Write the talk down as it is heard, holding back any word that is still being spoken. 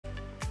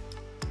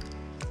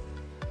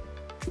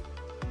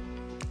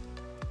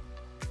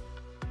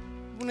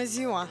Bună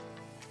ziua!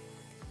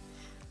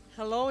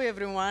 Hello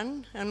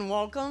everyone and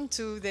welcome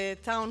to the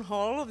Town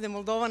Hall of the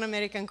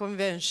Moldovan-American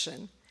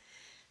Convention.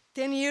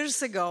 10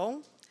 years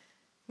ago,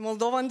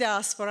 Moldovan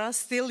diaspora,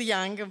 still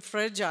young and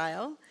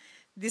fragile,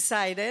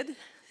 decided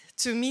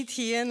to meet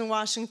here in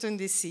Washington,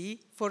 D.C.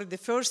 for the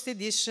first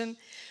edition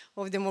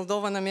of the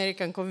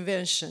Moldovan-American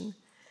Convention.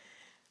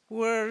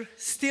 We're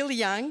still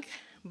young,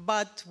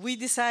 but we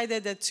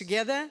decided that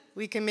together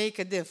we can make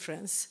a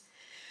difference.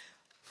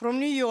 From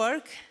New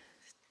York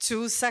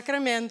to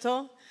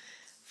Sacramento,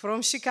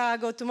 from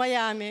Chicago to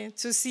Miami,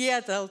 to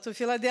Seattle, to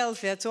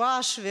Philadelphia, to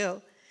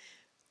Asheville.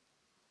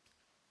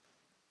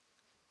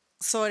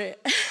 Sorry,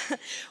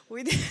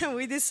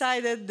 we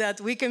decided that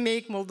we can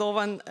make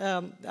Moldovan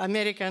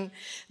American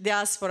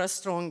diaspora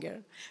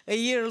stronger. A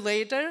year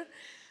later,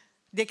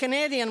 the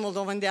Canadian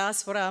Moldovan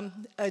diaspora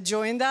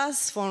joined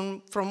us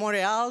from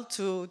Montreal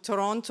to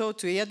Toronto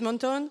to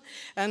Edmonton,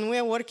 and we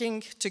are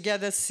working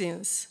together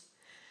since.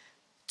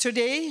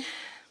 Today,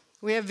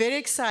 we are very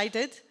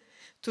excited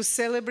to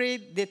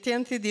celebrate the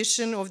 10th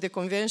edition of the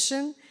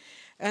convention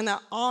and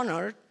are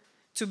honored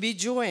to be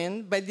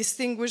joined by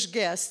distinguished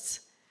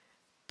guests,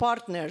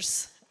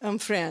 partners, and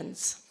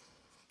friends.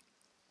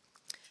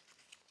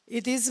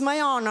 It is my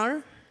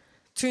honor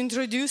to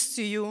introduce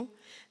to you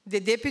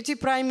the Deputy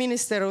Prime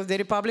Minister of the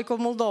Republic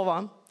of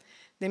Moldova,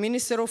 the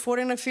Minister of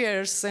Foreign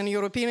Affairs and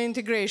European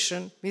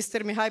Integration,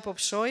 Mr. Mihai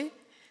Popșoi.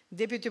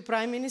 Deputy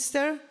Prime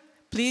Minister,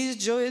 please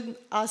join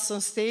us on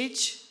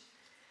stage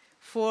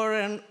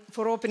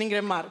for opening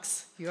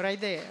remarks. You're right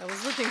there. I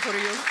was looking for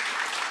you.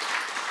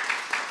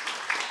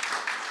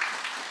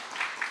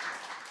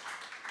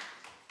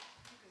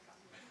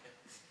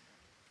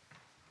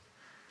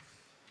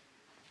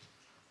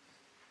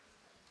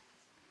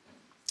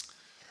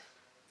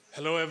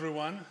 Hello,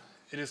 everyone.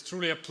 It is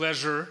truly a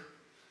pleasure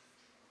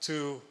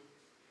to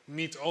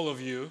meet all of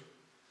you.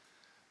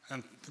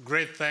 And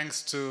great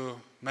thanks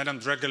to Madam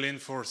Dragolin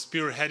for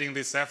spearheading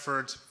this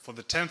effort for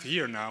the 10th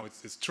year now.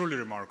 It's truly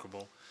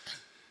remarkable.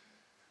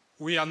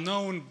 We are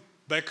known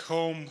back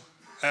home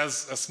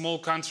as a small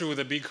country with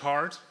a big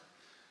heart,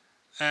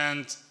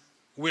 and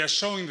we are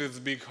showing this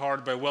big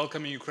heart by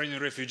welcoming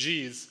Ukrainian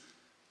refugees,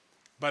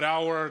 but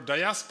our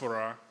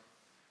diaspora,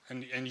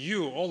 and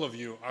you, all of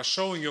you, are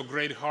showing your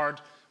great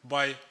heart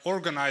by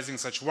organizing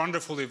such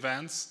wonderful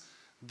events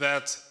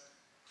that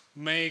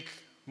make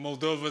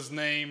Moldova's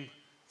name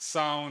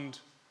sound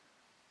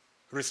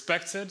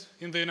respected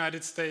in the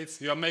United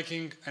States. You are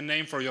making a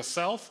name for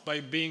yourself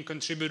by being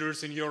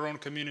contributors in your own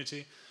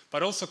community,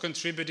 but also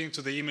contributing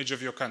to the image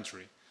of your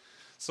country.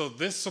 So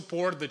this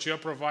support that you are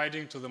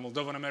providing to the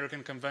Moldovan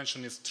American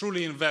Convention is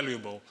truly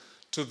invaluable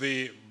to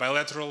the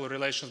bilateral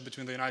relations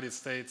between the United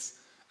States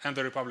and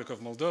the Republic of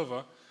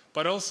Moldova,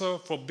 but also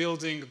for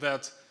building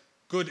that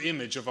good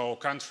image of our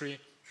country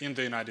in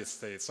the United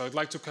States. So I'd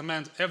like to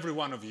commend every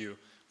one of you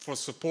for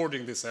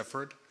supporting this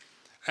effort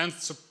and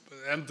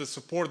the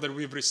support that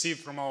we've received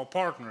from our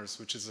partners,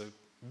 which is a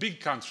big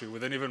country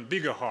with an even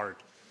bigger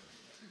heart.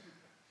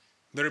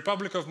 The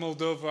Republic of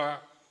Moldova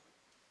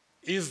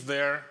is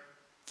there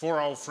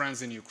for our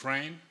friends in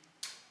Ukraine,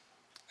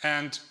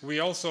 and we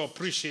also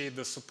appreciate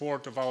the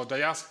support of our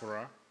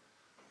diaspora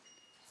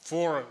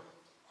for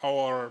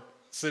our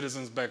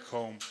citizens back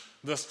home.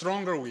 The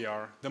stronger we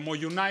are, the more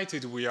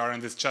united we are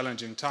in these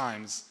challenging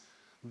times,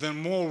 the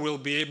more we'll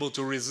be able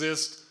to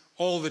resist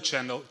all the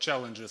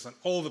challenges and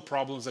all the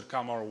problems that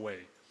come our way.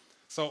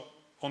 So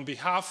on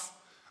behalf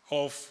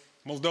of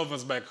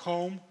Moldovans back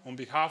home, on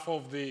behalf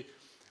of the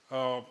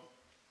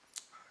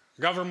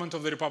government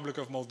of the Republic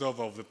of Moldova,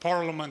 of the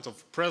Parliament,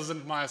 of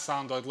President Maia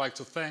Sandu, I'd like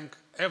to thank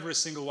every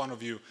single one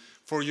of you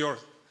for your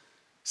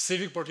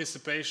civic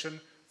participation,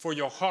 for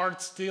your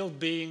heart still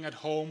being at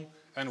home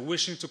and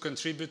wishing to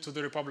contribute to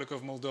the Republic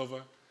of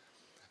Moldova.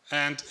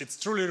 And it's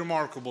truly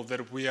remarkable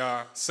that we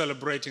are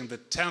celebrating the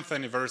 10th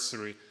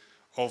anniversary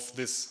of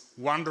this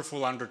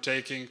wonderful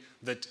undertaking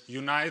that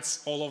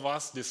unites all of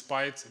us,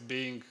 despite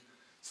being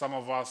some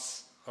of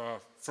us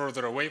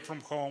further away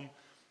from home.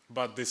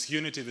 But this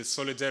unity, this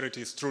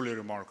solidarity is truly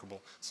remarkable.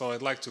 So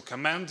I'd like to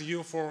commend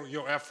you for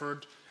your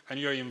effort and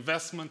your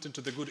investment into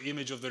the good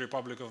image of the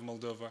Republic of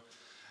Moldova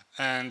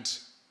and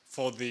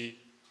for the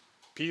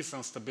peace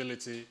and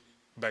stability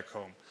back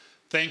home.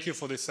 Thank you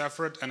for this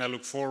effort, and I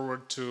look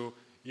forward to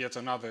yet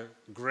another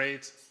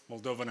great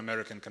Moldovan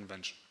American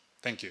Convention.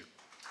 Thank you.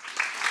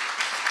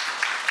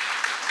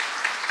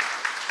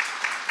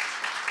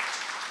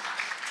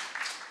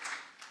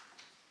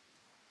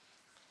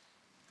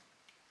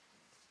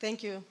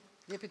 Thank you,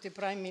 Deputy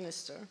Prime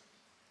Minister.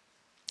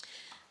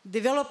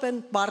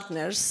 Development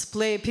partners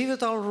play a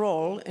pivotal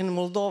role in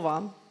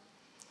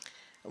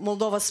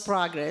Moldova's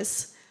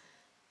progress,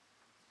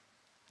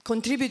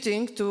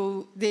 contributing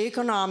to the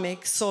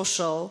economic,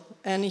 social,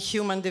 and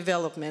human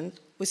development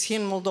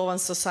within Moldovan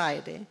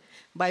society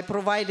by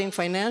providing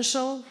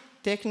financial,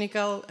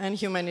 technical, and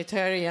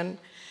humanitarian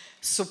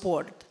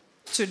support.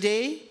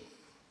 Today,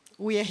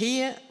 we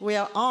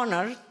are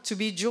honored to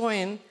be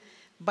joined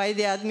by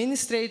the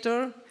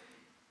administrator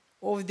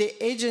of the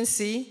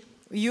Agency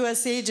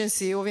U.S.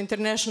 Agency of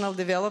International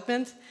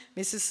Development,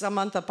 Mrs.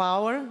 Samantha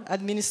Power,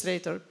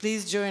 Administrator.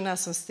 Please join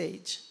us on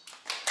stage.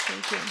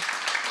 Thank you.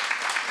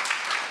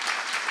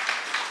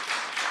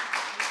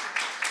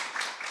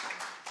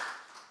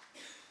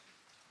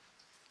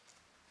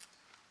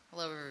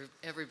 Hello,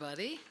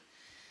 everybody.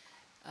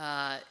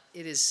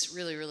 It is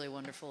really, really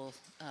wonderful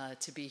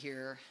to be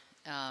here.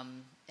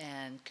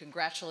 And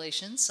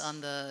congratulations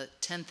on the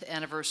 10th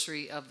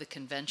anniversary of the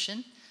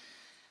convention.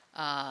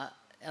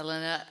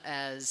 Elena,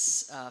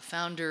 as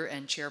founder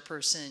and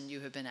chairperson, you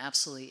have been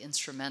absolutely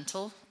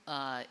instrumental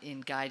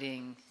in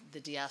guiding the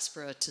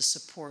diaspora to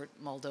support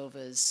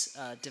Moldova's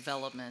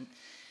development,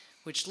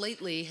 which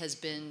lately has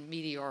been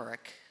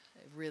meteoric.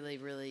 It really,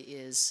 really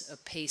is a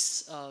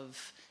pace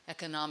of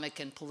economic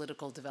and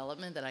political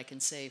development that I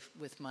can say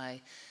with my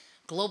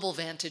global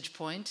vantage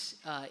point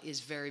is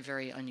very,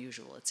 very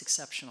unusual. It's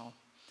exceptional.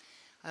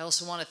 I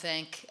also want to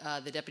thank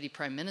the Deputy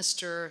Prime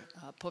Minister,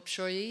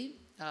 Popshoyi,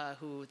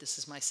 who this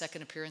is my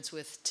second appearance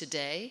with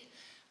today.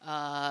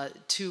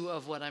 Two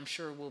of what I'm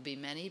sure will be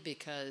many,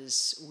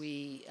 because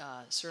we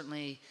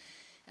certainly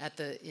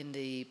in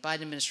the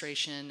Biden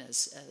administration,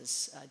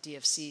 as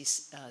DFC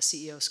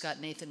CEO Scott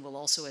Nathan will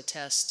also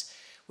attest,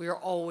 we are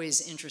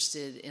always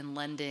interested in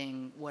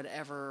lending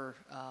whatever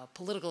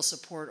political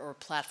support or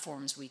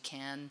platforms we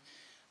can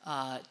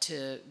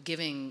to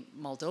giving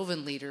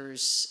Moldovan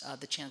leaders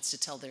the chance to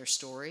tell their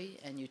story,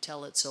 and you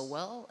tell it so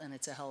well, and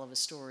it's a hell of a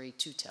story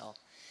to tell.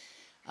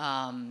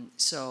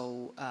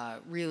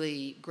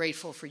 Really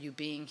grateful for you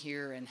being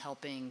here and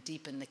helping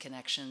deepen the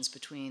connections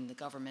between the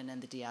government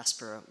and the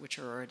diaspora, which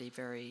are already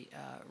very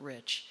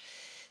rich.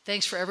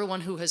 Thanks for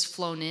everyone who has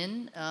flown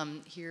in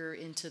here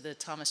into the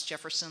Thomas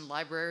Jefferson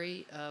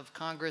Library of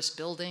Congress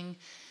building.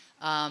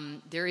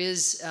 There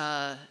is,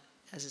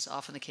 as is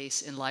often the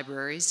case in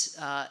libraries,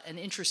 an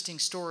interesting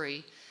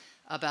story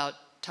about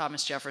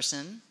Thomas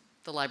Jefferson,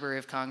 the Library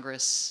of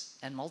Congress,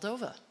 and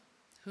Moldova.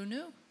 Who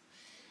knew?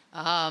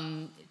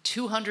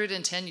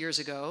 210 years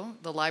ago,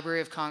 the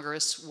Library of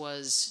Congress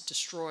was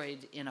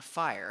destroyed in a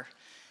fire,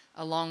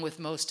 along with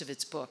most of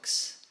its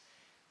books.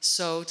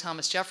 So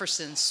Thomas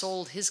Jefferson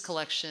sold his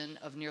collection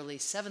of nearly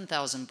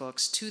 7,000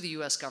 books to the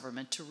US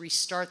government to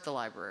restart the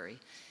library,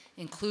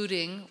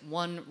 including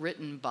one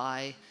written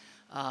by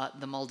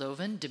the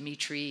Moldovan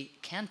Dmitri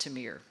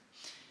Cantemir,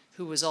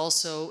 who was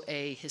also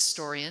a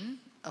historian,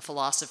 a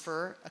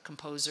philosopher, a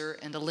composer,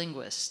 and a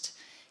linguist.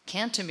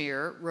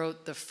 Cantemir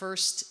wrote the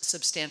first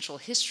substantial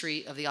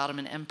history of the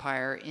Ottoman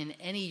Empire in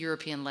any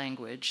European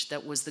language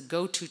that was the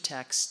go-to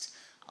text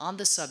on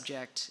the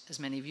subject, as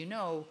many of you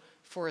know,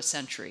 for a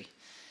century.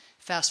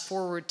 Fast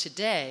forward to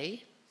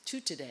today,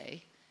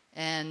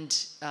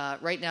 and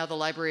right now the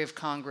Library of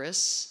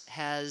Congress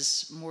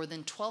has more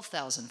than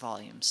 12,000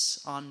 volumes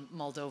on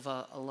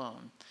Moldova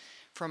alone,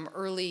 from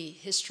early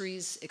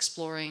histories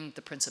exploring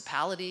the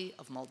Principality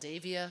of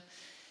Moldavia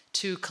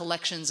to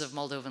collections of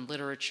Moldovan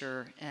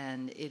literature,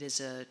 and it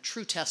is a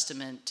true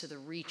testament to the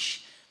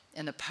reach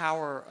and the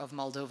power of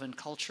Moldovan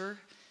culture,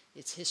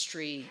 its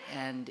history,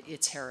 and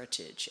its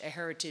heritage, a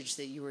heritage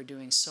that you are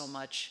doing so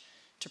much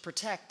to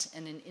protect,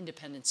 and an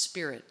independent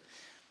spirit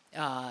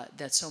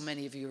that so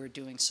many of you are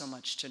doing so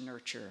much to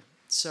nurture.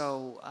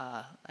 So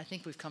I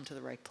think we've come to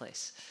the right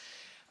place.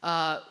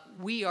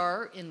 We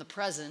are, in the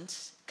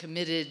present,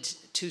 committed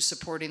to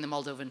supporting the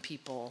Moldovan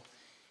people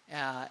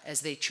as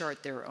they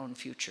chart their own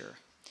future.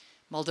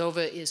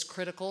 Moldova is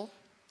critical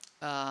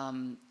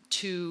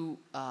to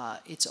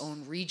its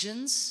own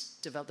regions,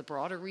 the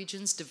broader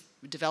regions'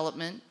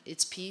 development,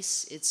 its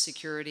peace, its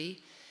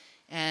security.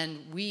 And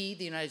we,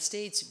 the United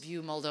States,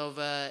 view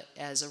Moldova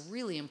as a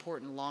really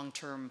important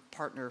long-term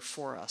partner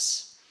for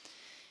us.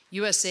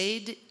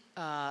 USAID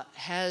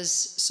has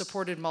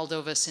supported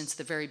Moldova since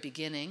the very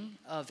beginning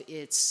of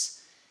its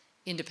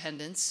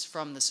independence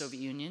from the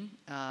Soviet Union.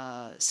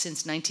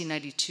 Since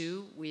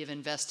 1992, we have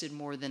invested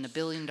more than $1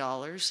 billion in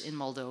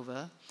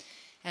Moldova,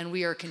 and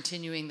we are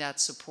continuing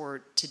that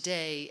support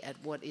today at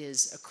what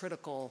is a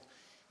critical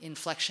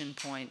inflection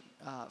point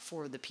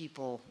for the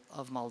people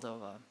of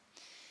Moldova.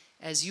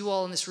 As you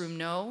all in this room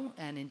know,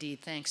 and indeed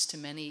thanks to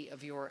many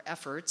of your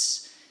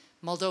efforts,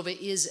 Moldova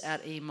is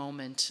at a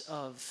moment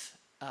of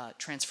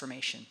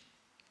transformation.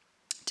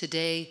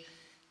 Today,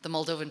 the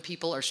Moldovan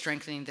people are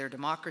strengthening their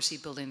democracy,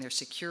 building their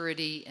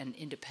security and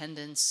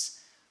independence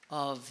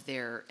of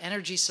their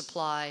energy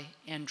supply,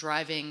 and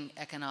driving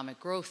economic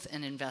growth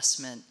and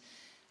investment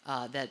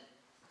that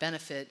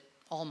benefit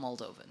all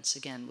Moldovans.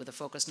 Again, with a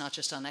focus not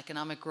just on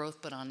economic growth,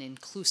 but on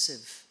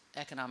inclusive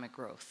economic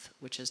growth,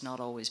 which has not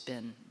always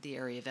been the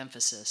area of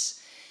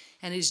emphasis.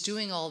 And is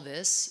doing all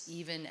this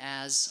even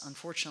as,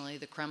 unfortunately,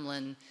 the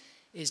Kremlin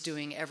is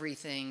doing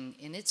everything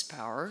in its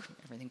power,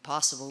 everything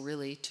possible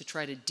really, to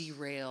try to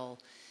derail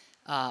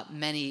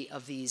many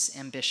of these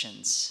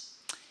ambitions.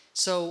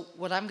 So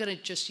what I'm going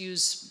to just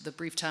use the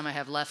brief time I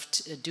have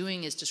left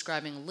doing is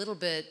describing a little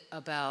bit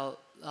about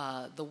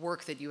the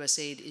work that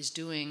USAID is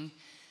doing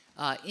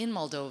in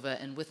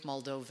Moldova and with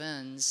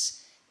Moldovans,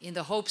 in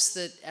the hopes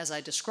that, as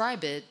I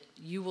describe it,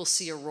 you will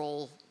see a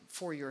role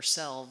for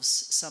yourselves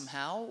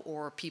somehow,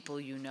 or people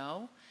you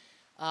know,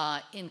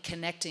 in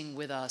connecting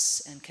with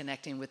us and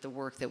connecting with the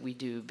work that we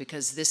do,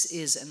 because this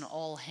is an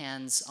all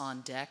hands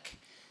on deck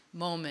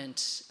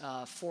moment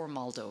for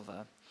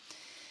Moldova.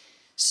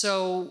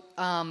 So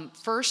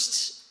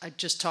first, I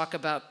just talk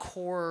about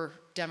core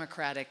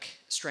democratic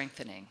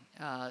strengthening.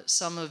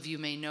 Some of you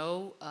may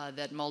know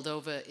that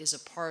Moldova is a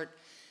part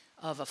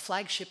of a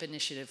flagship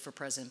initiative for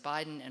President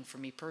Biden and for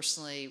me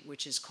personally,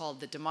 which is called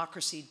the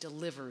Democracy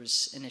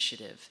Delivers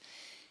Initiative.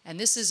 And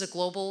this is a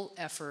global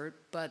effort,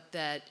 but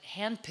that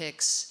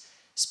handpicks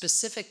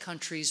specific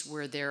countries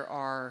where there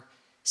are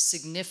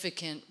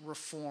significant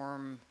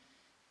reform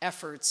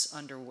efforts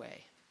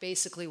underway.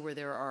 Basically, where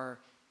there are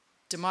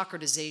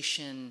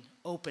democratization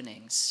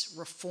openings,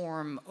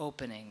 reform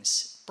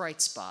openings,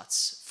 bright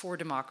spots for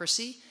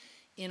democracy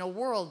in a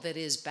world that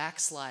is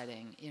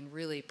backsliding in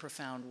really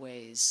profound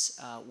ways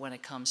when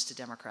it comes to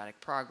democratic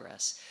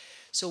progress.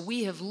 So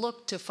we have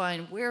looked to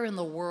find where in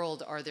the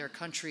world are there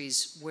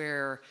countries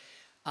where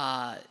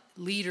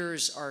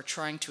leaders are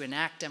trying to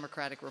enact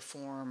democratic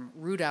reform,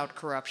 root out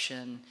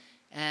corruption,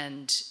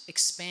 and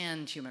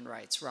expand human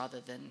rights rather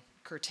than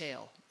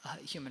curtail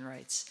human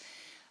rights.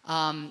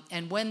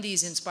 And when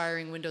these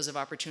inspiring windows of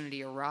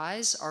opportunity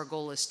arise, our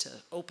goal is to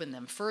open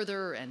them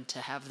further and to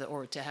have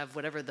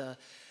whatever the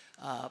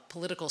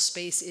political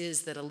space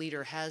is that a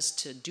leader has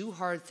to do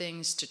hard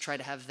things, to try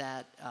to have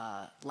that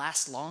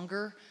last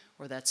longer,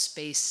 or that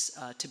space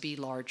to be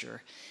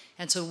larger.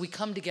 And so we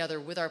come together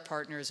with our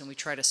partners and we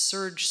try to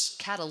surge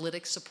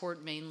catalytic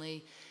support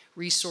mainly,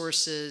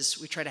 resources.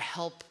 We try to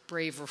help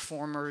brave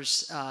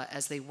reformers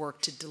as they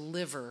work to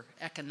deliver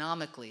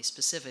economically,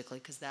 specifically,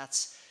 because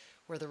that's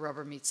where the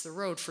rubber meets the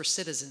road for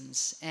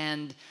citizens.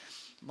 And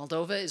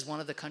Moldova is one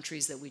of the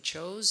countries that we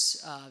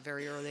chose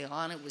very early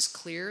on. It was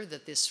clear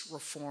that this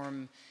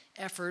reform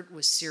effort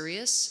was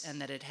serious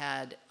and that it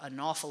had an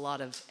awful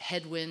lot of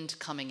headwind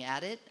coming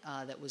at it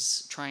that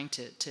was trying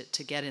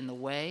to get in the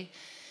way.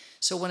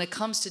 So when it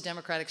comes to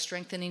democratic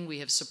strengthening, we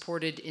have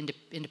supported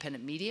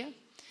independent media,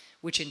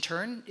 which in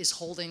turn is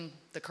holding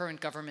the current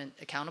government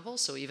accountable.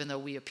 So even though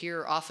we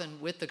appear often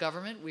with the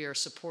government, we are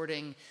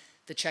supporting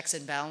the checks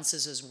and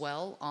balances as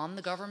well on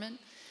the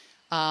government.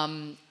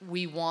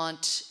 We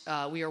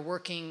are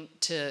working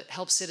to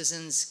help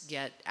citizens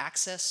get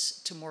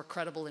access to more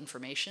credible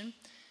information.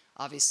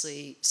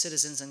 Obviously,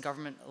 citizens and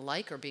government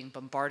alike are being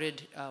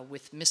bombarded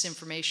with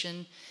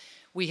misinformation.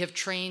 We have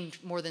trained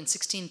more than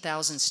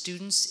 16,000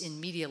 students in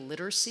media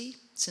literacy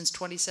since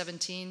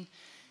 2017,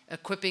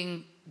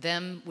 equipping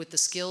them with the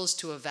skills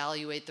to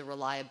evaluate the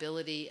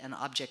reliability and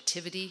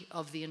objectivity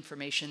of the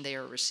information they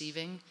are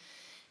receiving.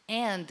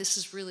 And this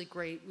is really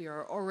great. We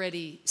are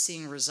already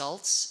seeing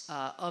results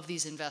of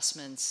these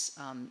investments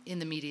in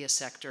the media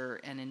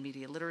sector and in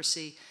media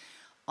literacy.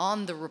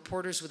 On the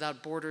Reporters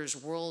Without Borders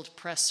World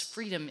Press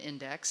Freedom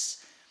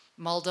Index,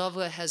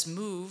 Moldova has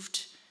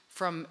moved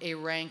from a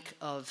rank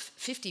of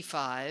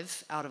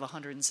 55 out of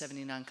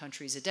 179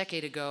 countries a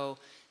decade ago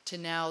to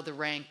now the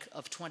rank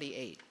of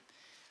 28.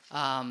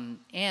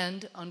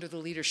 And under the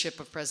leadership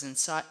of President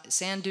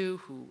Sandu,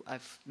 who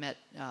I've met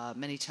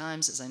many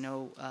times, as I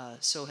know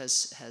so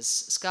has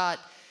Scott,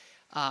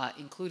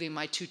 including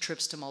my 2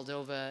 trips to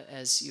Moldova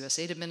as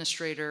USAID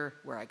administrator,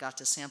 where I got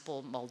to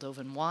sample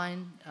Moldovan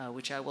wine,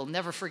 which I will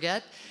never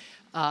forget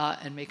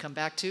and may come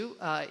back to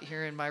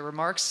here in my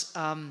remarks.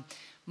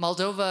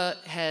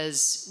 Moldova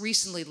has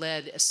recently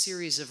led a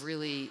series of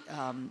really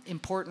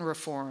important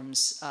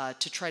reforms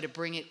to try to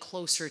bring it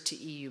closer to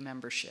EU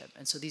membership.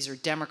 And so these are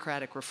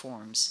democratic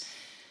reforms.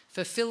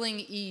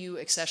 Fulfilling EU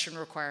accession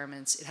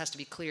requirements, it has to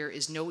be clear,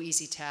 is no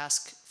easy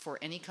task for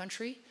any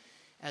country,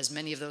 as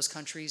many of those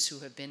countries who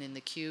have been in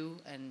the queue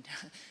and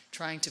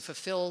trying to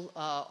fulfill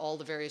all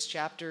the various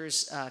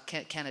chapters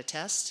can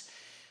attest.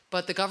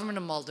 But the government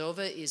of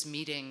Moldova is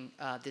meeting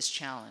this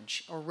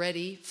challenge,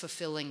 already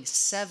fulfilling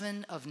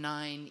 7 of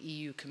 9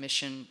 EU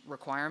Commission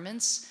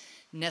requirements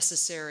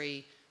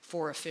necessary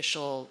for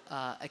official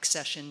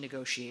accession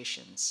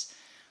negotiations.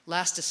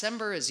 Last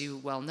December, as you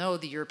well know,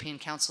 the European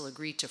Council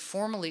agreed to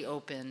formally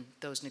open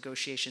those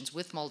negotiations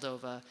with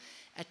Moldova,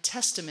 a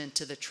testament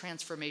to the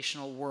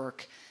transformational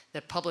work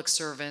that public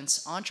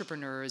servants,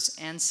 entrepreneurs,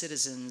 and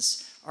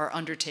citizens are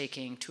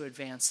undertaking to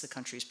advance the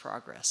country's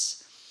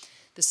progress.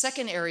 The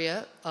second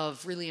area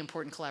of really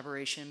important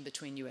collaboration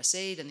between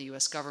USAID and the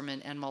US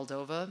government and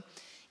Moldova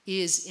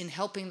is in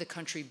helping the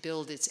country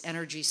build its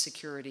energy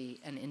security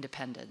and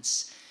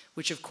independence,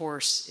 which of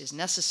course is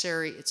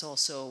necessary. It's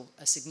also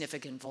a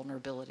significant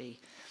vulnerability.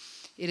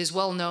 It is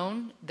well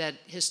known that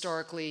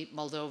historically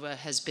Moldova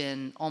has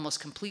been almost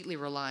completely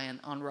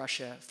reliant on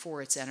Russia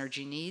for its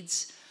energy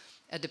needs,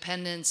 a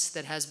dependence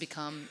that has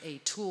become a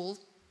tool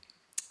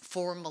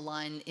for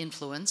malign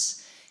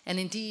influence, and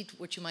indeed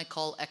what you might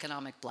call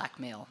economic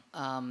blackmail.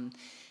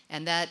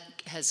 And that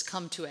has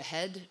come to a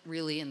head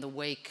really in the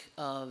wake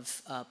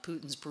of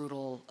Putin's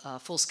brutal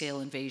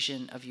full-scale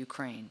invasion of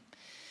Ukraine.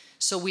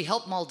 So we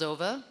helped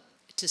Moldova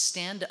to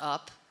stand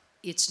up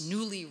its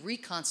newly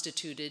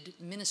reconstituted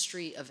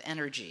Ministry of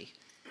Energy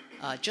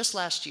just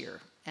last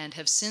year. and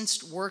have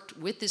since worked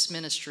with this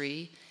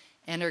ministry,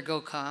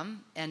 Energocom,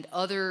 and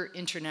other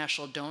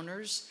international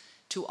donors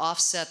to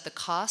offset the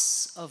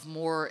costs of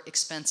more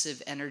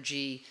expensive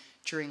energy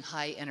during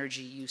high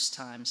energy use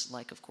times,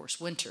 like, of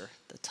course, winter,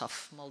 the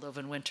tough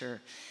Moldovan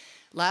winter.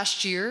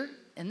 Last year,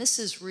 and this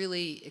is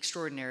really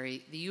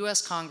extraordinary, the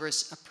US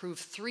Congress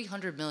approved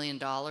 $300 million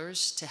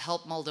to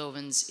help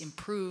Moldovans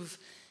improve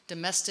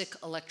domestic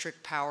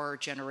electric power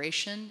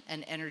generation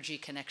and energy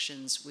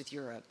connections with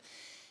Europe.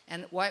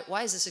 And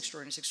why is this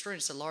extraordinary? It's extraordinary.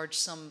 It's a large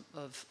sum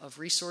of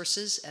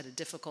resources at a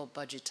difficult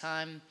budget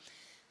time.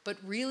 But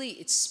really,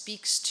 it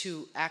speaks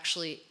to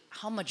actually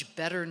how much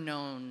better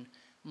known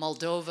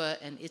Moldova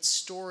and its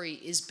story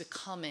is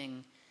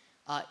becoming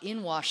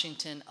in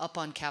Washington, up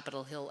on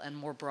Capitol Hill, and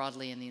more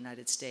broadly in the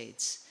United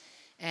States.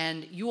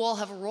 And you all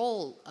have a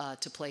role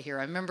to play here.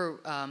 I remember,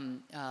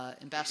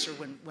 Ambassador,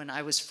 when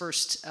I was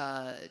first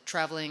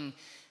traveling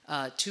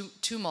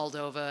to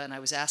Moldova, and I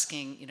was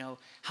asking,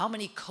 how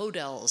many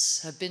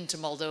Codels have been to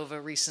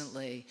Moldova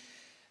recently?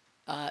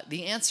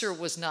 The answer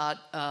was not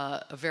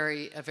a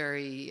very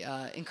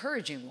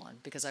encouraging one,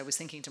 because I was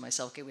thinking to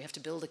myself, okay, we have to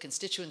build a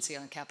constituency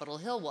on Capitol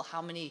Hill. Well,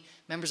 how many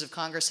members of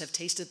Congress have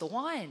tasted the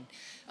wine?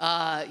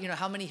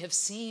 How many have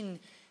seen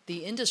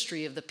the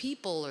industry of the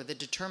people, or the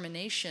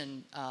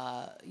determination,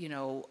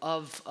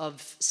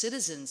 of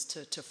citizens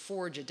to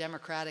forge a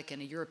democratic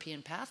and a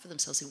European path for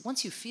themselves?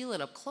 Once you feel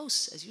it up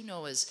close, as you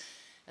know, as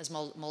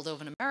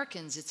Moldovan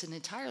Americans, it's an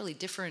entirely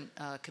different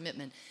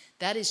commitment.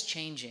 That is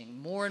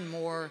changing. More and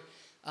more,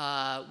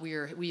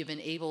 we have been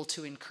able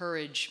to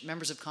encourage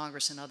members of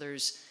Congress and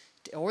others,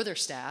 or their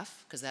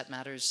staff, because that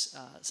matters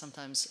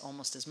sometimes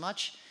almost as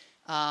much,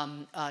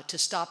 to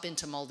stop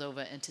into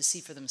Moldova and to see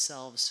for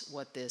themselves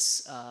what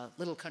this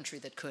little country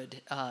that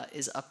could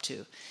is up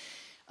to.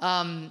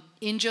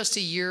 In just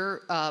a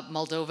year,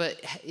 Moldova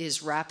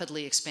is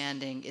rapidly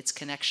expanding its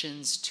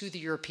connections to the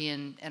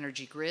European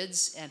energy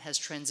grids and has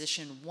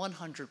transitioned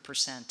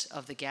 100%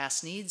 of the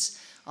gas needs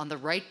on the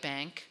right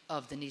bank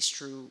of the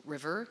Dnistru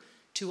River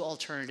to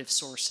alternative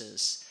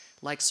sources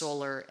like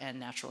solar and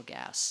natural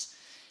gas.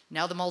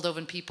 Now the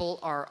Moldovan people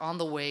are on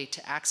the way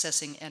to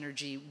accessing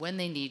energy when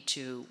they need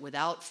to,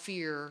 without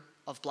fear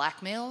of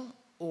blackmail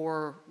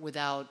or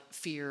without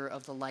fear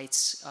of the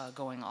lights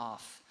going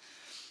off.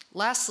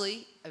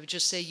 Lastly, I would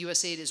just say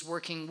USAID is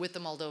working with the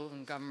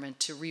Moldovan government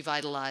to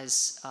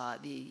revitalize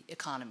the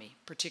economy,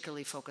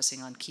 particularly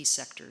focusing on key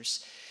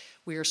sectors.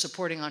 We are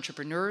supporting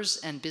entrepreneurs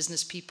and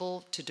business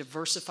people to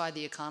diversify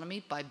the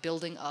economy by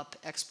building up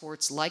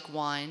exports like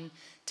wine,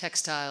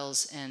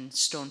 textiles, and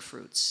stone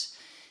fruits.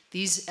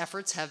 These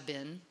efforts have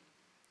been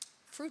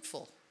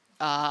fruitful.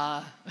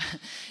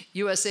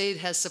 USAID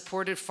has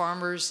supported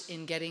farmers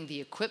in getting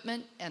the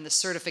equipment and the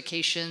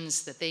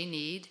certifications that they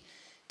need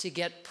to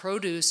get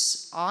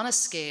produce on a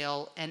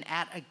scale and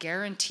at a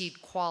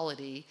guaranteed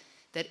quality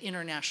that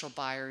international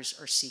buyers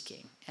are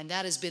seeking. And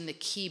that has been the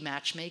key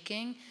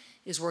matchmaking,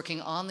 is working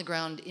on the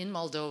ground in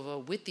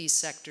Moldova with these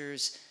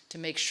sectors to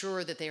make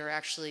sure that they are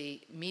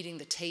actually meeting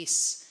the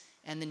tastes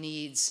and the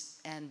needs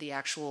and the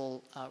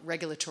actual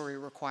regulatory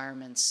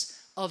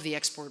requirements of the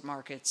export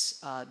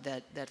markets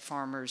that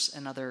farmers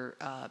and other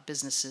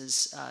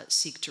businesses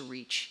seek to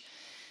reach.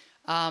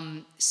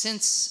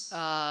 Since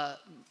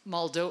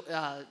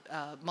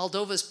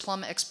Moldova's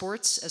plum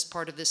exports, as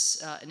part of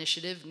this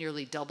initiative,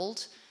 nearly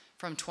doubled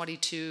from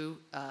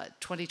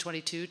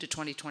 2022 to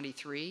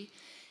 2023,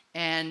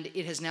 and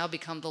it has now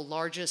become the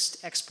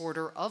largest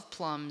exporter of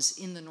plums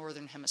in the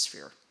Northern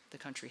Hemisphere, the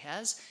country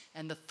has,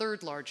 and the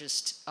third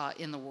largest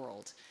in the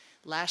world.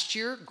 Last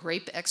year,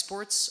 grape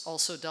exports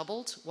also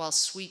doubled, while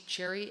sweet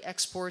cherry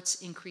exports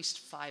increased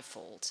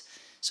fivefold.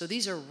 So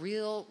these are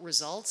real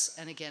results,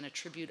 and again, a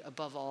tribute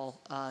above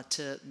all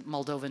to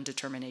Moldovan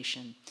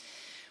determination.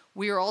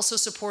 We are also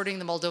supporting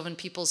the Moldovan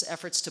people's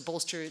efforts to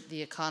bolster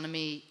the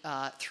economy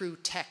through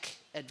tech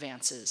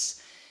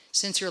advances.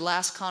 Since your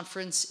last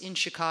conference in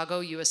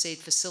Chicago, USAID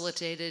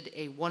facilitated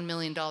a $1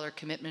 million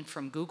commitment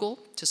from Google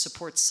to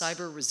support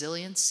cyber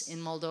resilience in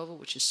Moldova,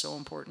 which is so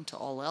important to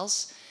all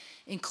else,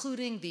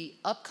 including the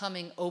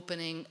upcoming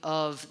opening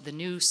of the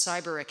new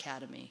Cyber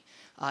Academy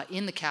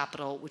in the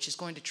capital, which is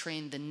going to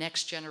train the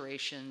next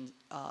generation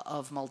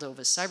of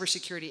Moldova's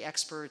cybersecurity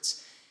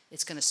experts.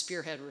 It's going to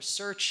spearhead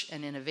research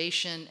and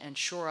innovation and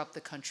shore up the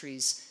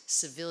country's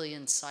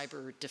civilian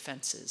cyber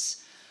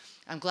defenses.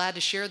 I'm glad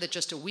to share that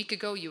just a week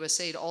ago,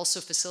 USAID also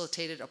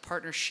facilitated a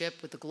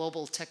partnership with the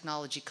global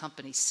technology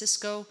company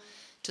Cisco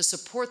to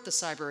support the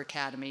Cyber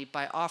Academy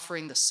by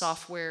offering the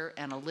software,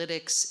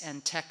 analytics,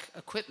 and tech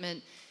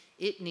equipment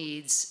it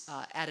needs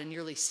at a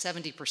nearly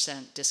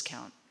 70%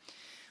 discount.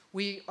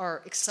 We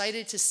are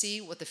excited to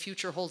see what the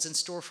future holds in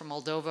store for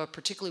Moldova,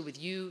 particularly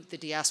with you, the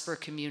diaspora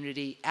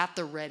community, at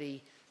the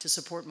ready to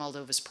support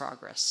Moldova's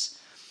progress.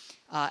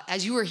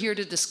 As you are here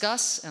to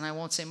discuss, and I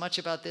won't say much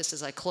about this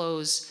as I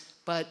close,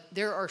 but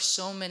there are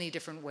so many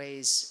different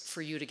ways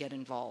for you to get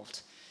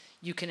involved.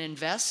 You can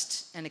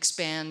invest and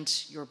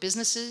expand your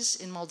businesses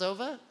in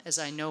Moldova, as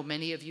I know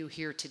many of you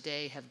here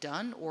today have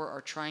done or are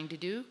trying to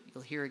do.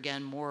 You'll hear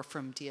again more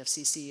from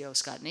DFC CEO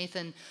Scott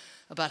Nathan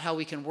about how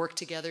we can work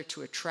together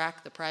to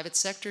attract the private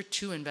sector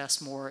to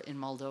invest more in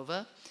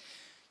Moldova.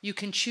 You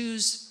can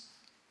choose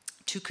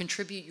to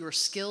contribute your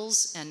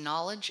skills and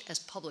knowledge as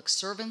public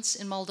servants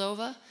in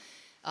Moldova,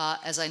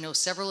 as I know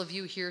several of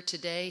you here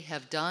today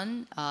have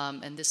done,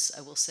 and this,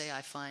 I will say,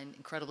 I find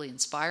incredibly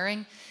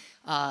inspiring.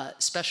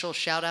 Special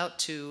shout out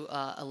to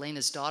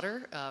Elena's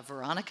daughter,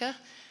 Veronica,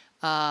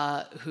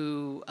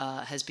 who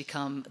has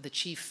become the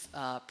chief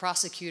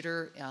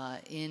prosecutor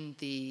in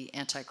the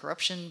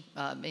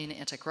main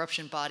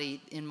anti-corruption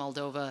body in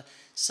Moldova.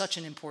 Such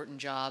an important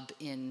job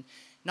in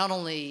not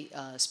only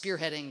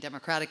spearheading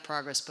democratic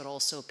progress, but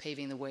also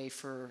paving the way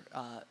for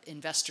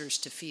investors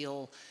to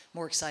feel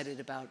more excited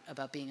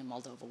about being in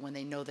Moldova. When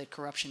they know that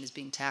corruption is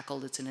being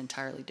tackled, it's an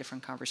entirely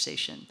different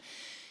conversation.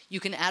 You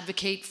can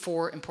advocate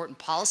for important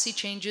policy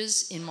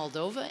changes in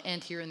Moldova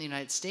and here in the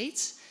United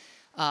States,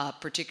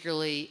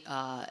 particularly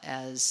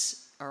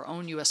as our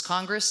own U.S.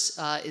 Congress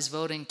is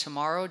voting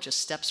tomorrow, just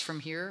steps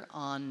from here,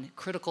 on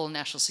critical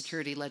national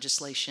security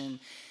legislation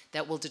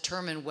that will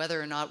determine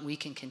whether or not we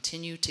can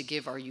continue to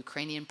give our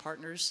Ukrainian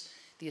partners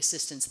the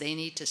assistance they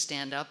need to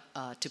stand up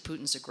to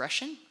Putin's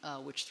aggression,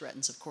 which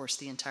threatens, of course,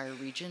 the entire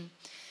region.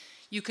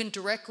 You can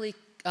directly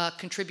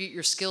contribute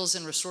your skills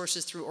and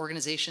resources through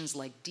organizations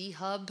like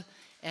D-Hub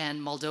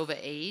and Moldova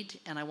Aid,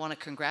 and I want to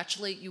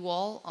congratulate you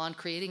all on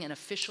creating an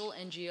official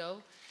NGO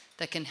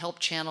that can help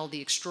channel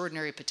the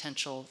extraordinary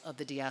potential of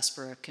the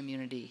diaspora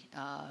community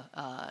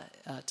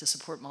to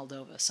support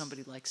Moldova.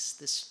 Somebody likes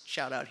this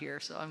shout out here,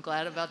 so I'm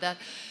glad about that.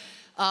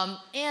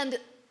 And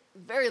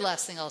very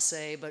last thing I'll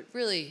say, but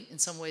really in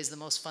some ways the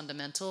most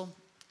fundamental,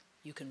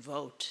 you can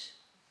vote.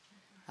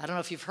 I don't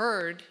know if you've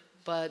heard,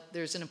 but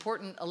there's an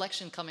important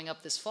election coming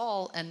up this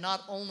fall, and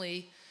not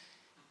only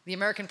the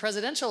American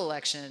presidential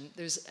election,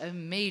 there's a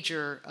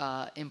major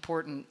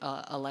important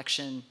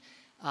election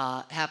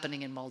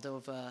happening in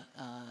Moldova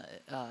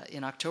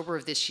in October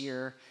of this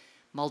year.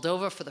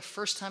 Moldova, for the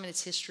first time in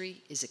its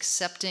history, is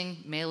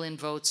accepting mail-in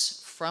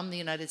votes from the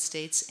United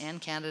States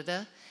and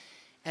Canada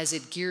as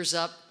it gears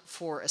up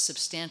for a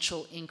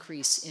substantial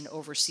increase in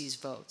overseas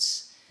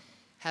votes.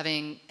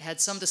 Having had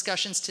some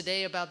discussions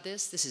today about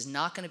this is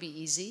not going to be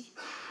easy.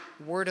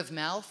 Word of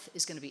mouth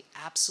is going to be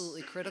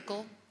absolutely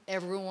critical.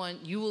 Everyone,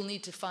 you will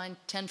need to find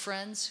 10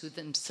 friends who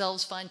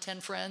themselves find 10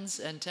 friends,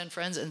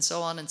 and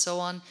so on and so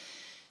on.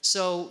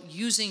 So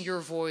using your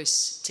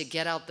voice to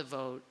get out the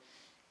vote,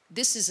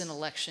 this is an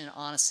election,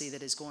 honestly,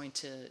 that is going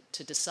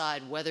to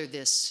decide whether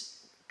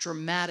this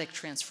dramatic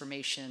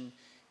transformation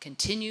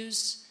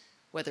continues,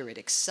 whether it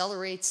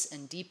accelerates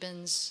and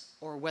deepens,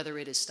 or whether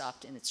it is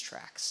stopped in its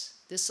tracks.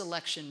 This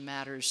election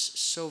matters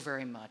so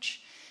very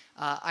much.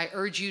 I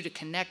urge you to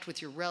connect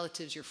with your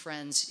relatives, your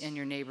friends, and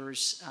your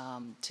neighbors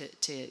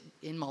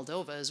in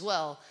Moldova as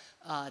well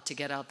to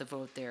get out the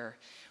vote there.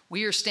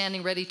 We are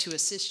standing ready to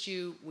assist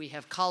you. We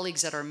have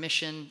colleagues at our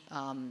mission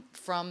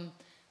from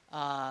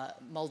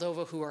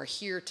Moldova who are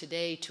here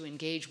today to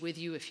engage with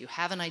you. If you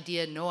have an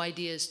idea, no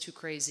idea is too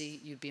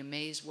crazy. You'd be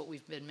amazed what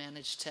we've been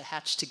managed to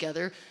hatch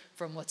together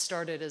from what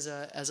started as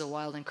a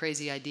wild and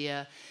crazy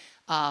idea.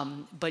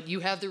 But you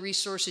have the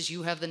resources,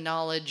 you have the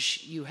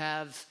knowledge, you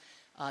have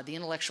the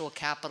intellectual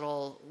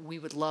capital. We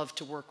would love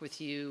to work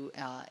with you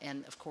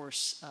and, of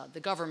course, the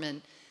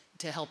government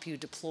to help you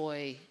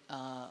deploy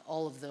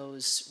all of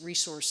those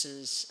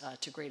resources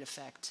to great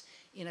effect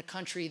in a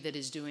country that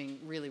is doing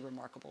really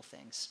remarkable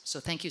things. So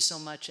thank you so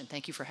much, and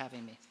thank you for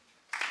having me.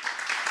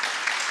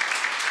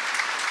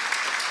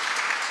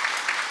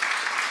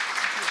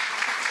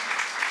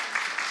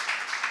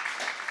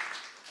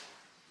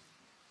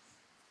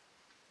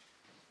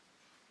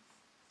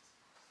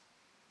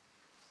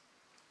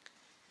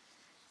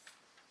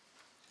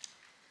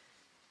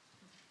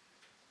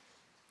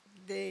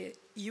 The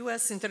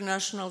U.S.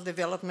 International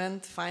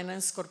Development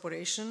Finance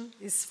Corporation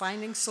is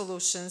finding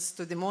solutions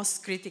to the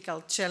most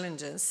critical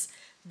challenges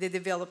the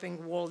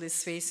developing world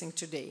is facing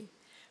today.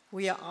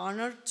 We are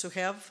honored to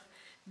have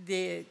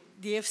the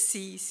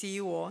DFC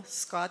CEO,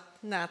 Scott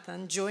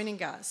Nathan,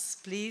 joining us.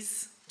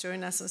 Please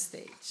join us on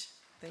stage.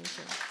 Thank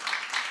you.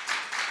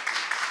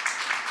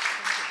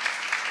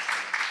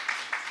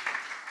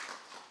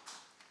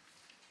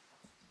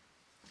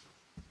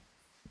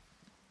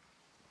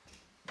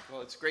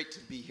 Well, it's great to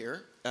be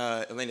here.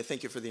 Elena,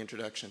 thank you for the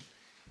introduction.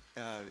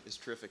 It's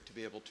terrific to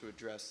be able to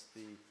address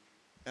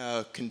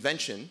the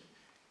convention.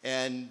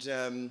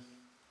 And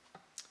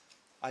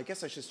I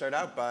guess I should start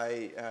out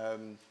by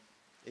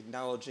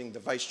acknowledging the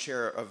vice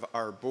chair of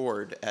our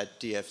board at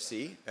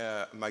DFC,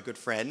 my good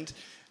friend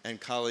and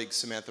colleague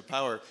Samantha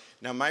Power.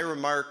 Now, my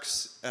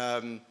remarks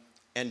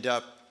end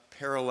up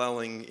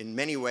paralleling in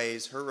many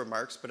ways her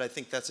remarks, but I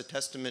think that's a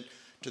testament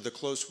to the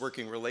close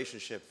working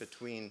relationship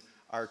between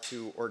our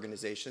two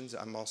organizations.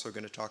 I'm also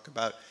going to talk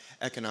about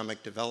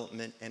economic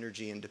development,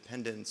 energy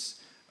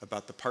independence,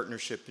 about the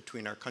partnership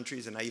between our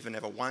countries, and I even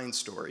have a wine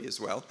story as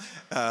well.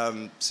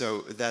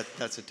 So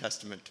that's a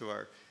testament to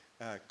our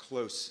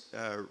close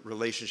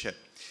relationship.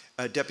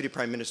 Deputy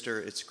Prime Minister,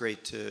 it's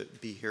great to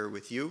be here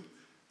with you.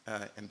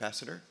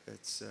 Ambassador,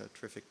 it's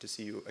terrific to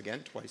see you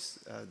again twice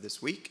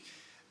this week.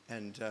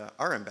 And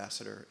our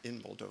ambassador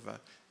in Moldova,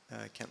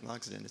 Kent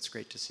Logsden, it's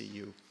great to see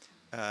you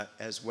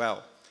as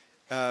well.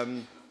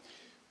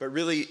 But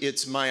really,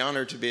 it's my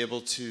honor to be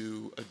able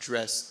to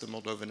address the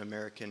Moldovan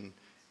American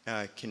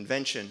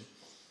Convention.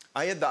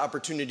 I had the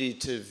opportunity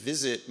to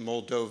visit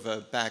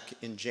Moldova back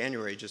in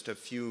January, just a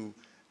few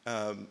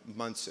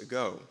months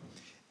ago.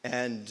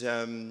 And,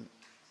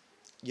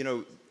 you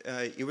know,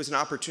 it was an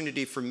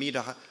opportunity for me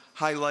to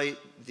highlight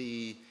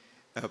the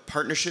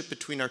partnership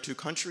between our two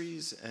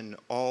countries and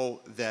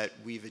all that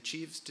we've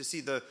achieved, to see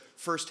the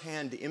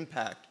firsthand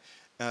impact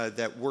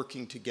that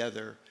working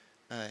together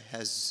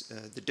has,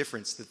 the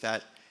difference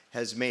that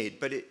has made.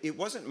 But it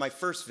wasn't my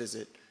first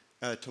visit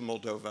to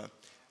Moldova.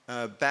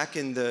 Back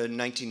in the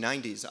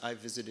 1990s, I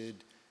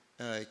visited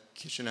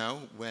Chisinau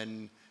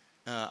when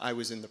I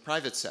was in the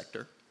private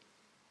sector.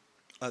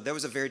 That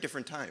was a very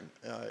different time.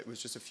 It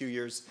was just a few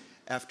years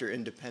after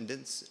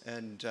independence,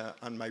 and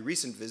on my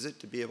recent visit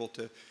to be able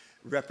to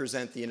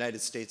represent the United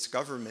States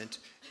government,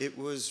 it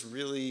was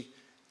really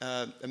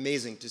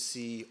amazing to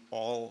see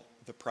all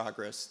the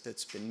progress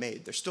that's been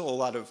made. There's still a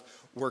lot of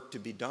work to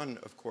be done,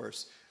 of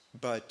course,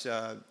 but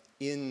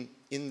in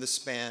the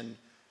span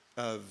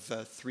of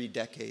 3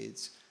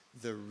 decades,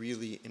 the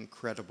really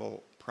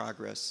incredible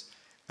progress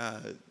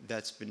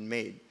that's been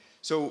made.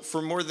 So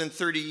for more than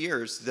 30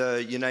 years,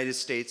 the United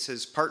States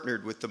has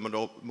partnered with the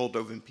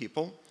Moldovan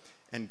people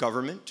and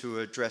government to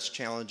address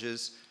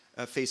challenges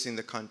facing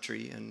the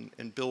country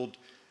and build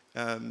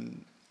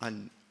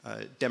on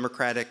a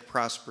democratic,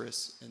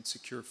 prosperous, and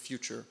secure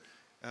future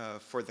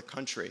for the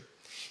country.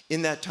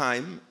 In that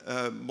time,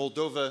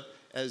 Moldova,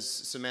 as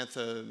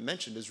Samantha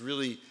mentioned, has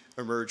really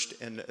emerged,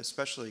 and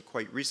especially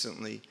quite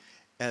recently,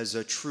 as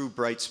a true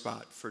bright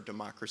spot for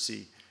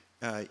democracy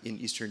in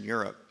Eastern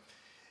Europe.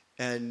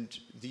 And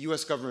the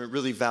US government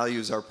really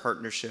values our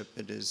partnership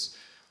and is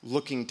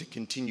looking to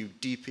continue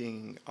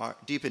deepening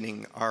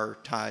our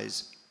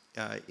ties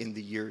in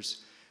the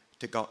years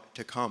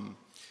to come.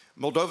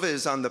 Moldova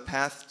is on the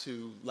path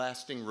to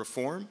lasting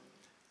reform,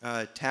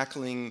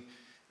 tackling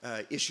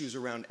issues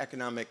around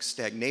economic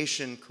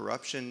stagnation,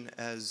 corruption,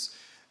 as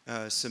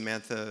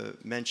Samantha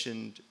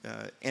mentioned,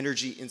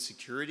 energy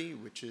insecurity,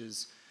 which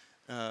is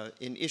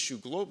an issue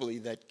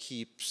globally that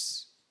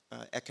keeps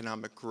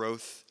economic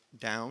growth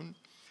down,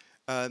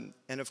 and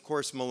of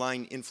course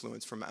malign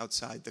influence from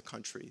outside the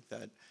country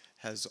that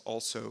has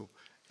also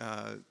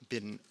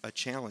been a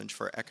challenge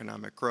for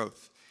economic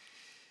growth.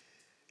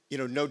 You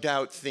know, no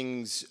doubt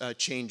things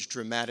changed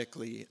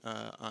dramatically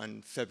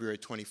on February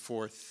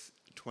 24th,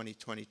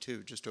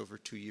 2022, just over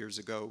 2 years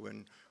ago,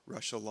 when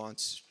Russia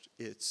launched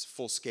its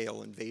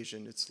full-scale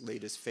invasion, its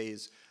latest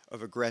phase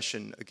of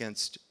aggression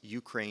against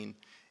Ukraine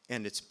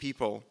and its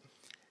people.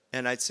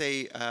 And I'd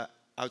say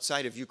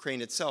outside of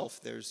Ukraine itself,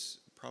 there's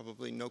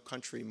probably no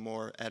country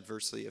more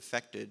adversely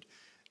affected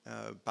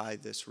by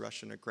this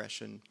Russian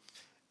aggression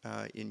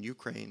in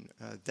Ukraine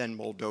than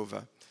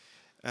Moldova.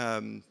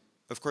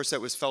 Of course,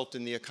 that was felt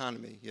in the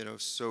economy, you know,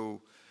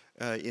 so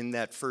in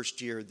that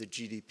first year, the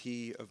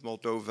GDP of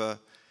Moldova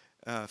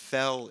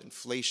fell,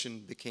 inflation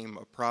became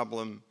a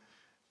problem.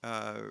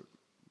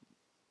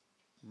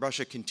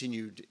 Russia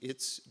continued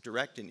its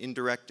direct and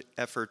indirect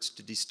efforts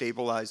to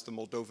destabilize the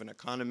Moldovan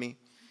economy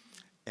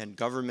and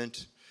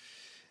government.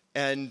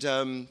 And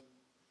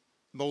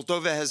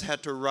Moldova has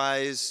had to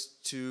rise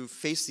to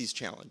face these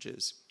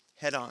challenges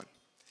head on.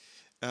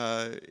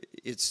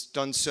 It's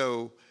done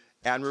so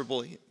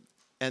admirably,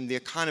 and the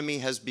economy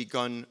has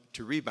begun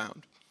to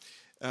rebound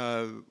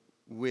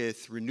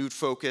with renewed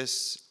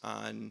focus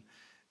on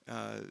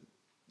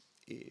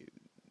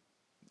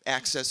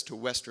access to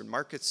Western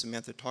markets.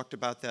 Samantha talked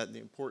about that and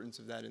the importance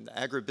of that in the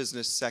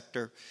agribusiness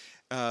sector,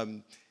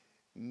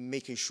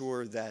 making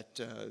sure that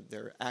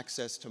there are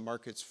access to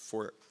markets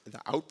for the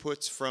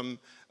outputs from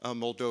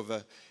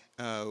Moldova.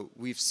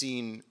 We've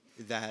seen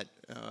that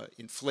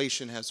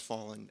inflation has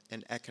fallen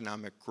and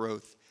economic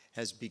growth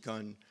has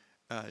begun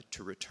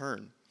to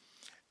return.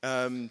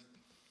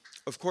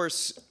 Of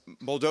course,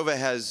 Moldova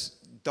has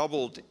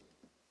doubled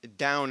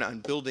down on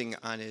building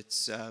on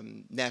its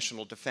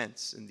national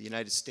defense, and the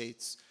United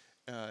States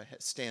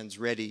stands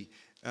ready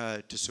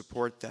to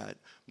support that.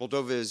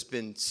 Moldova has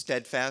been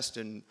steadfast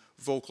and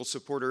vocal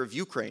supporter of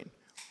Ukraine,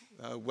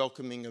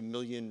 welcoming 1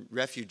 million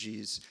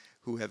refugees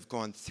who have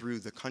gone through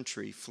the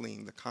country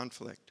fleeing the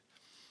conflict.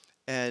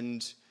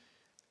 And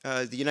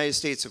the United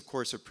States, of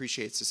course,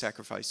 appreciates the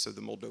sacrifice of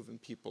the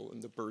Moldovan people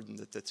and the burden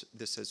that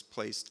this has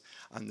placed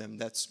on them.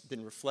 That's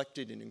been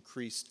reflected in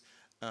increased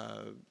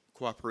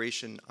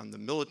cooperation on the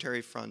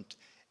military front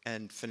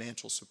and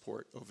financial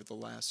support over the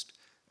last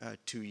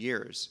 2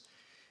 years.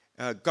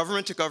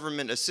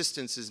 Government-to-government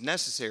assistance is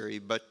necessary,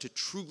 but to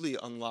truly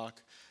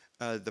unlock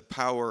the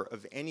power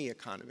of any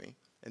economy,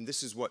 and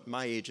this is what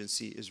my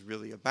agency is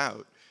really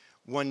about,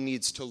 one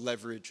needs to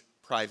leverage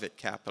private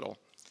capital.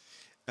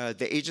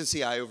 The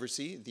agency I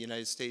oversee, the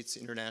United States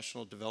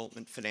International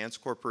Development Finance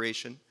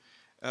Corporation,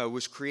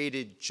 was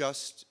created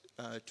just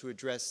to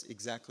address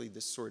exactly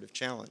this sort of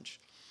challenge.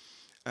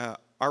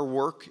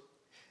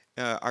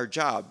 Our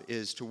job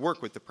is to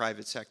work with the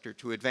private sector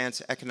to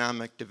advance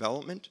economic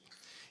development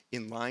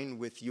in line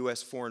with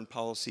U.S. foreign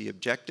policy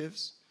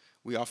objectives.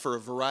 We offer a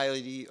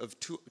variety of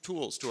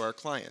tools to our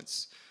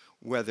clients,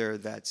 whether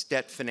that's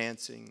debt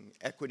financing,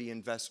 equity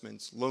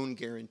investments, loan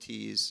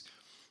guarantees,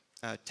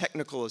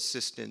 technical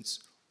assistance,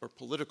 or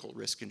political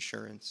risk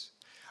insurance.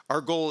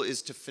 Our goal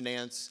is to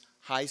finance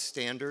high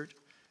standard,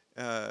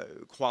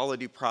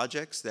 quality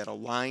projects that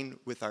align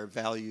with our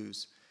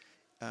values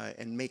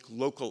and make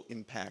local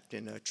impact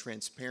in a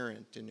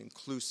transparent and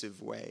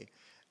inclusive way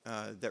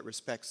that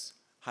respects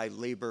high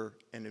labor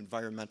and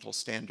environmental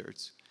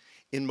standards.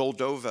 In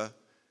Moldova,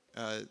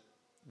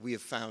 we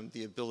have found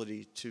the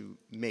ability to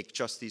make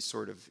just these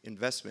sort of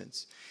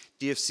investments.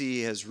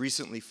 DFC has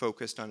recently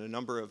focused on a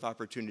number of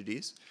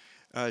opportunities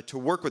to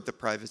work with the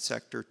private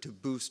sector to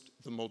boost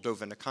the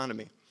Moldovan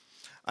economy.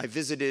 I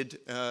visited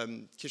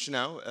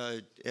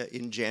Chisinau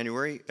in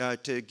January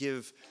to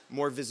give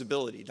more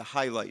visibility, to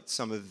highlight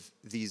some of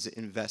these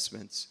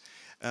investments.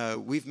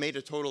 We've made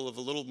a total of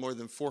a little more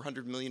than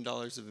 $400 million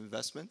of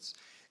investments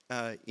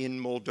in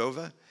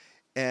Moldova.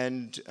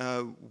 And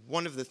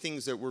one of the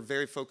things that we're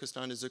very focused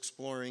on is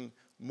exploring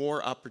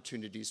more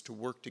opportunities to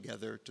work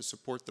together to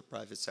support the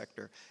private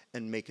sector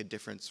and make a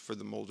difference for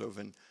the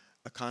Moldovan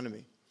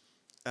economy.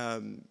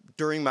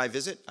 During my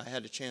visit, I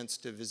had a chance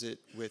to visit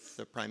with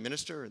the Prime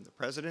Minister and the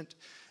President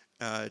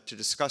to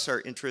discuss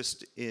our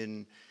interest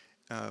in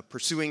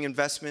pursuing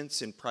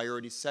investments in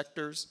priority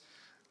sectors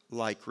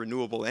like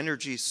renewable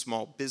energy,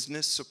 small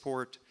business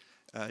support,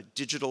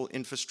 digital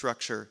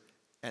infrastructure,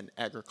 and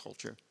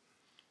agriculture.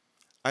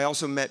 I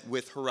also met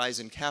with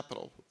Horizon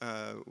Capital,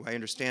 who I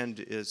understand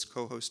is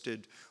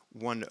co-hosted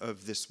one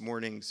of this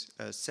morning's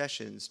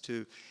sessions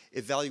to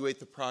evaluate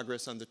the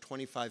progress on the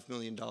 $25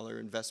 million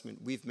investment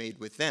we've made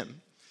with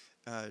them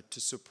to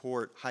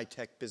support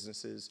high-tech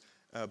businesses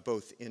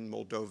both in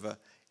Moldova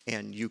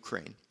and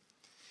Ukraine.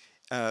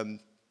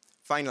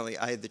 Finally,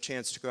 I had the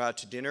chance to go out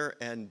to dinner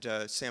and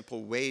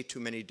sample way too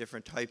many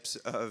different types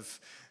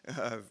of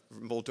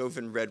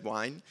Moldovan red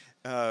wine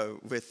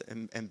with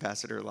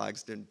Ambassador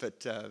Lagston,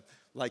 but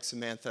like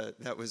Samantha,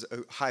 that was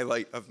a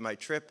highlight of my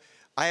trip.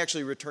 I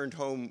actually returned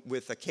home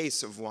with a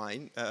case of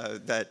wine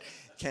that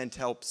Kent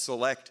helped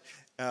select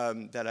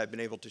that I've been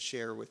able to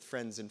share with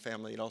friends and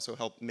family. It also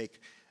helped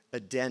make a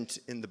dent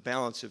in the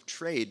balance of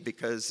trade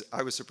because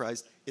I was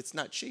surprised it's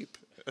not cheap,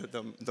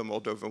 the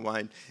Moldovan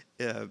wine,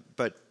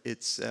 but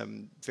it's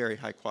very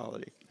high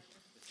quality.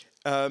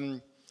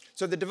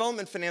 So the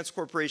Development Finance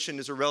Corporation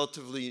is a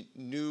relatively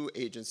new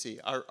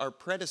agency. Our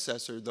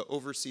predecessor, the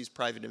Overseas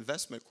Private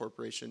Investment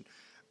Corporation,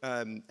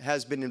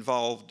 has been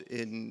involved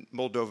in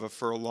Moldova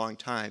for a long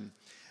time.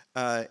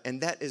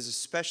 And that has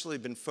especially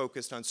been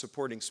focused on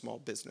supporting small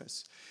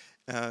business.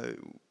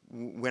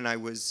 When I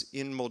was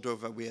in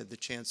Moldova, we had the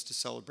chance to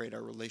celebrate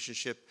our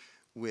relationship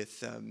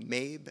with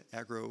MABE,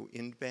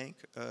 Agro-Ind-Bank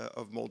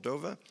of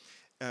Moldova.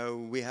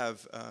 We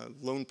have a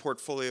loan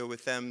portfolio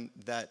with them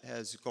that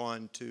has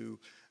gone to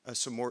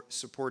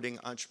supporting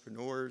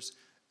entrepreneurs,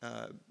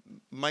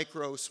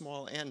 micro,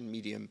 small, and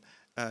medium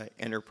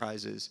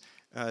enterprises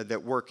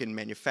that work in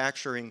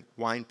manufacturing,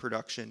 wine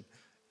production,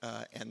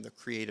 and the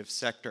creative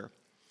sector.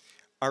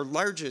 Our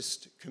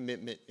largest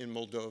commitment in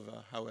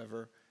Moldova,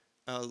 however,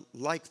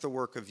 like the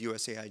work of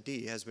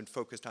USAID, has been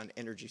focused on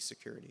energy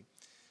security.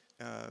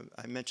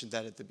 I mentioned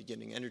that at the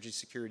beginning. Energy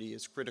security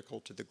is critical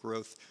to the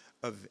growth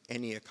of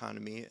any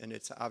economy, and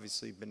it's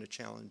obviously been a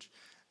challenge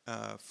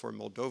for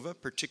Moldova,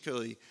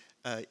 particularly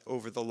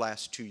over the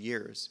last 2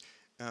 years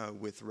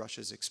with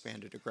Russia's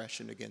expanded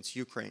aggression against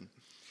Ukraine.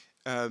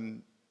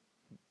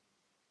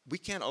 We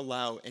can't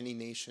allow any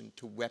nation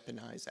to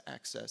weaponize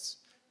access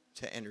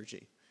to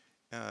energy.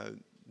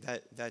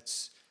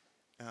 That's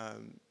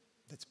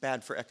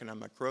bad for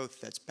economic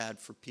growth, that's bad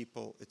for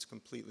people, it's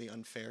completely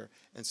unfair,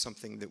 and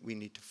something that we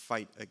need to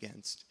fight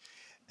against.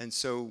 And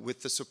so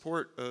with the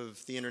support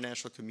of the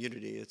international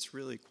community, it's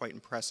really quite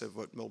impressive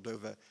what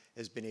Moldova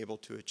has been able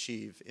to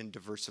achieve in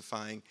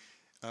diversifying,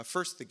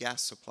 first, the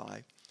gas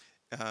supply,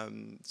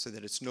 so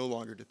that it's no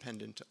longer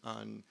dependent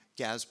on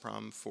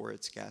Gazprom for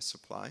its gas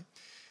supply.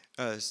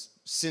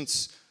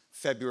 Since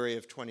February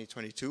of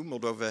 2022,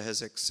 Moldova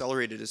has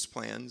accelerated its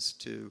plans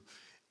to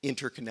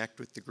interconnect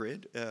with the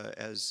grid,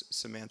 as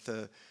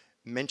Samantha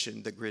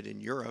mentioned, the grid in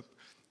Europe.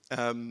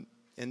 And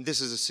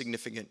this is a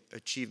significant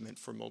achievement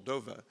for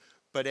Moldova.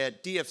 But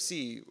at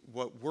DFC,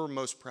 what we're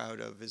most proud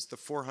of is the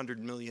 $400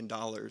 million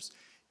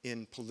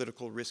in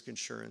political risk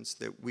insurance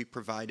that we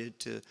provided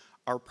to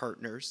our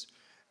partners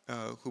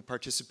who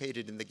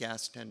participated in the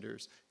gas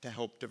tenders to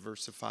help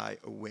diversify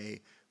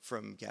away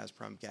from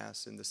Gazprom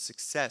gas, and the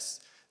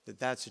success that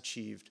that's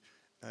achieved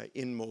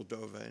in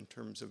Moldova in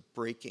terms of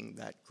breaking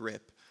that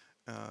grip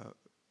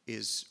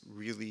is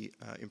really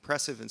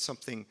impressive and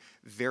something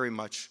very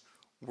much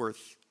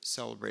worth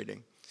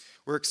celebrating.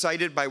 We're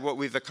excited by what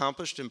we've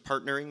accomplished in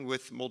partnering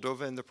with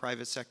Moldova in the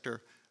private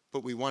sector,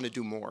 but we want to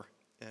do more,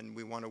 and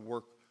we want to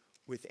work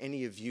with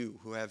any of you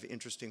who have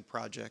interesting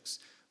projects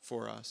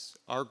for us.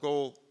 Our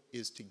goal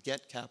is to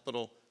get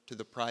capital to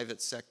the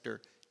private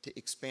sector to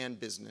expand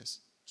business,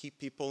 keep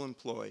people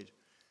employed,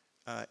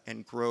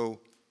 and grow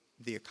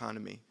the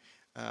economy.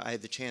 I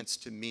had the chance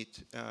to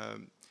meet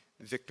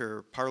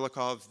Viktor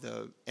Parlikov,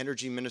 the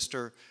energy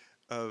minister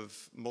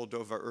of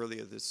Moldova,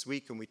 earlier this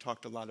week, and we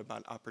talked a lot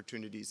about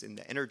opportunities in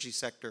the energy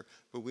sector,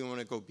 but we want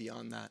to go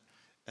beyond that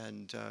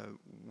and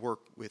work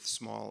with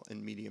small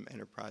and medium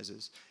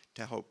enterprises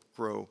to help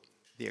grow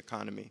the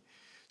economy.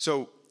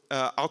 So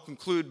I'll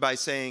conclude by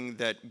saying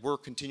that we're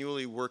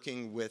continually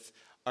working with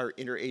our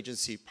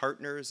interagency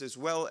partners as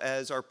well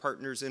as our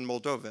partners in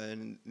Moldova,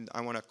 and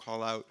I want to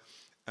call out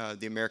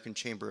the American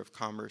Chamber of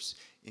Commerce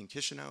in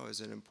Chisinau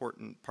as an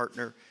important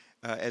partner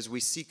as we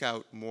seek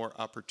out more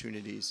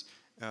opportunities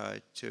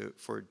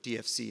for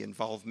DFC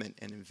involvement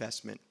and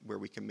investment where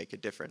we can make a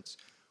difference.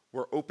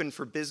 We're open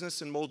for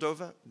business in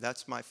Moldova.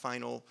 That's my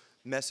final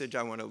message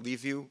I want to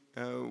leave you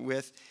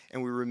with,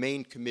 and we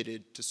remain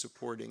committed to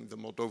supporting the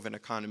Moldovan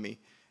economy,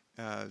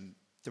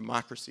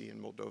 democracy in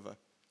Moldova,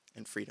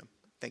 and freedom.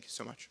 Thank you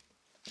so much.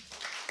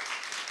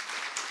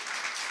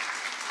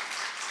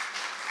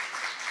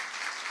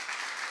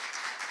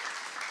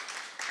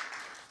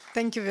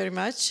 Thank you very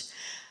much.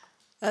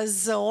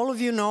 As all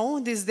of you know,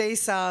 these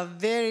days are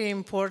very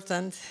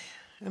important.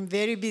 I'm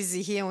very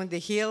busy here on the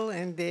Hill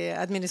and the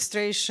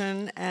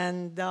administration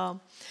and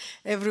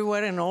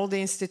everywhere in all the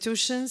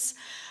institutions.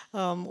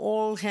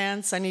 All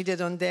hands are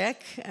needed on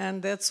deck, and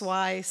that's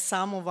why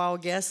some of our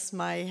guests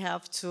might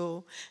have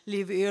to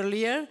leave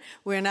earlier.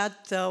 We're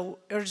not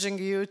urging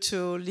you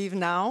to leave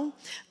now,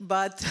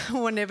 but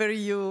whenever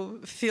you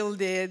feel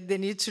the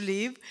need to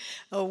leave,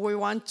 we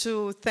want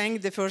to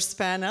thank the first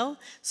panel.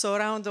 So a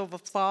round of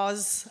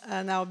applause,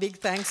 and our big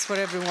thanks for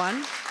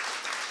everyone.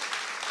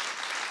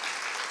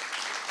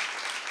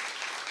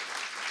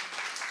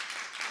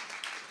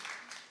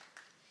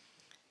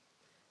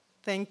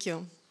 Thank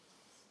you.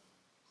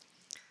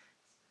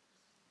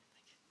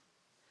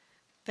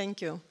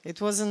 Thank you.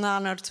 It was an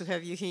honor to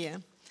have you here.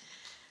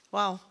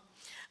 Wow.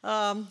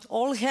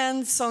 All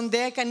hands on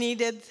deck are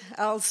needed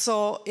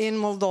also in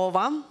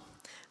Moldova.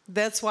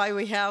 That's why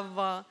we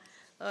have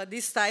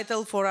this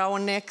title for our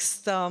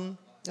next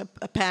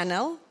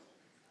panel.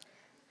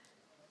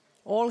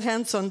 All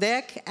hands on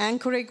deck,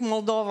 anchoring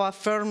Moldova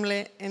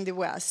firmly in the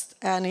West.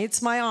 And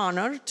it's my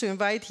honor to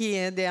invite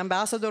here the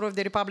Ambassador of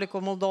the Republic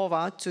of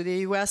Moldova to the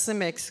US and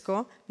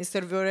Mexico,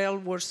 Mr.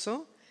 Viorel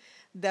Ursu,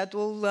 that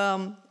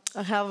will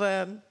have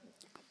a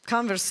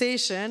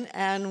conversation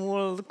and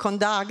will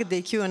conduct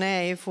the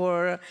Q&A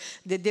for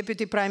the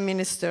Deputy Prime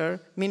Minister,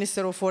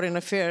 Minister of Foreign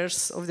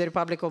Affairs of the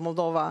Republic of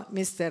Moldova,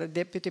 Mr.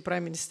 Deputy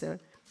Prime Minister,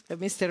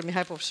 Mr.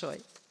 Mihai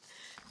Povșoi.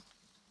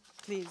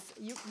 Please,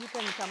 you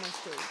can come on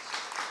stage.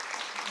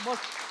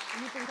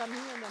 You can come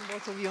here and then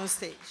both of you on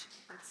stage.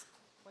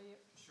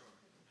 Sure.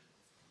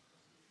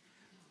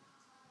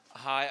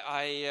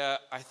 Hi,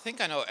 I think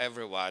I know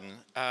everyone.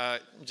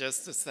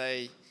 Just to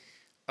say,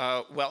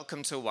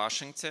 welcome to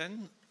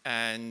Washington,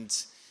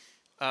 and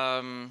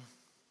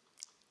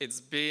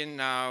it's been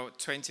now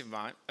 20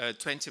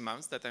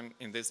 months that I'm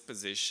in this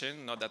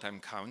position, not that I'm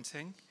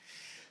counting,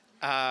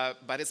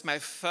 but it's my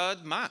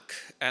third MAC,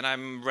 and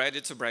I'm ready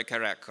to break a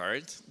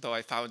record, though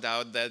I found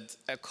out that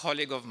a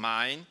colleague of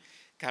mine,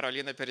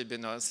 Carolina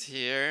Peribinos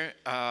here,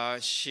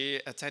 she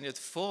attended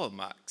 4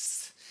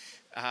 MACs,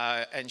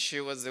 and she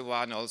was the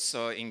one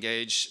also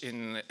engaged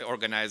in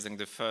organizing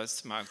the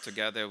first MAC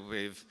together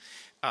with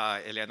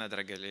Elena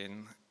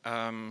Draghelin.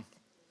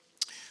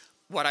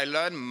 What I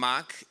learned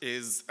MAC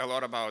is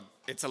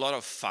it's a lot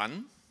of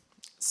fun.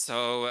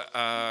 So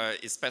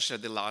especially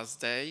the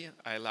last day,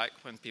 I like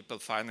when people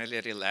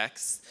finally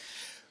relax.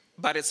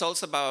 But it's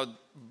also about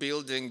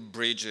building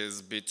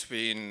bridges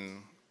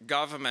between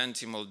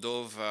government in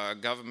Moldova,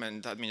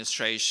 government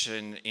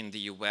administration in the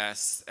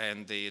US,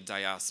 and the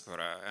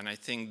diaspora. And I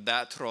think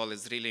that role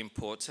is really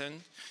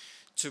important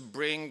to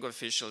bring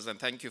officials, and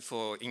thank you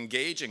for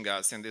engaging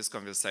us in this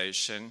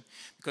conversation,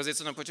 because it's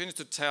an opportunity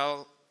to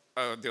tell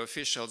the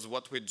officials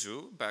what we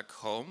do back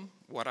home,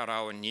 what are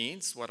our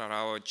needs, what are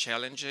our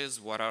challenges,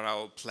 what are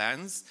our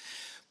plans.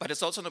 But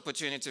it's also an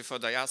opportunity for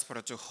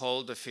diaspora to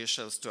hold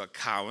officials to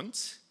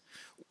account,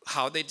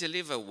 how they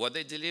deliver, what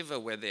they deliver,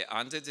 where they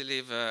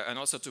under-deliver, and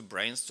also to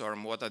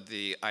brainstorm what are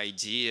the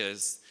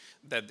ideas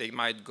that they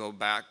might go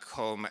back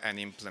home and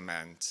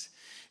implement.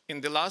 In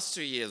the last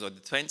 2 years, or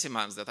the 20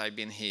 months that I've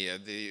been here,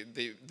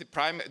 the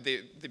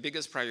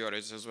biggest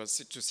priorities was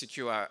to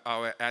secure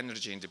our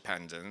energy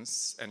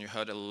independence, and you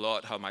heard a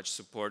lot how much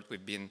support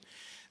we've been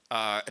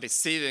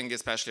receiving,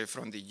 especially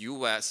from the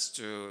US,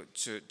 to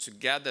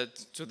get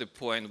it to the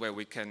point where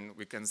we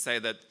can say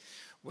that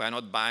We are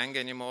not buying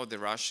anymore the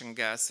Russian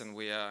gas, and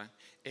we are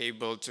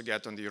able to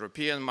get on the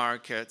European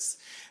markets,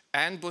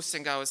 and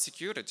boosting our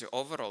security,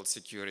 overall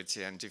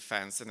security and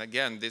defense. And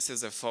again, this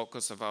is a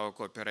focus of our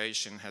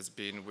cooperation, has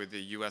been with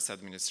the US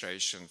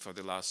administration for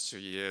the last 2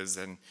 years.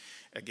 And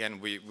again,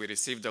 we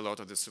received a lot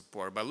of the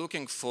support. But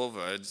looking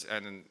forward,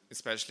 and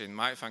especially in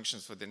my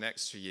functions for the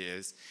next 2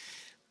 years,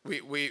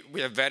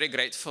 we are very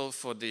grateful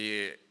for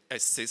the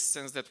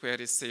assistance that we are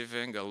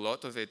receiving. A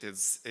lot of it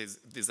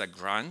these are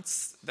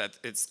grants that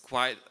it's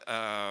quite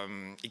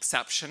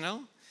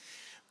exceptional.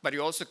 But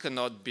you also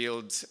cannot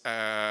build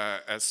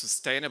a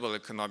sustainable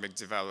economic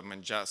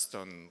development just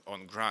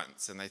on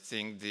grants. And I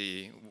think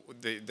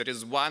there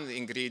is one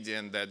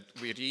ingredient that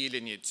we really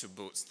need to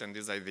boost, and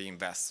these are the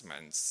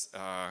investments.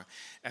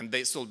 And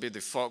this will be the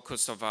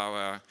focus of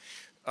our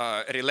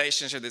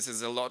relationship. This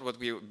is a lot what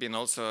we've been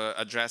also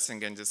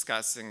addressing and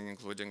discussing,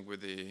 including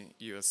with the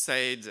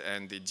USAID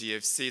and the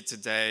DFC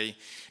today.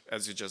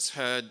 As you just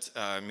heard,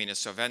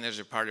 Minister of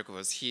Energy Partikov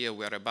was here.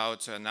 We're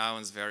about to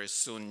announce very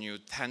soon new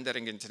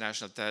tendering,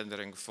 international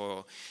tendering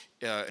for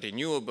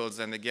renewables.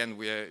 And again,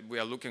 we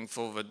are looking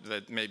forward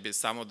that maybe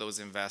some of those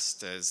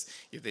investors,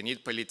 if they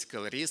need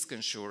political risk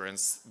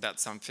insurance,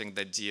 that's something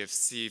that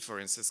DFC, for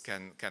instance,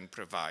 can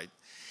provide.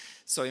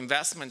 So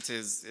investment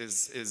is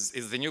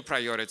the new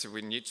priority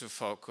we need to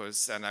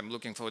focus, and I'm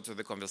looking forward to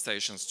the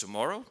conversations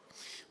tomorrow,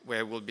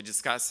 where we'll be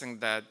discussing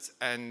that.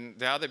 And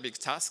the other big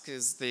task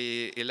is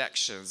the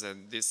elections,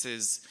 and this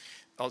is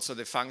also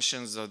the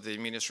functions of the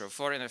Ministry of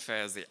Foreign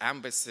Affairs, the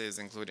embassies,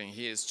 including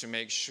his, to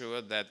make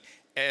sure that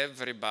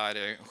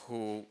everybody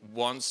who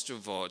wants to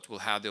vote will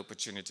have the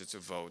opportunity to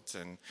vote.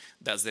 And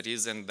that's the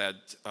reason that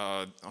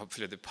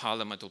hopefully the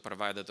Parliament will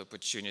provide that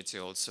opportunity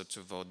also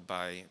to vote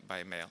by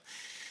mail.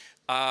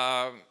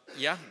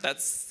 Yeah,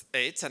 that's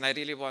it, and I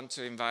really want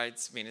to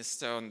invite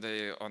Minister on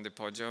the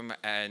podium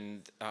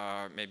and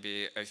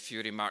maybe a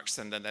few remarks,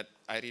 and then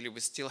we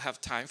still have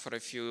time for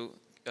a few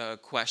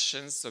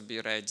questions, so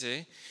be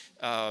ready.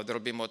 There will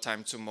be more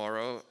time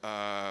tomorrow,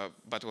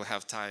 but we'll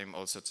have time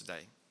also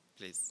today.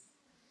 Please.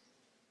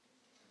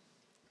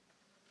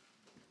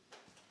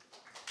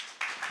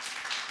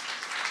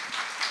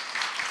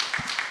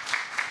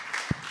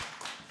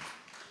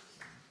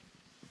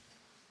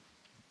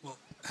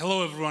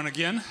 Hello, everyone,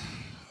 again.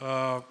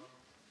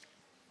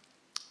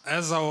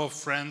 As our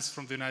friends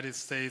from the United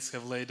States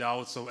have laid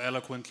out so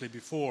eloquently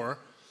before,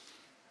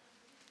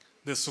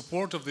 the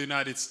support of the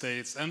United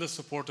States and the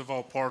support of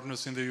our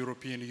partners in the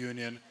European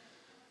Union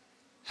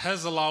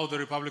has allowed the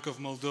Republic of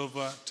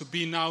Moldova to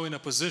be now in a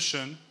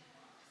position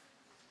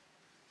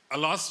a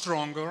lot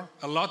stronger,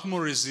 a lot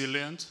more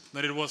resilient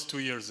than it was 2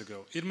 years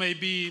ago. It may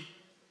be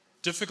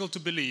difficult to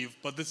believe,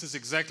 but this is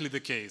exactly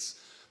the case.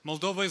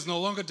 Moldova is no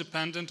longer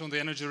dependent on the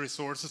energy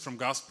resources from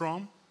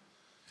Gazprom,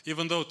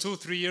 even though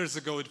 2-3 years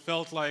ago it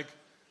felt like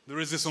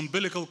there is this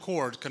umbilical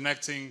cord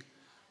connecting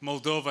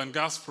Moldova and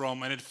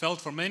Gazprom, and it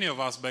felt for many of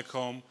us back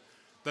home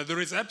that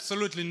there is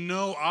absolutely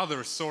no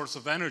other source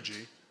of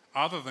energy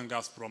other than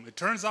Gazprom. It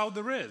turns out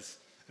there is,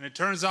 and it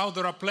turns out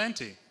there are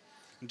plenty.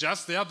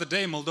 Just the other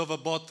day,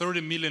 Moldova bought 30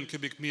 million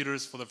cubic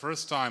meters for the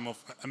first time of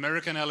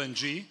American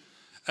LNG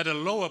at a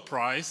lower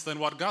price than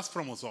what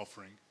Gazprom was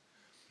offering.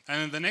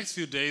 And in the next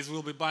few days,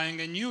 we'll be buying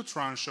a new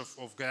tranche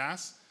of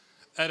gas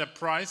at a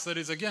price that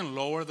is, again,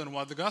 lower than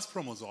what the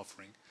Gazprom was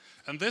offering.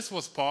 And this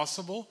was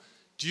possible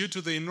due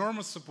to the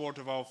enormous support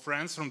of our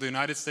friends from the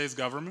United States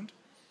government,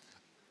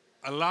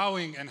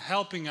 allowing and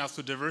helping us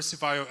to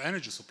diversify our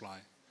energy supply.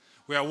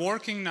 We are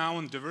working now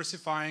on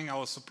diversifying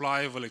our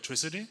supply of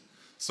electricity,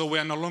 so we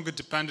are no longer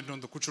dependent on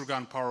the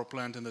Kuchurgan power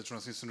plant in the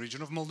Transnistrian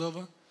region of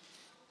Moldova.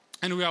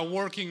 And we are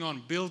working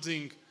on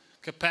building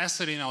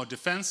capacity in our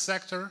defense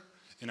sector,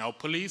 in our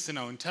police, in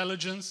our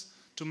intelligence,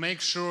 to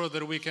make sure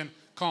that we can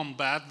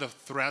combat the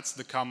threats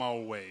that come our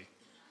way.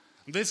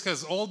 This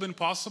has all been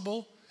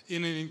possible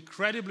in an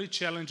incredibly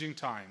challenging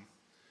time,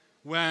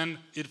 when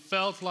it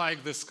felt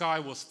like the sky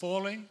was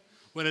falling,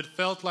 when it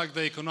felt like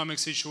the economic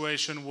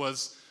situation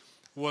was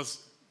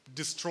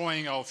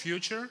destroying our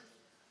future.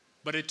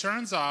 But it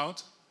turns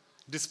out,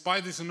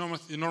 despite these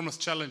enormous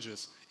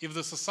challenges, if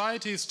the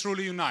society is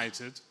truly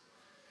united,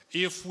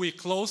 if we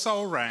close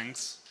our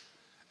ranks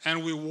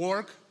and we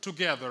work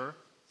together,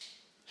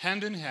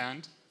 hand in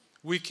hand,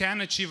 we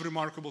can achieve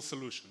remarkable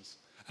solutions.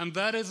 And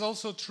that is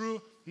also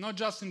true not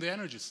just in the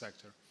energy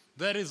sector.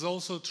 That is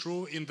also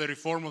true in the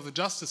reform of the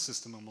justice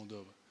system in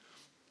Moldova.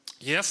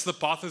 Yes, the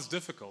path is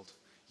difficult.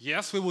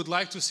 Yes, we would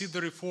like to see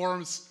the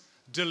reforms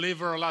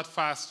deliver a lot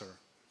faster.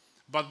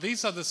 But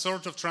these are the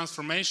sort of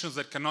transformations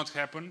that cannot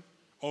happen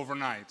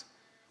overnight.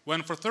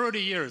 When for 30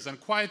 years, and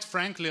quite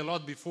frankly a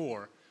lot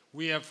before,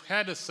 we have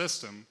had a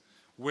system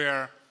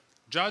where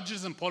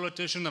judges and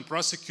politicians and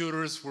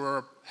prosecutors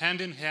were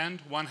hand in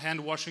hand, one hand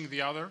washing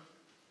the other,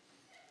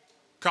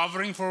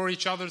 covering for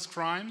each other's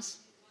crimes.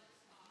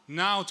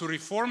 Now, to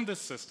reform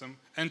this system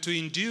and to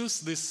induce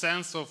this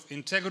sense of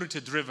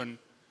integrity-driven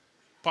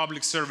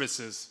public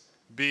services,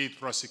 be it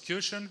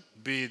prosecution,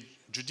 be it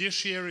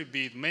judiciary,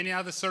 be it many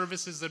other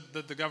services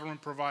that the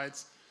government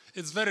provides,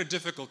 it's very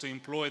difficult to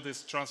employ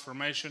this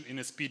transformation in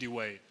a speedy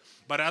way.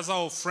 But as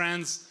our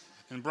friends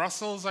in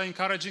Brussels are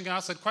encouraging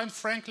us, and quite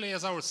frankly,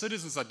 as our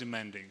citizens are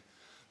demanding,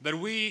 that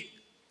we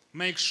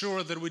make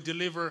sure that we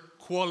deliver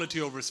quality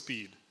over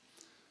speed.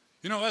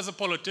 You know, as a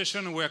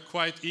politician, we're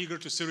quite eager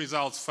to see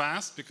results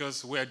fast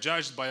because we are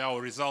judged by our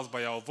results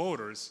by our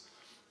voters.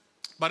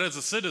 But as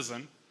a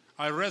citizen,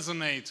 I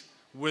resonate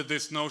with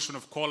this notion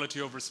of quality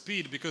over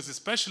speed because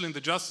especially in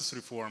the justice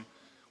reform,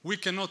 we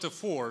cannot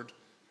afford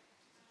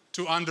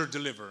to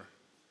under-deliver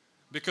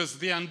because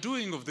the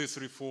undoing of this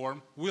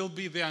reform will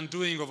be the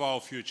undoing of our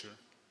future.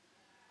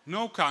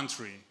 No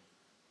country,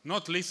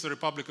 not least the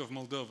Republic of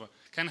Moldova,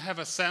 can have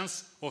a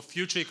sense of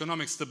future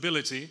economic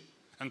stability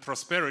and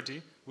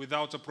prosperity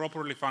without a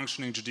properly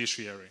functioning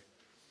judiciary.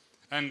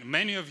 And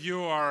many of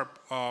you are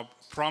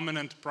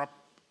prominent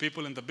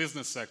people in the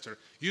business sector.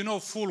 You know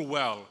full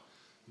well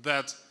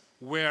that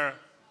where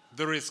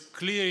there is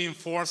clear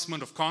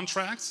enforcement of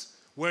contracts,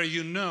 where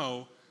you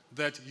know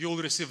that you'll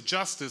receive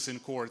justice in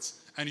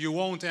courts and you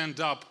won't end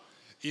up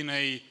in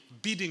a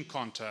bidding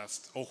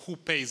contest of who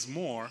pays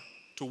more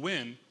to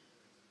win,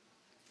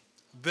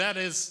 that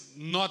is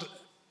not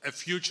a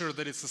future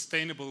that is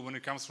sustainable when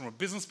it comes from a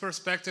business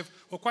perspective,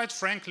 or quite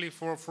frankly,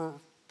 for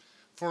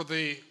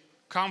the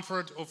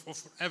comfort of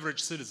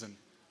average citizen.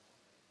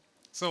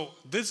 So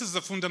this is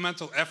the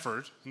fundamental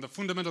effort and the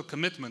fundamental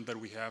commitment that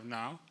we have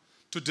now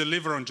to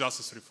deliver on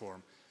justice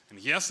reform. And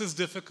yes, it's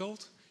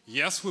difficult.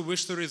 Yes, we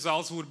wish the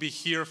results would be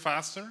here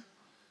faster,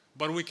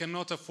 but we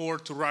cannot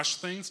afford to rush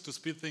things, to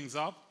speed things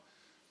up,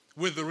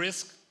 with the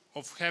risk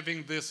of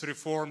having this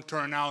reform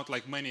turn out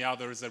like many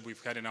others that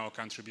we've had in our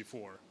country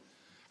before.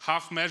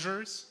 Half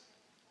measures,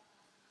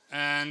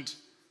 and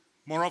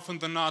more often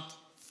than not,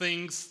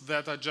 things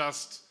that are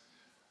just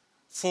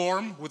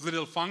form with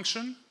little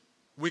function.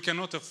 We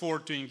cannot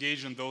afford to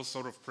engage in those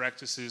sort of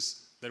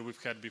practices that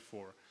we've had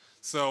before.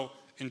 So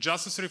in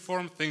justice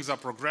reform, things are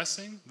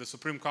progressing. The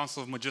Supreme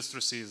Council of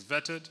Magistracy is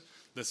vetted.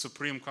 The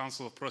Supreme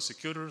Council of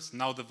Prosecutors,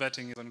 now the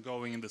vetting is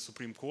ongoing in the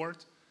Supreme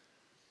Court.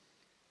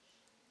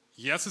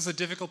 Yes, it's a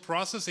difficult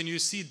process, and you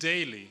see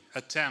daily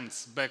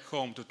attempts back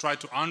home to try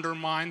to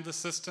undermine the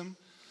system,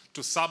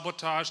 to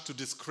sabotage, to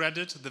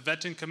discredit the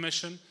vetting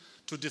commission,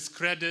 to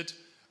discredit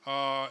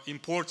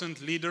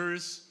important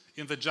leaders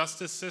in the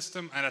justice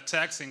system, and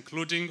attacks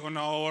including on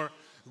our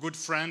good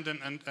friend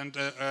and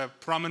a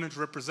prominent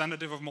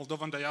representative of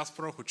Moldovan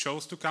diaspora who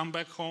chose to come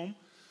back home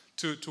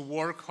to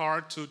work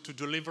hard to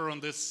deliver on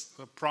these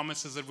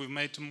promises that we've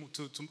made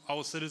to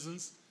our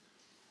citizens.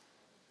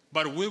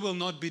 But we will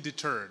not be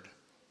deterred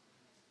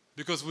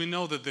because we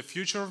know that the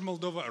future of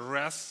Moldova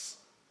rests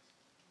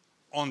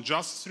on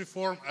justice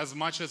reform as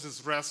much as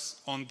it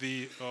rests on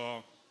the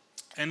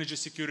energy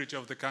security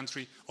of the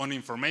country, on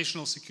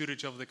informational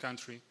security of the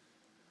country,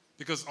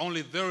 because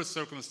only those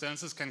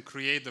circumstances can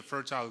create the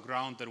fertile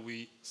ground that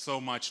we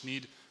so much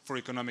need for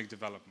economic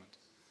development.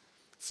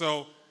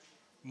 So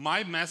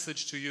my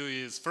message to you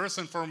is, first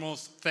and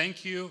foremost,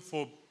 thank you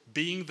for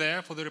being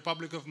there for the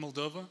Republic of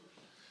Moldova.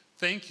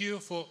 Thank you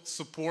for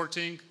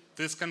supporting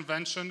this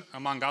convention,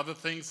 among other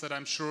things that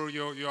I'm sure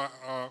you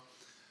are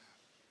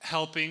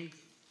helping.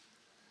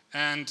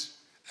 And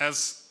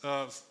as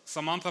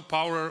Samantha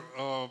Power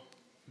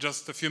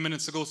just a few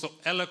minutes ago so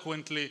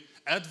eloquently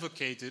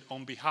advocated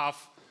on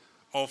behalf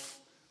of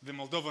the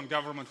Moldovan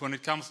government when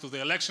it comes to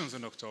the elections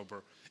in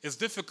October, it's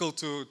difficult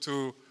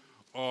to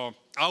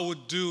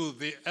outdo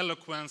the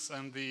eloquence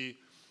and the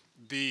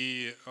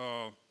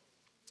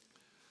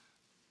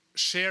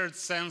shared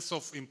sense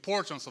of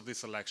importance of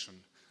this election.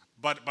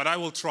 But I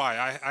will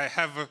try. I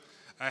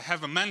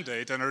have a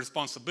mandate and a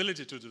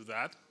responsibility to do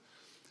that.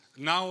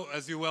 Now,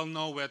 as you well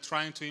know, we're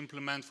trying to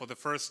implement for the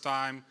first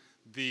time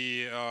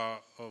the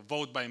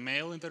vote by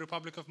mail in the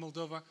Republic of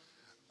Moldova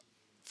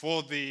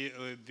for the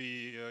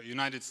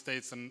United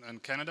States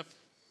and Canada,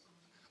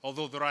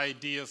 although there are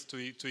ideas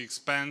to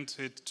expand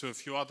it to a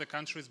few other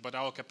countries, but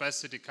our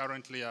capacity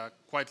currently are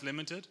quite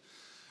limited.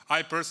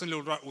 I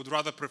personally would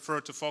rather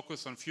prefer to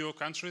focus on fewer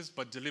countries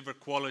but deliver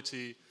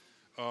quality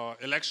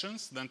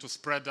elections than to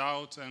spread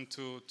out and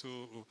to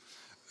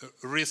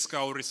risk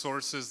our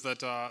resources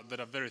that are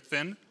very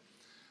thin.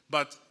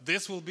 But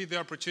this will be the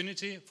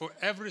opportunity for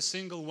every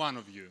single one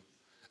of you,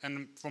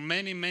 and for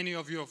many, many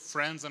of your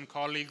friends and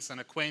colleagues and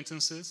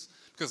acquaintances,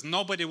 because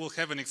nobody will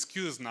have an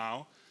excuse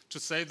now to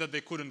say that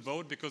they couldn't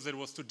vote because it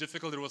was too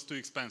difficult, it was too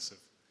expensive.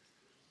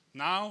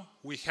 Now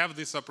we have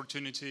this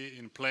opportunity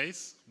in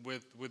place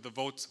with the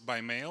vote by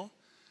mail,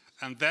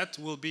 and that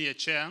will be a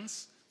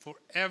chance for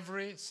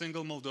every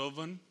single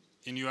Moldovan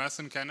in US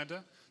and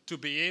Canada to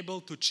be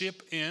able to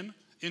chip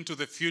into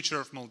the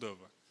future of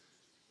Moldova.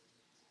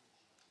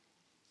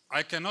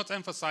 I cannot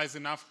emphasize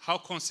enough how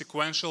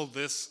consequential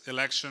this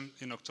election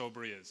in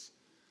October is.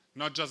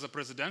 Not just the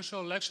presidential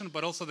election,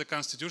 but also the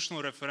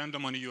constitutional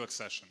referendum on EU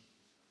accession.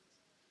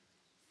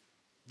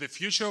 The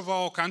future of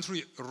our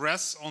country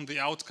rests on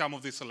the outcome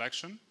of this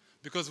election,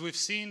 because we've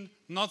seen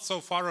not so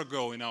far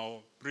ago in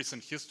our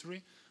recent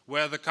history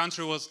where the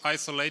country was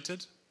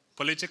isolated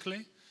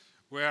politically,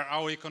 where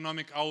our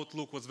economic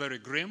outlook was very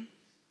grim,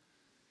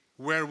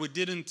 where we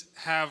didn't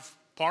have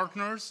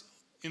partners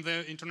in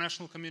the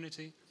international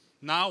community.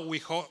 Now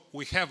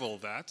we have all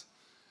that,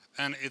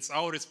 and it's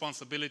our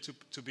responsibility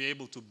to be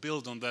able to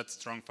build on that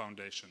strong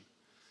foundation.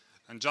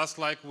 And just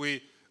like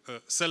we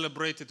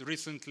celebrated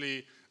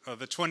recently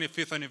the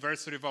 25th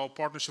anniversary of our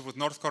partnership with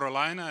North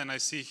Carolina, and I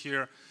see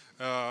here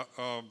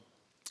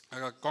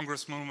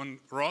Congresswoman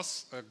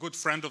Ross, a good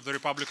friend of the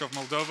Republic of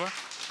Moldova.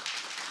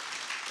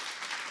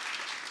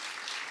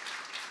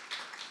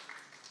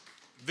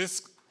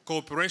 This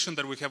cooperation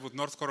that we have with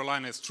North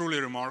Carolina is truly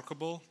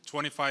remarkable.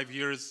 25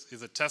 years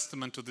is a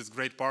testament to this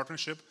great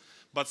partnership,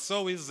 but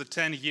so is the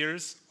 10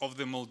 years of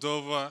the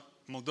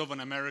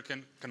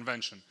Moldovan-American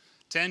Convention.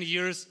 10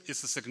 years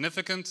is a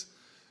significant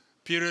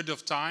period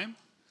of time,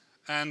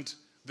 and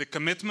the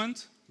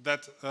commitment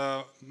that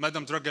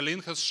Madam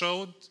Dragălin has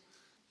showed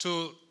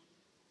to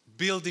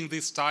building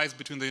these ties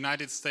between the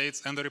United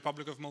States and the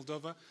Republic of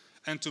Moldova,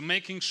 and to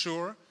making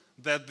sure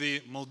that the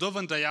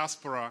Moldovan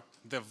diaspora,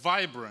 the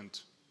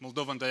vibrant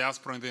Moldovan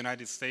diaspora in the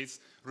United States,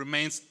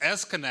 remains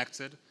as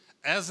connected,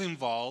 as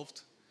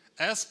involved,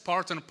 as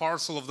part and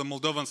parcel of the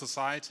Moldovan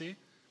society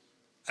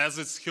as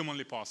it's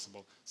humanly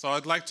possible. So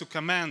I'd like to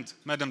commend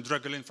Madam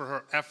Dragălin for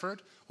her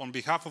effort on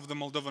behalf of the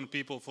Moldovan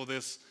people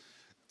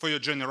for your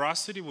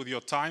generosity, with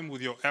your time,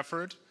 with your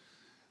effort.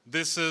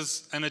 This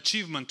is an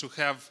achievement to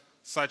have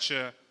such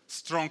a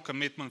strong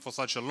commitment for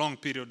such a long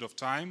period of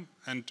time,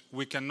 and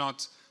we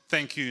cannot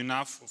thank you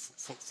enough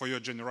for your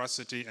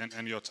generosity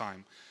and your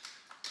time.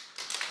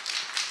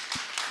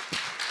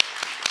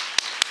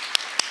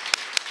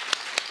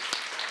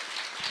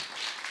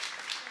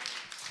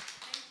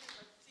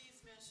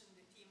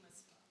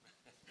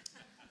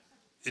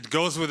 It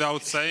goes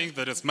without saying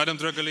that it's Madam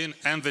Dragălin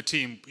and the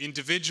team.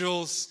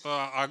 Individuals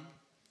are,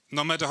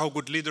 no matter how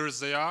good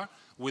leaders they are,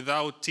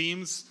 without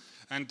teams,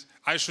 and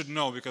I should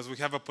know because we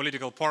have a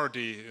political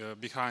party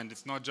behind.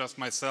 It's not just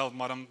myself,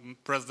 Madam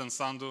President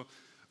Sandu,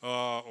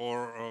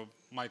 or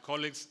my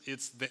colleagues.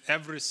 It's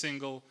every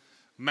single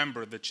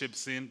member that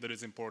chips in that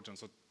is important.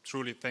 So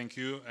truly thank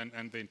you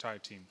and the entire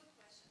team.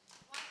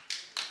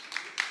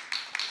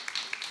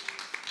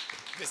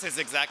 This is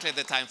exactly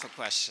the time for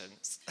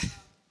questions.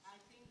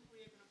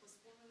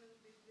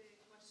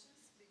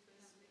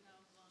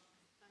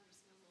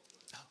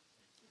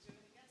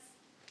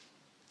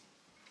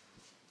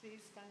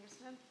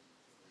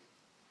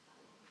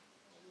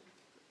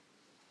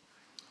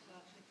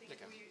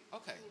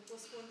 Okay. We'll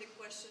postpone the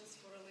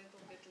questions for a little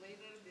bit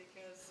later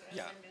because, as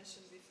I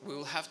mentioned before, we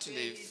will have to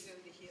leave.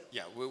 On the hill.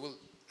 Yeah, we will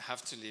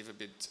have to leave a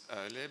bit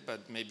early,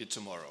 but maybe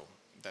tomorrow.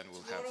 Then we'll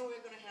have. Tomorrow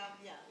we're going to have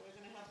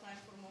time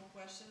for more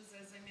questions.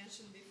 As I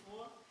mentioned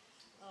before,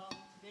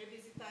 very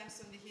busy times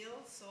on the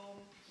hill,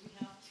 so we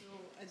have to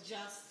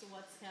adjust to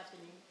what's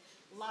happening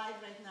live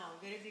right now.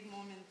 Very big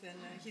moment in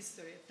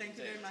history. Thank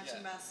you very much,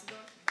 Ambassador.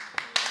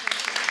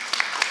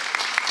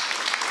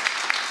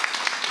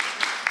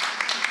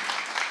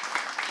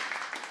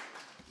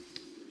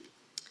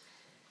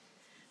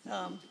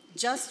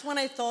 Just when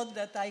I thought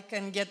that I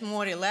can get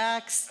more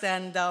relaxed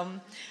and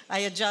I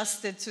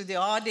adjusted to the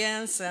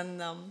audience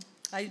and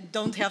I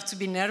don't have to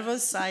be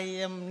nervous, I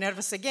am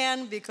nervous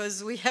again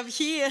because we have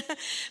here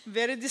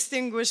very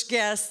distinguished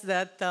guests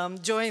that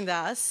joined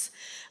us.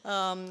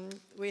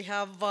 We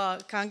have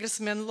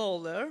Congressman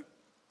Lawler,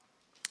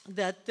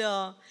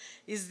 that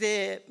is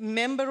the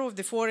member of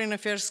the Foreign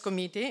Affairs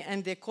Committee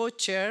and the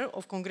co-chair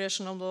of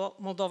Congressional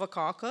Moldova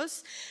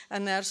Caucus,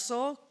 and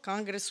also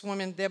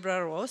Congresswoman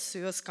Deborah Ross,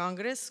 U.S.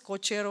 Congress,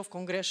 co-chair of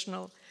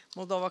Congressional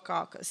Moldova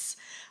Caucus.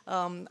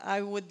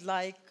 I would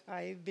like,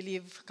 I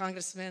believe,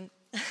 Congressman,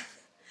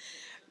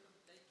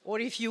 or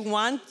if you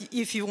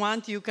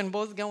want, you can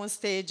both go on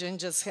stage and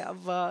just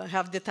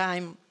have the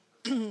time,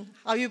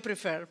 how you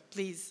prefer,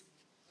 please.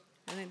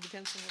 And it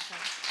depends on your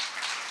time.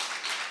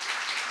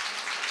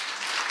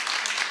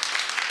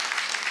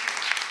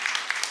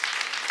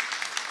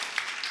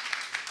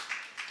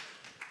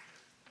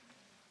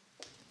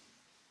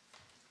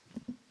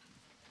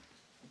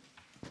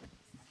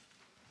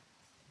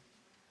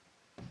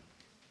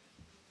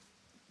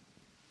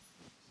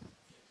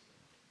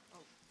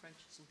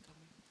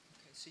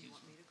 So you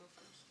want me to go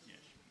first? Yes.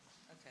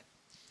 Okay.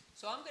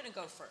 So I'm going to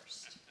go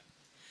first.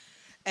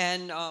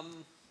 And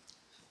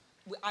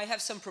I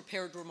have some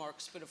prepared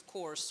remarks, but of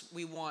course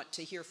we want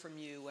to hear from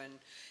you and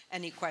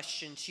any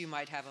questions you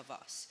might have of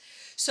us.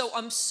 So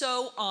I'm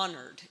so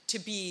honored to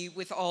be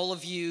with all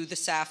of you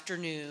this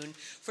afternoon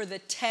for the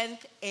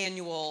 10th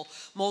annual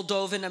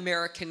Moldovan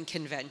American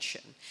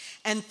Convention.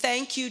 And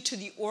thank you to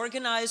the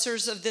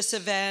organizers of this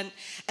event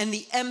and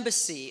the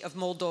Embassy of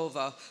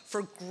Moldova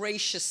for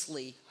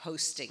graciously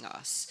hosting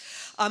us.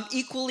 I'm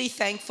equally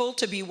thankful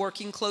to be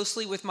working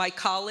closely with my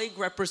colleague,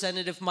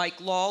 Representative Mike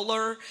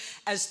Lawler,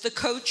 as the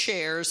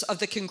co-chairs of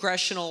the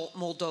Congressional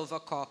Moldova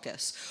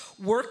Caucus,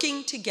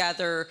 working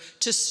together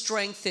to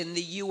strengthen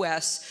the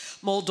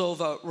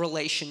U.S.-Moldova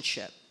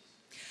relationship.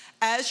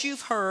 As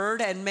you've heard,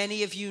 and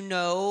many of you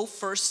know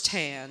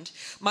firsthand,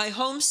 my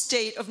home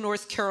state of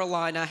North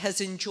Carolina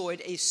has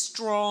enjoyed a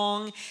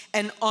strong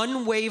and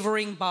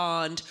unwavering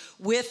bond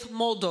with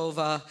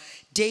Moldova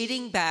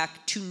dating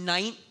back to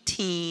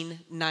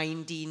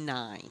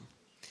 1999.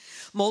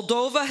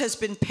 Moldova has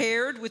been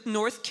paired with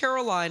North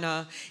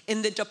Carolina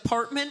in the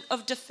Department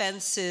of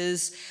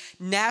Defense's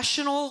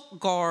National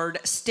Guard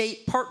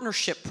State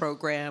Partnership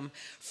Program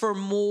for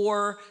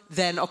more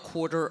than a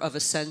quarter of a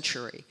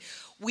century.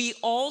 We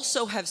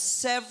also have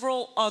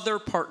several other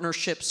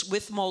partnerships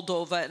with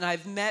Moldova, and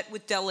I've met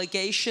with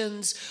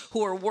delegations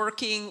who are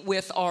working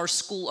with our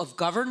School of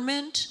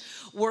Government,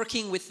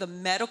 working with the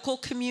medical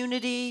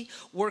community,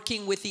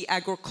 working with the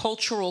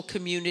agricultural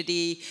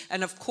community,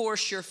 and of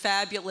course your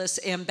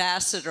fabulous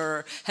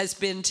ambassador has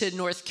been to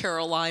North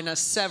Carolina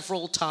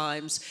several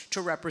times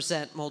to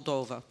represent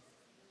Moldova.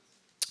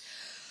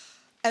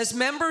 As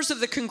members of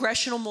the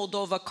Congressional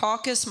Moldova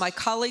Caucus, my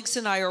colleagues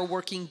and I are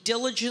working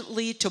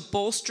diligently to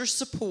bolster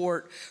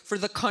support for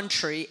the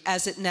country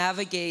as it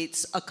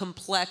navigates a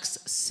complex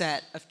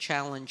set of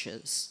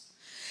challenges.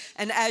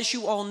 And as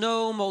you all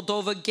know,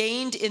 Moldova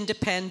gained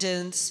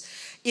independence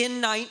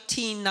in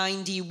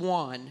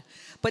 1991.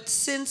 But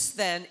since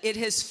then, it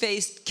has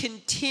faced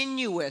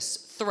continuous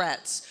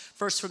threats,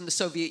 first from the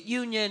Soviet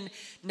Union,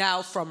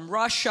 now from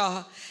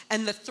Russia,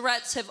 and the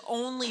threats have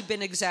only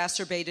been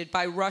exacerbated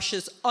by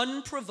Russia's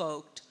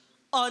unprovoked,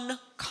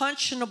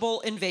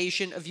 unconscionable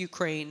invasion of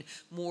Ukraine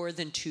more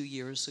than 2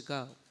 years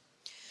ago.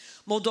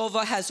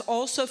 Moldova has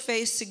also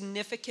faced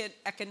significant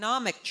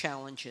economic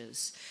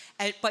challenges,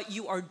 but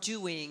you are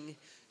doing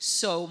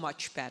so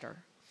much better.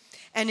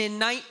 And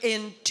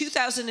in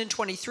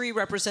 2023,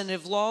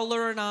 Representative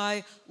Lawler and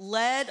I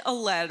led a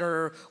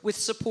letter with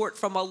support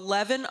from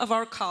 11 of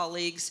our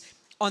colleagues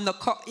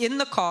in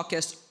the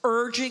caucus,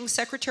 urging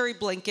Secretary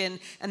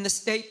Blinken and the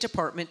State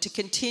Department to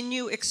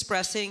continue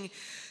expressing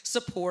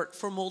support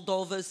for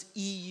Moldova's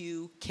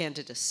EU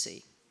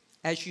candidacy.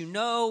 As you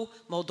know,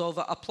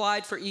 Moldova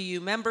applied for EU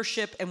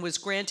membership and was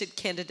granted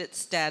candidate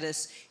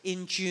status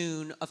in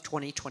June of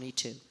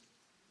 2022.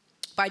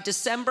 By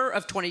December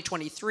of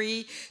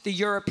 2023, the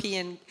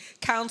European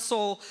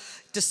Council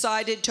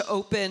decided to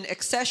open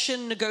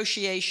accession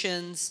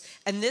negotiations,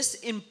 and this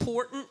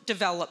important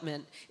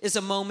development is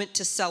a moment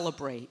to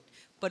celebrate.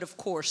 But of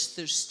course,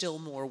 there's still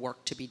more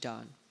work to be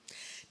done.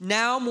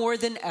 Now more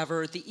than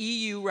ever, the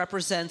EU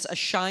represents a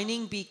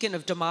shining beacon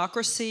of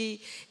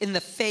democracy in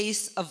the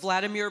face of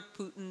Vladimir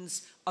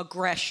Putin's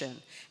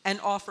aggression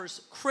and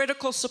offers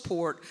critical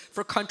support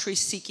for countries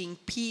seeking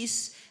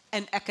peace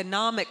and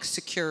economic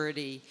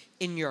security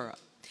in Europe.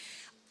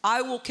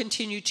 I will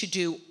continue to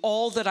do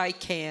all that I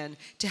can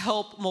to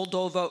help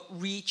Moldova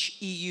reach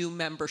EU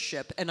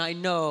membership, and I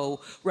know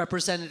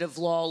Representative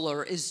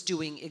Lawler is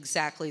doing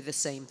exactly the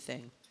same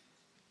thing.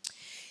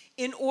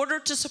 In order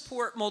to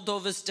support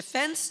Moldova's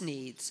defense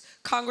needs,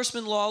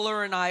 Congressman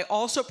Lawler and I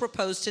also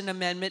proposed an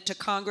amendment to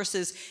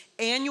Congress's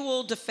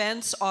annual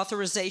defense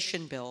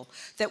authorization bill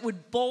that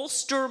would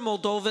bolster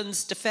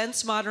Moldovan's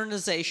defense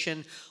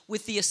modernization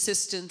with the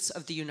assistance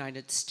of the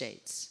United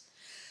States.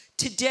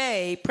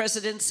 Today,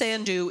 President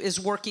Sandu is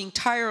working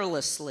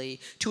tirelessly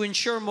to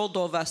ensure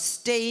Moldova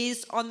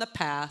stays on the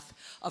path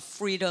of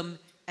freedom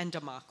and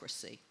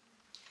democracy.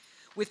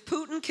 With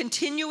Putin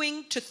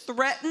continuing to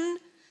threaten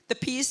the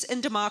peace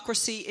and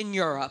democracy in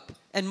Europe,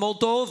 and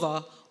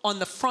Moldova on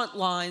the front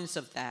lines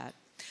of that,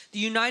 the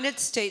United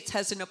States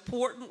has an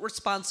important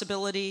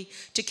responsibility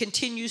to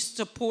continue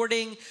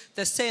supporting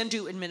the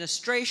Sandu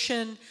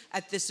administration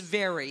at this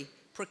very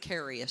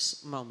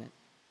precarious moment.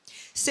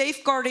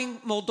 Safeguarding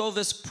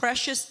Moldova's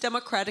precious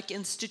democratic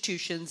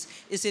institutions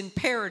is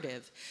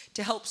imperative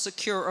to help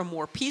secure a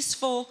more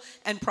peaceful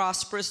and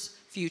prosperous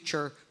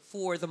future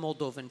for the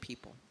Moldovan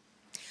people.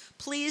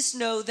 Please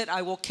know that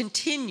I will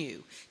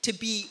continue to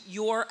be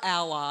your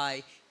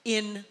ally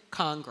in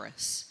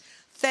Congress.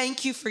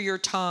 Thank you for your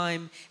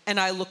time, and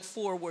I look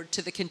forward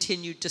to the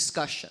continued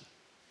discussion.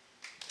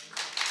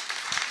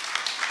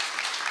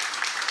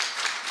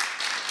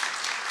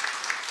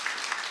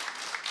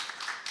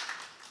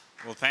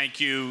 Well, thank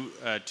you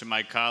to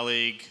my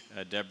colleague,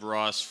 Deb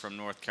Ross from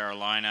North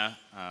Carolina,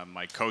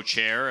 my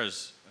co-chair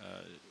as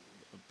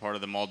part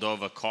of the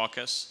Moldova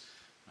caucus,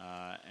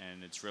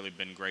 and it's really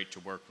been great to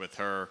work with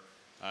her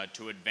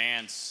to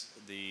advance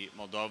the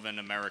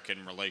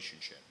Moldovan-American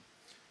relationship.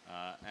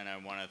 And I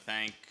want to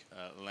thank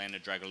Elena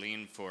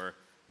Dragolin for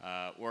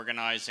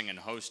organizing and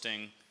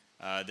hosting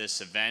this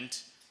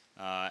event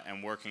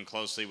and working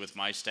closely with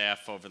my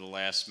staff over the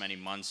last many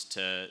months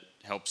to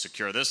help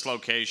secure this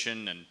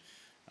location and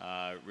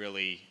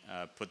really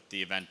put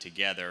the event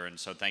together. And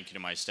so thank you to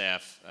my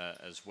staff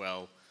as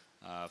well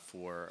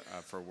for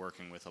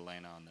working with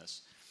Elena on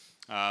this.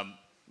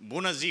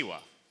 Bună ziua.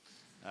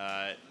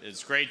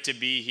 It's great to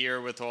be here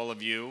with all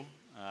of you.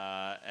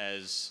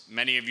 As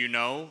many of you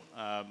know,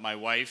 my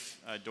wife,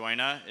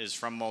 Doina, is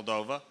from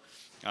Moldova.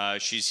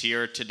 She's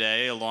here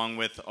today along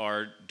with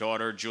our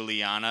daughter,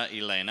 Juliana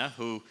Elena,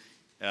 who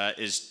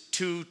is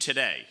 2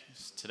 today.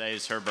 Today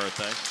is her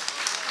birthday.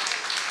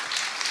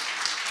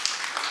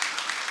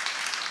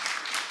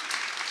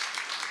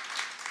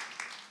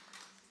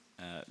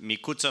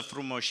 Mikuța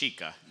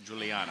frumoșică,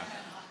 Juliana.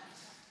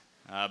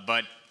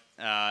 But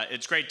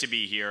it's great to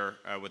be here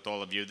with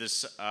all of you.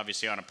 This,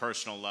 obviously, on a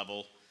personal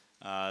level,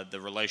 the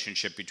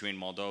relationship between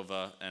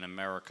Moldova and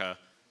America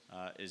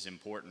is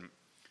important.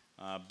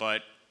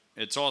 But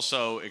it's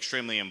also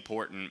extremely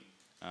important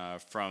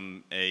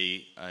from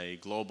a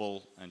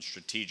global and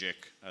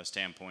strategic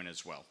standpoint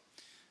as well.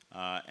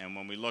 And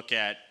when we look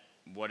at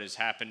what has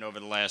happened over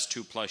the last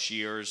 2+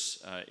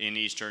 years in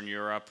Eastern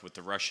Europe with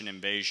the Russian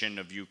invasion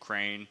of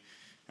Ukraine,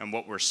 and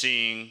what we're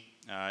seeing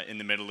in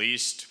the Middle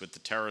East with the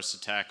terrorist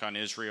attack on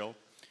Israel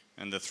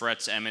and the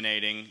threats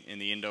emanating in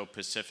the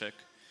Indo-Pacific,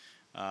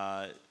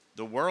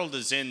 the world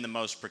is in the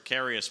most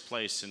precarious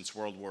place since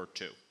World War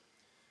II.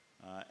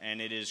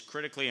 And it is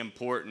critically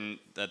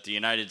important that the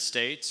United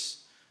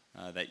States,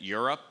 that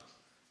Europe,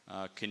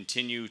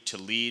 continue to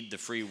lead the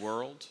free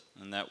world,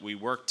 and that we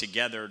work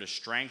together to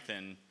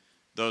strengthen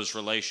those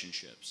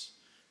relationships.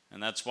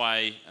 And that's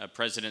why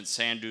President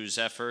Sandu's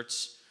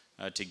efforts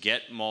to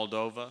get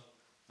Moldova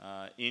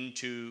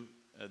into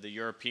the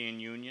European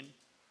Union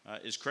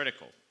is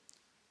critical.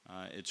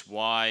 It's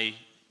why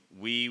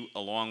we,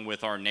 along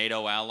with our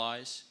NATO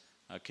allies,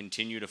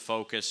 continue to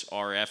focus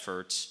our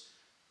efforts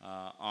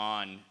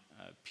on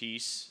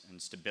peace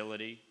and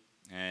stability,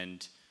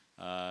 and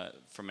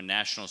from a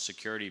national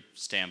security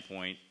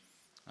standpoint,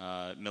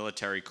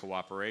 military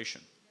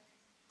cooperation.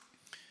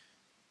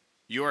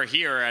 You are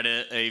here at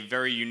a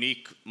very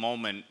unique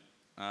moment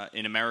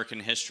in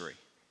American history.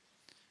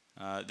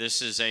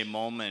 This is a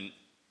moment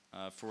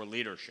for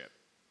leadership.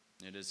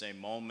 It is a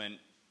moment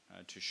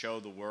to show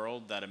the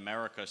world that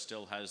America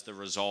still has the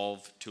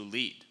resolve to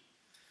lead.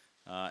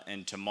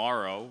 And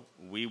tomorrow,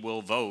 we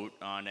will vote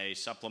on a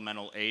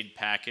supplemental aid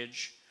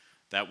package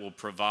that will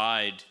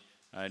provide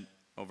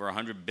over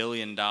 $100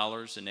 billion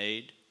in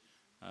aid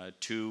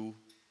to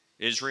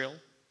Israel,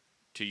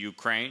 to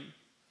Ukraine,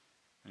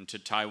 and to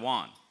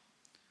Taiwan.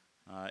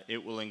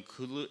 It will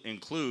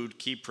include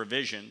key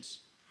provisions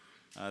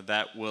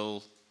that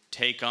will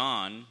take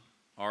on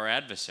our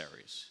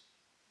adversaries,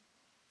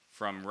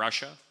 from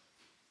Russia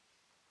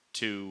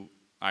to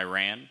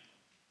Iran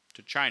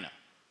to China.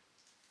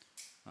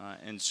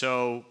 And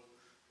so,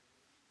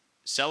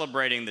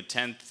 celebrating the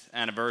 10th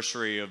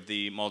anniversary of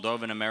the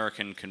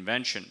Moldovan-American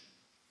Convention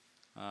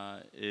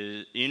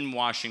in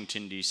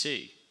Washington,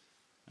 D.C.,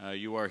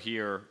 you are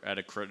here at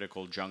a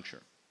critical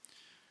juncture.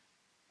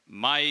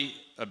 My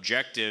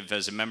objective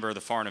as a member of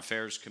the Foreign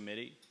Affairs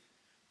Committee,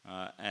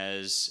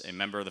 as a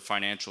member of the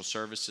Financial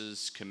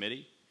Services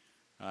Committee,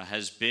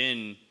 has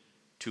been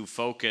to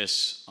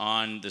focus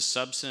on the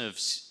substantive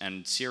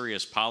and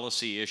serious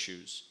policy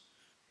issues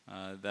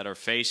that are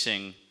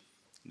facing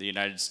the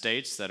United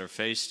States, that are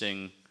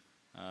facing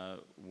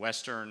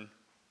Western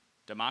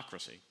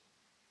democracy,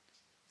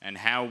 and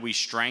how we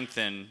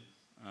strengthen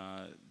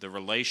the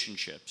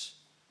relationships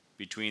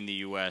between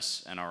the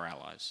U.S. and our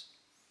allies.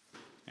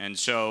 And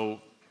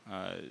so,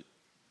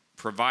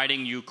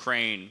 providing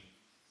Ukraine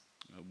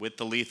with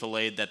the lethal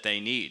aid that they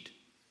need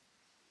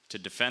to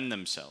defend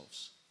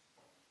themselves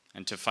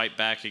and to fight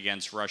back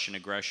against Russian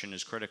aggression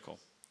is critical.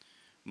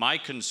 My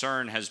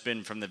concern has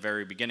been from the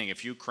very beginning,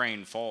 if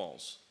Ukraine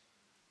falls,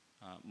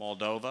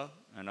 Moldova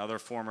and other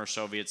former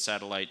Soviet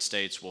satellite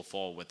states will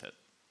fall with it.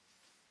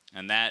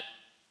 And that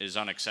is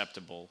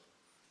unacceptable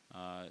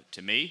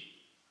to me.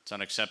 It's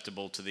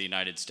unacceptable to the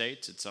United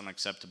States. It's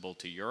unacceptable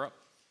to Europe.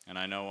 And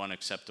I know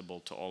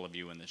unacceptable to all of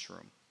you in this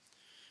room.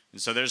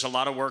 And so there's a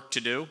lot of work to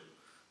do.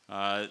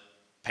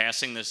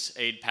 Passing this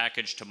aid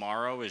package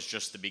tomorrow is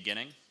just the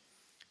beginning.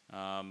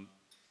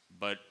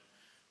 But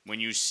when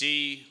you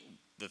see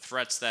the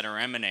threats that are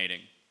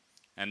emanating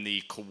and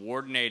the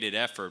coordinated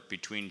effort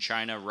between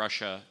China,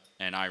 Russia,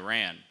 and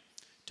Iran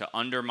to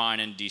undermine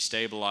and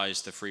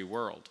destabilize the free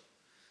world,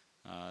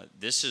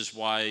 this is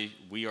why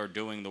we are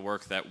doing the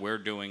work that we're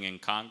doing in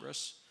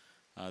Congress.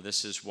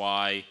 This is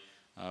why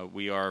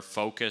we are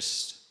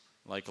focused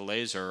like a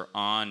laser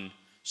on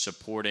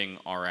supporting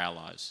our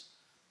allies.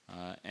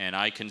 And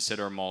I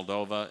consider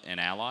Moldova an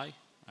ally.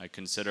 I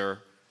consider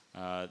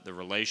the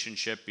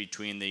relationship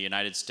between the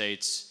United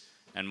States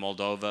and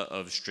Moldova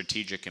of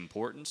strategic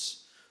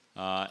importance,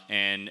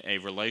 and a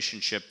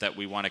relationship that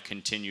we want to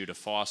continue to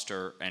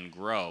foster and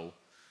grow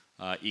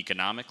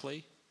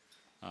economically,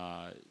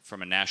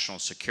 from a national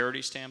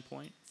security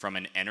standpoint, from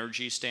an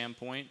energy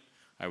standpoint.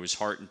 I was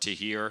heartened to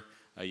hear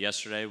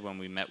yesterday when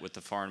we met with the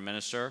foreign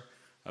minister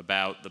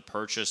about the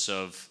purchase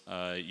of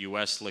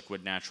U.S.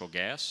 liquid natural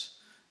gas,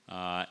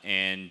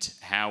 and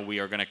how we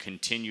are going to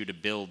continue to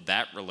build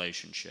that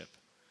relationship.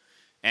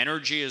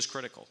 Energy is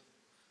critical.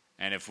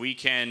 And if we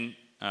can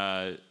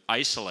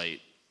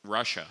isolate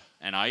Russia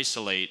and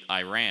isolate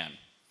Iran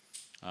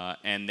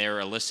and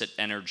their illicit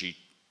energy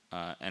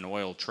and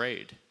oil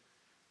trade,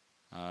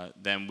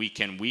 then we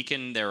can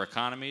weaken their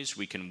economies,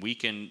 we can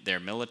weaken their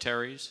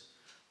militaries,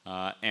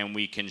 and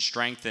we can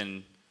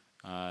strengthen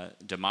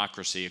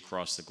democracy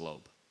across the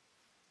globe.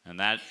 And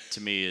that,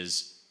 to me,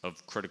 is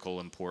of critical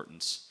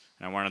importance.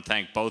 And I want to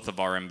thank both of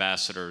our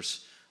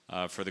ambassadors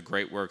for the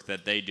great work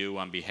that they do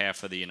on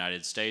behalf of the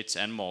United States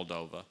and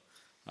Moldova,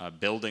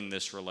 building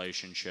this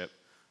relationship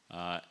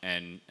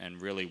and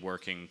really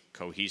working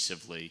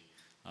cohesively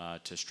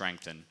to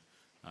strengthen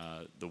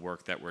the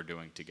work that we're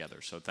doing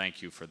together. So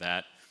thank you for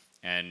that.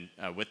 And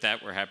with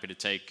that, we're happy to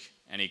take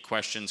any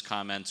questions,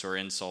 comments, or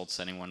insults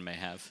anyone may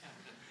have.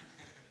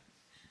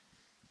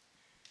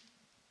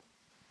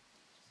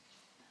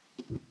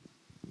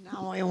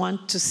 Now I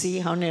want to see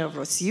how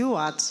nervous you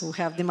are to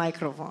have the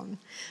microphone.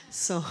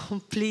 So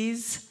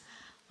please,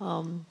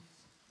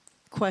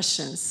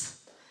 questions.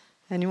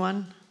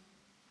 Anyone?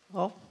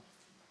 Oh.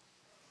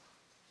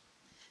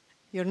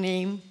 Your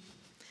name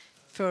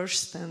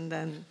first and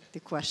then the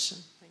question.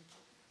 Thank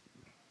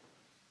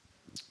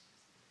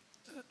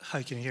you.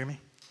 Hi, can you hear me?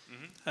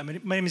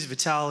 Mm-hmm. My name is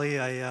Vitaly.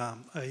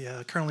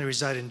 I currently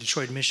reside in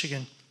Detroit,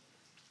 Michigan.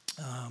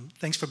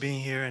 Thanks for being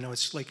here. I know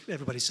it's, like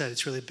everybody said,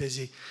 it's really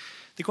busy.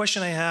 The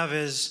question I have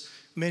is,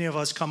 many of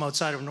us come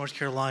outside of North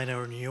Carolina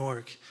or New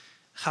York.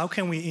 How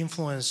can we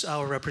influence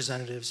our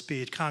representatives,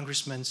 be it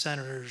congressmen,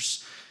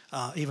 senators,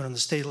 even on the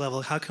state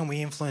level? How can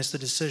we influence the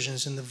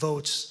decisions and the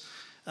votes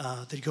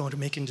that go into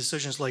making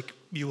decisions like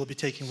you will be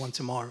taking one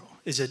tomorrow?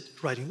 Is it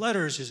writing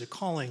letters? Is it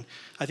calling?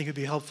 I think it would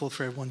be helpful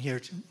for everyone here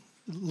to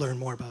learn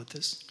more about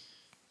this.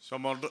 So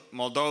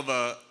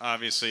Moldova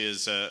obviously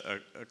is a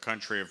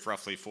country of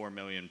roughly 4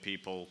 million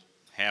people,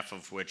 half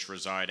of which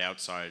reside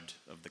outside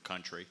of the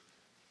country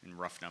in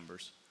rough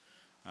numbers,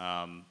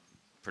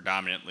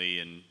 predominantly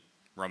in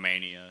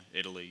Romania,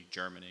 Italy,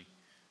 Germany.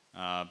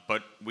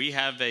 But we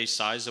have a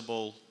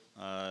sizable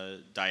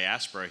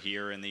diaspora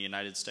here in the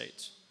United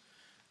States.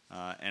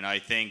 And I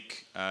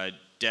think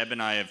Deb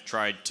and I have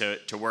tried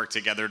to work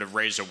together to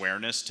raise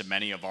awareness to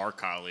many of our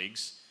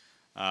colleagues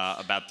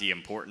about the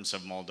importance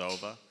of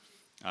Moldova.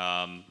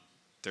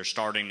 They're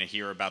starting to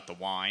hear about the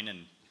wine,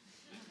 and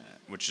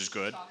which is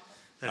good.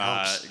 That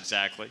helps.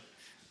 Exactly.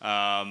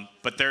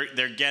 But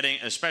they're getting,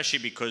 especially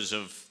because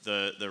of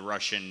the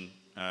Russian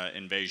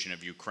invasion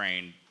of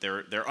Ukraine,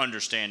 they're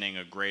understanding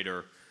a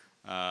greater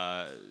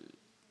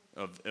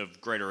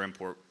of greater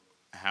import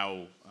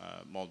how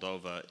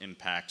Moldova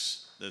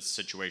impacts the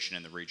situation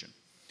in the region.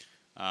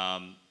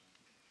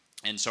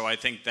 And so I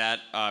think that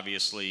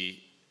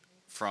obviously,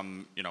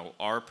 from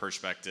our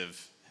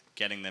perspective,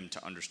 getting them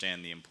to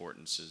understand the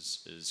importance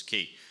is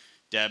key.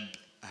 Deb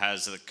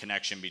has a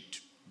connection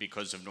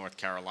because of North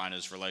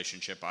Carolina's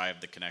relationship. I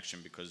have the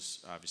connection because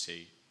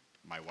obviously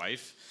my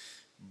wife.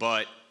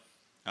 But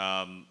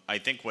I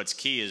think what's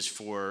key is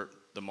for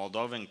the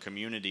Moldovan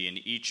community in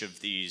each of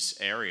these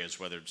areas,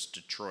 whether it's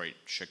Detroit,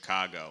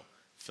 Chicago,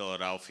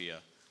 Philadelphia,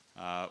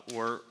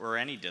 or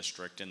any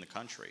district in the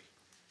country,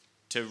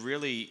 to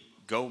really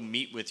go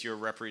meet with your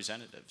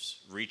representatives.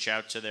 Reach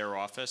out to their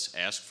office,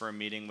 ask for a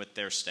meeting with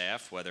their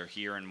staff, whether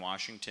here in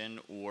Washington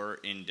or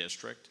in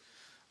district,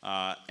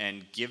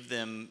 and give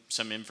them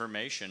some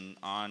information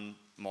on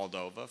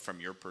Moldova from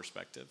your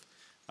perspective,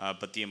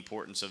 but the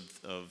importance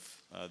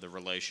of the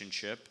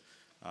relationship,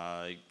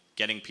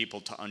 getting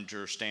people to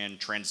understand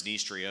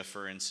Transnistria,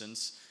 for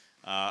instance,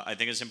 I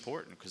think is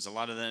important, because a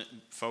lot of the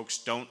folks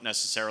don't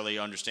necessarily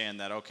understand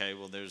that, okay,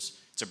 well,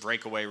 it's a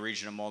breakaway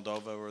region of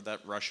Moldova, or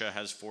that Russia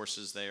has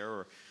forces there,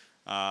 or,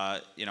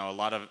 a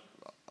lot of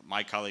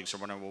my colleagues are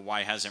wondering, well,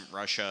 why hasn't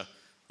Russia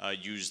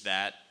used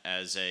that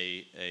as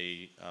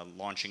a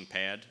launching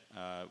pad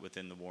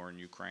within the war in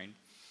Ukraine?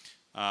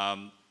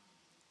 And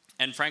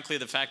frankly,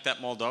 the fact that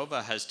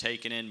Moldova has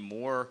taken in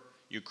more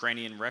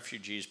Ukrainian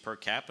refugees per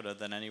capita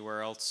than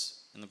anywhere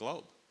else in the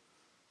globe.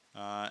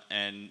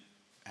 And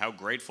how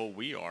grateful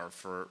we are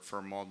for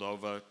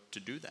Moldova to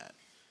do that.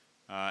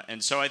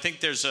 And so I think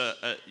there's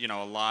a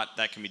lot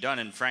that can be done.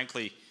 And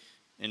frankly,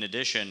 in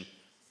addition,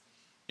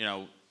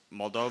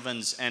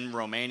 Moldovans and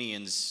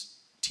Romanians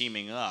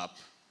teaming up,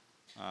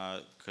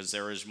 because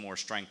there is more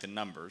strength in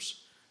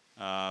numbers.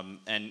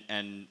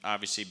 And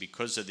obviously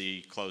because of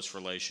the close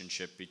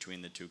relationship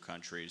between the two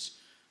countries,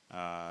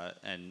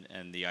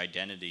 and the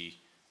identity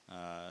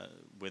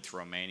with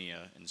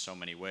Romania in so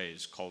many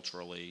ways,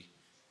 culturally,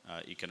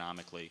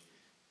 economically,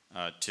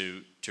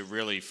 to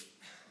really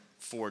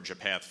forge a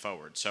path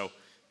forward. So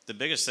the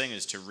biggest thing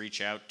is to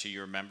reach out to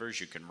your members.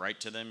 You can write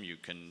to them. You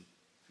can,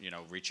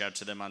 reach out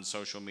to them on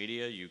social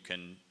media. You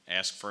can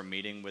ask for a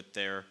meeting with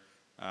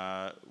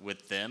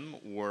with them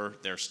or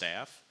their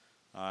staff,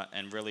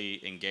 and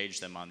really engage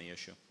them on the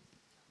issue.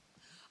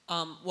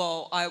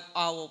 Well,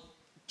 I'll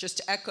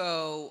just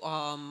echo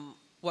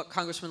what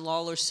Congressman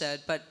Lawler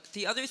said, but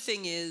the other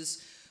thing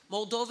is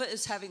Moldova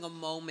is having a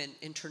moment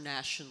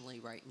internationally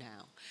right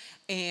now.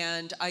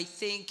 And I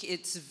think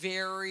it's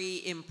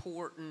very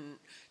important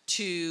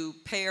to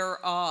pair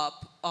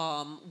up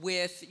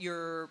with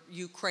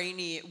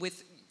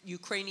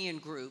Ukrainian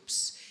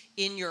groups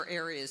in your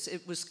areas.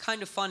 It was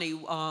kind of funny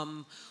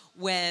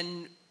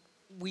when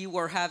we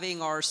were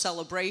having our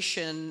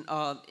celebration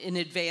in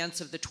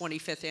advance of the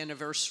 25th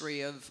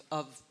anniversary of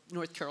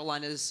North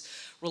Carolina's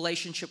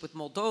relationship with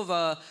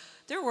Moldova.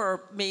 there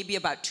were maybe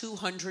about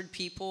 200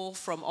 people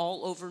from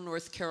all over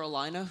North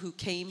Carolina who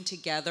came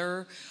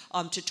together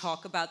to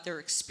talk about their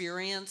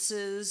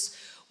experiences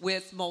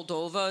with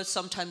Moldova,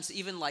 sometimes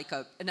even like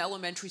an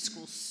elementary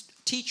school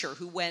teacher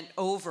who went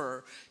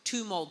over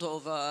to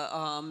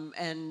Moldova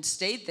and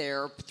stayed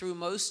there through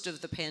most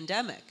of the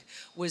pandemic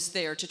was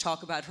there to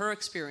talk about her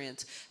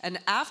experience. And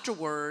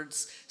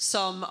afterwards,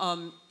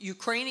 some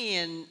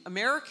Ukrainian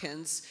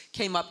Americans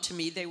came up to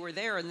me, they were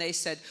there, and they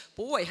said,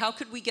 boy, how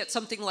could we get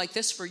something like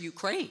this for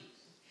Ukraine?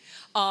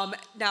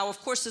 Now, of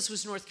course, this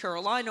was North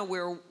Carolina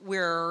where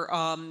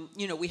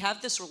you know, we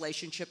have this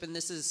relationship, and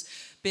this has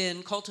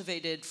been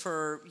cultivated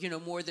for, you know,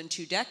 more than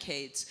 2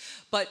 decades.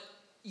 But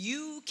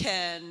you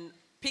can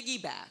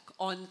piggyback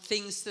on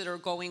things that are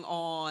going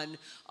on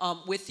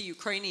with the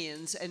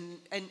Ukrainians and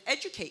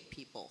educate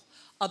people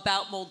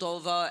about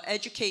Moldova,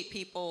 educate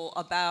people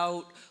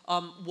about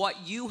what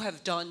you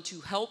have done to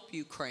help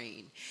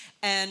Ukraine.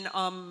 And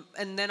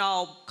then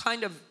I'll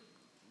kind of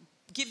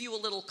give you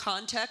a little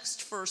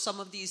context for some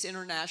of these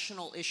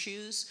international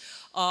issues.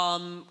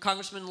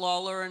 Congressman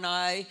Lawler and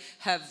I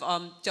have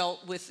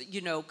dealt with,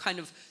 you know, kind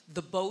of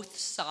the both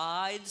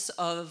sides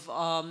of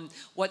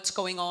what's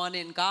going on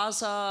in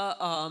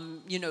Gaza.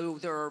 You know,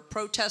 there are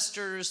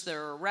protesters,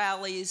 there are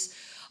rallies.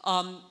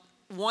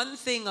 One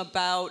thing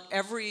about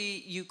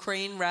every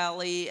Ukraine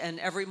rally and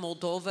every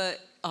Moldova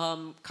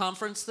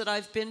conference that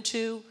I've been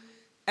to,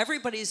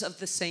 everybody's of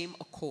the same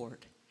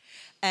accord.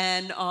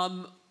 And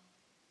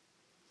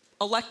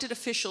elected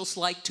officials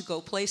like to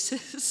go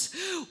places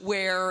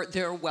where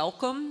they're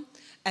welcome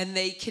and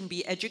they can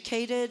be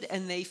educated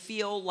and they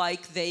feel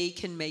like they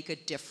can make a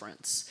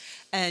difference.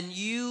 And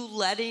you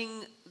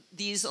letting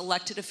these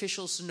elected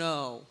officials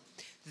know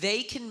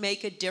they can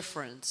make a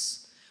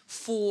difference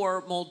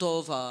for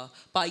Moldova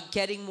by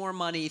getting more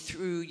money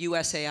through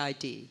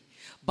USAID,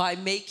 by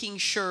making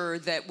sure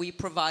that we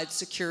provide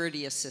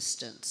security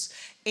assistance,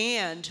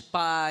 and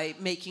by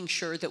making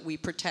sure that we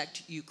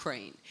protect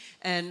Ukraine.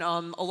 And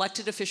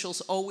elected officials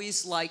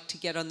always like to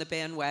get on the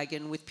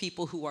bandwagon with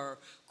people who are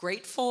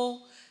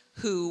grateful,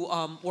 who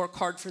work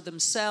hard for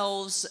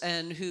themselves,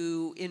 and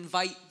who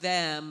invite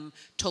them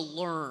to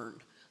learn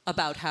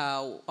about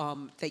how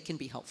they can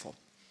be helpful.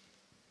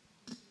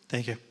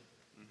 Thank you.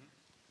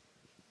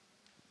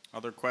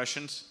 Other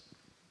questions?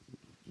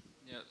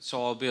 Yeah,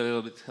 so I'll be a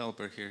little bit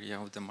helper here,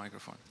 yeah, with the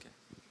microphone. Okay.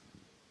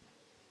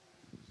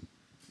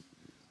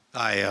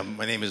 Hi,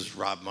 my name is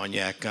Rob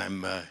Monyak.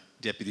 I'm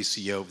Deputy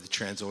CEO of the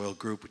TransOil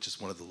Group, which is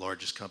one of the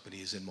largest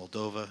companies in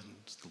Moldova.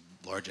 It's the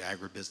large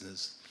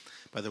agribusiness.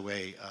 By the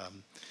way,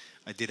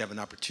 I did have an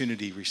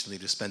opportunity recently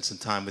to spend some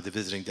time with the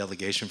visiting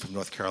delegation from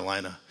North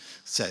Carolina,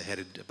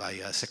 headed by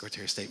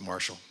Secretary of State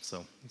Marshall.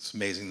 So it's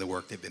amazing the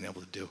work they've been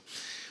able to do.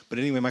 But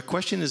anyway, my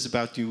question is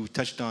about, you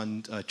touched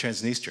on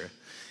Transnistria,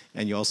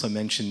 and you also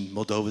mentioned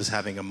Moldova's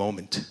having a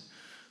moment.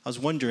 I was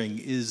wondering,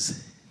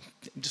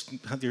 just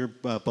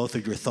both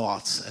of your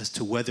thoughts as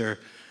to whether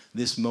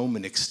this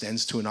moment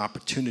extends to an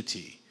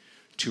opportunity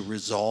to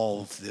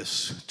resolve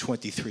this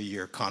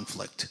 23-year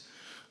conflict.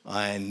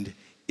 And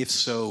if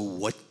so,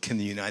 what can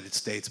the United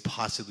States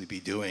possibly be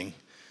doing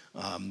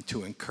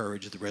to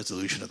encourage the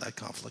resolution of that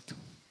conflict?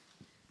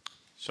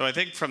 So I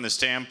think from the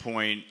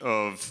standpoint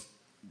of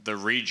the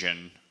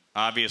region,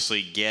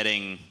 obviously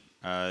getting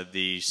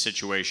the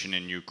situation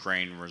in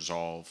Ukraine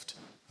resolved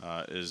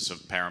is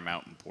of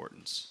paramount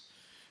importance.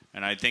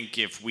 And I think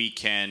if we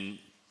can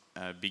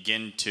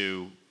begin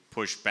to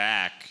push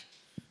back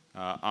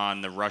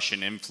on the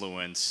Russian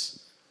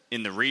influence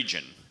in the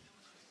region,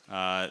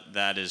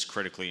 that is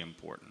critically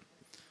important.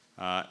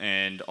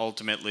 And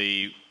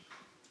ultimately,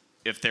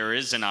 if there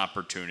is an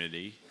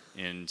opportunity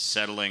in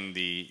settling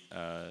the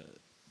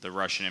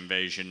Russian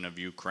invasion of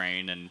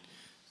Ukraine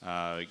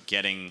and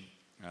getting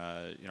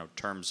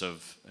terms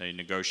of a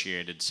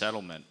negotiated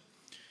settlement,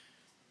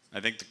 I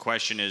think the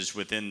question is,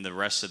 within the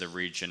rest of the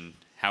region,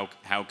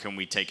 how can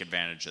we take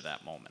advantage of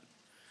that moment?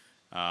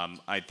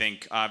 I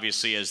think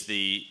obviously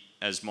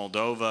as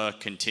Moldova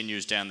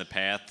continues down the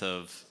path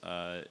of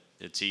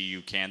its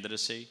EU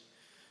candidacy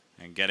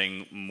and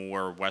getting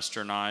more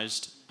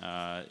westernized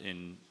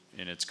in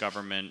its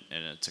government,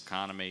 in its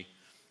economy,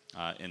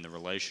 in the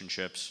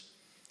relationships,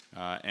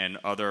 and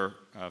other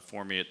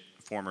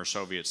former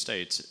Soviet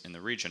states in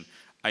the region,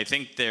 I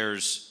think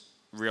there's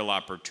real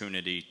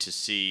opportunity to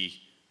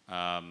see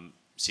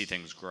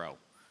things grow.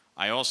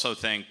 I also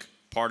think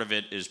part of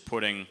it is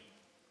putting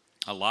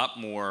a lot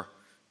more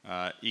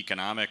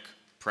economic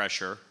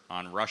pressure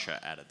on Russia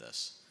out of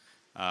this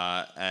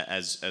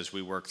as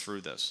we work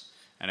through this.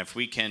 And if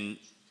we can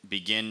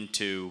begin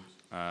to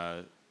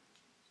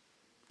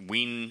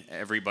wean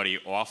everybody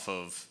off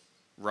of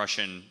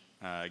Russian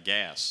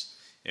gas,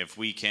 if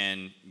we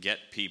can get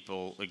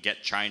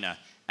China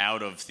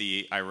out of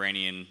the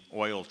Iranian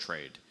oil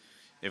trade,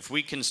 if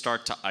we can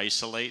start to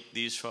isolate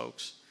these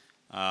folks,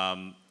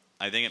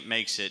 I think it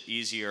makes it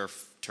easier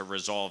to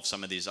resolve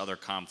some of these other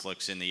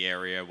conflicts in the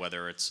area,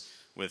 whether it's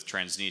with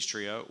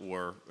Transnistria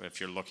or if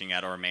you're looking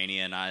at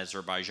Armenia and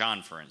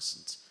Azerbaijan, for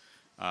instance.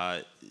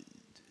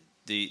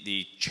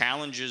 the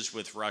challenges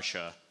with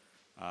Russia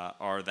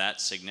are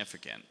that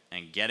significant,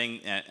 and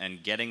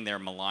getting their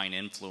malign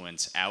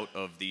influence out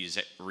of these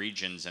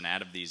regions and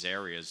out of these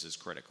areas is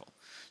critical.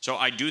 So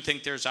I do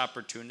think there's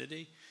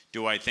opportunity.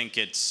 Do I think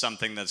it's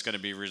something that's going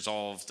to be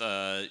resolved,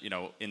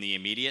 in the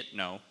immediate?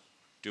 No.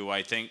 Do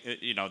I think,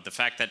 the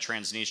fact that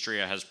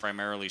Transnistria has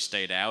primarily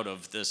stayed out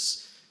of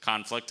this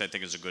conflict, I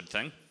think is a good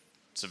thing.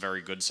 It's a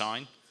very good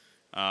sign.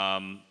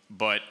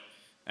 But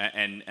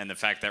the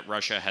fact that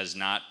Russia has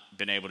not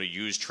been able to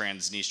use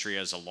Transnistria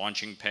as a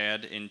launching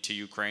pad into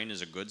Ukraine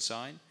is a good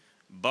sign.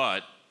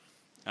 But,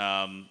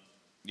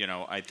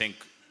 I think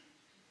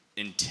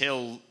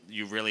until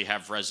you really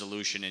have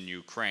resolution in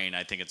Ukraine,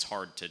 I think it's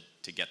hard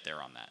to get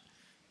there on that.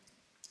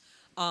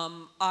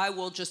 I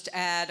will just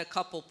add a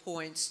couple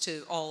points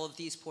to all of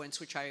these points,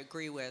 which I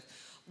agree with.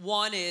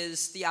 One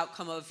is the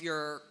outcome of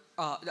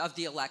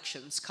the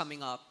elections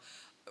coming up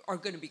are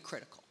going to be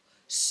critical.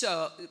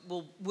 So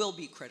will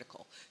be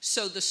critical.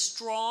 So the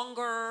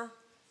stronger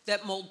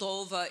that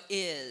Moldova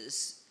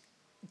is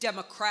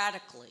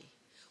democratically,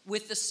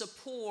 with the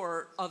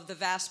support of the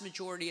vast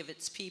majority of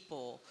its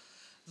people,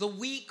 the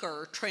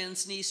weaker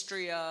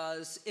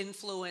Transnistria's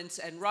influence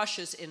and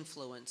Russia's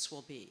influence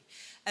will be.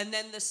 And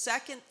then the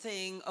second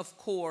thing, of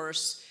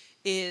course,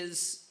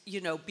 is,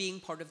 being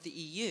part of the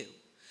EU.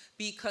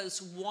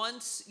 Because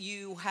once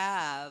you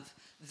have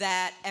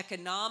that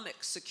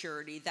economic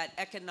security, that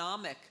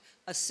economic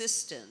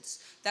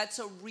assistance, that's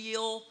a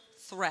real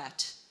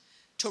threat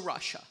to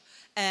Russia.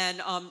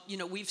 And,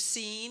 we've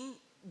seen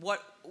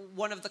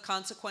one of the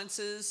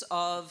consequences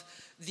of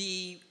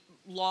the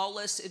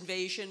lawless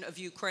invasion of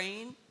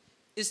Ukraine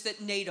is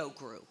that NATO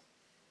grew.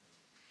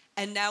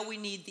 And now we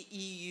need the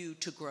EU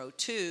to grow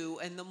too.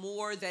 And the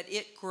more that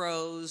it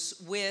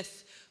grows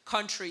with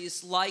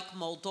countries like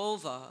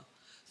Moldova,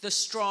 the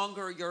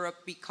stronger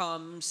Europe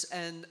becomes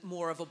and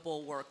more of a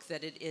bulwark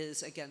that it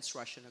is against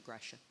Russian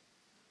aggression.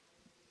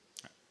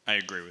 I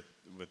agree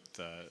with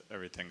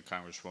everything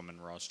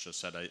Congresswoman Ross just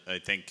said. I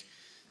think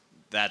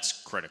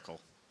that's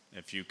critical.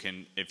 If you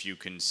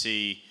can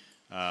see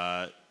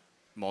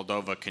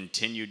Moldova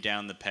continue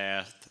down the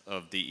path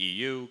of the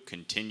EU,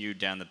 continue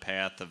down the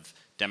path of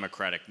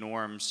democratic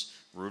norms,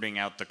 rooting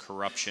out the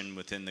corruption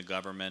within the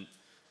government,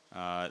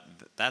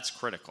 that's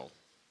critical.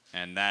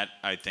 And that,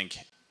 I think,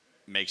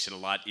 makes it a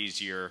lot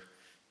easier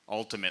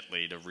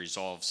ultimately to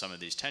resolve some of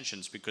these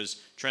tensions,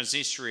 because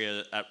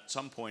Transnistria at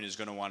some point is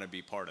going to want to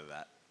be part of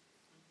that.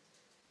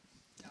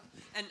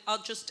 And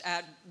I'll just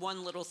add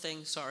one little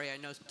thing. Sorry, I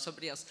know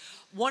somebody else.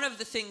 One of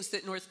the things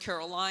that North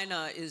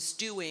Carolina is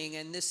doing,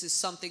 and this is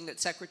something that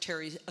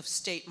Secretary of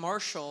State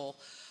Marshall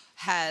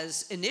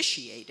has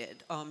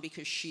initiated,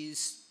 because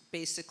she's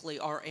basically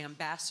our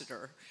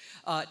ambassador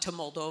to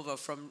Moldova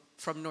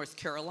from North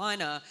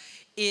Carolina,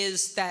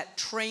 is that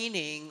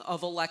training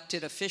of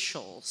elected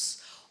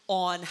officials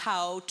on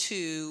how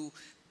to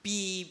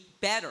be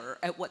better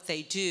at what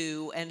they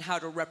do and how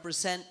to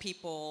represent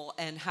people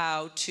and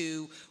how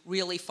to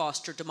really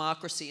foster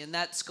democracy. And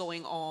that's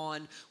going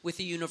on with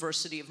the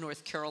University of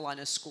North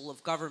Carolina School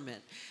of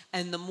Government.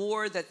 And the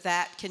more that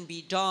that can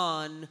be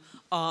done,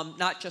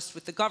 not just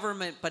with the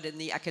government, but in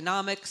the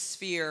economic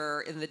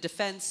sphere, in the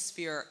defense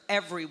sphere,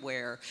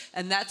 everywhere.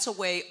 And that's a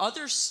way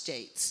other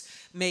states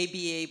may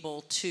be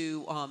able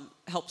to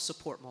help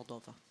support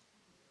Moldova.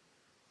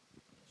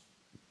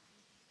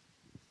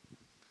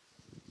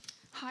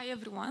 Hi,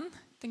 everyone.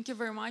 Thank you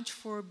very much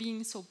for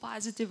being so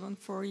positive and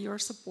for your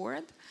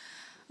support.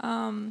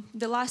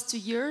 The last 2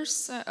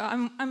 years,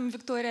 I'm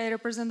Victoria. I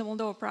represent the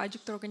Moldova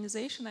Project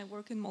organization. I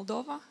work in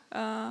Moldova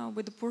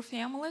with the poor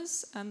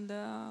families and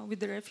with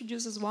the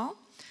refugees as well.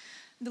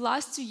 The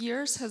last 2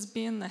 years has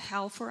been a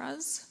hell for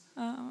us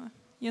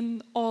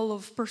in all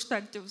of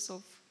perspectives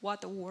of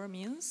what a war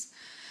means.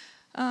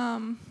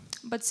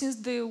 But since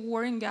the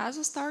war in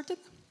Gaza started,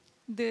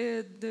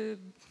 the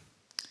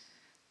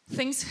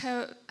things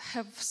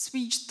have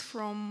switched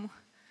from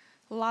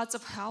lots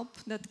of help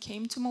that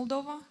came to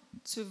Moldova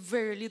to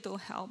very little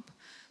help.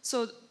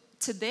 So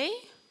today,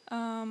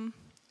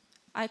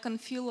 I can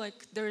feel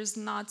like there is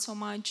not so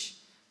much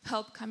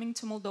help coming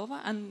to Moldova,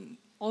 and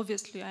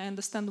obviously I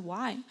understand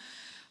why.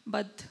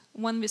 But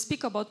when we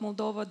speak about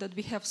Moldova, that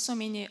we have so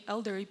many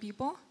elderly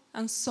people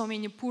and so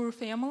many poor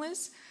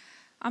families,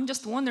 I'm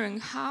just wondering,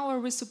 how are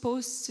we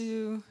supposed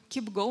to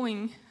keep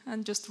going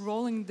and just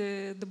rolling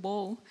the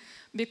ball?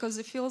 Because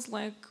it feels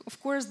like, of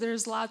course,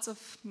 there's lots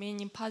of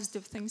many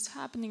positive things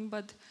happening,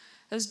 but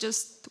it's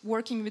just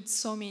working with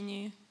so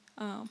many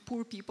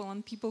poor people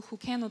and people who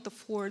cannot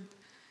afford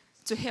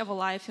to have a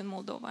life in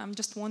Moldova. I'm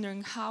just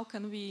wondering, how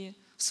can we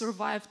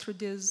survive through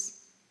these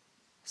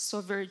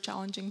so very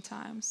challenging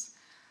times?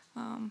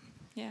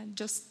 Yeah,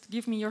 just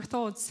give me your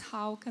thoughts.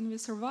 How can we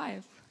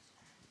survive?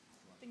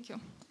 Thank you.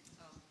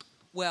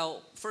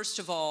 Well, first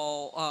of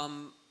all,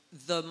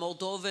 the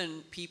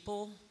Moldovan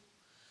people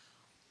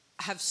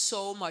have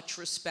so much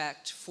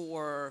respect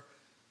for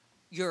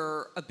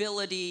your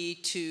ability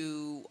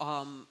to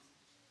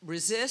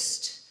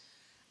resist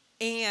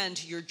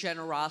and your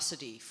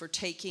generosity for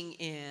taking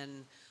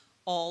in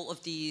all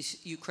of these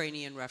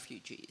Ukrainian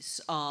refugees.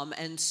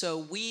 And so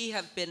we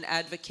have been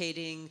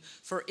advocating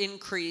for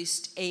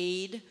increased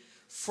aid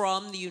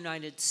from the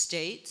United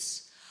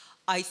States.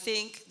 I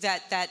think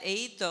that that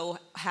aid, though,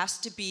 has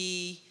to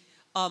be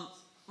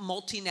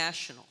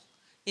multinational,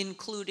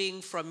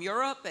 including from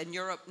Europe, and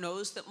Europe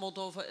knows that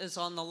Moldova is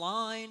on the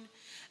line,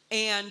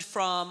 and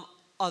from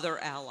other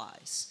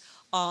allies.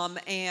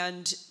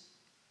 And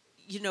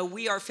you know,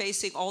 we are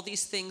facing all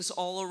these things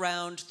all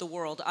around the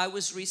world. I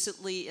was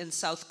recently in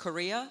South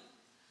Korea.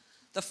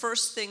 The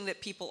first thing that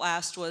people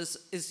asked was,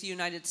 is the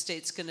United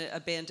States going to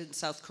abandon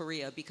South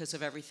Korea because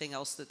of everything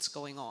else that's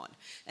going on?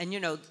 And you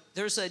know,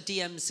 there's a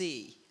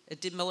DMZ, a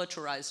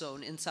demilitarized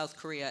zone in South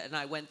Korea, and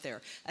I went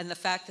there. And the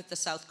fact that the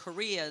South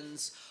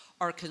Koreans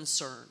are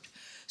concerned.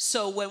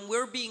 So when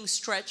we're being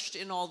stretched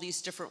in all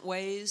these different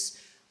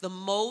ways, the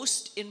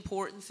most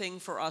important thing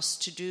for us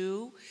to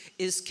do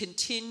is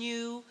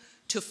continue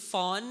to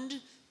fund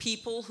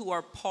people who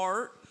are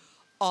part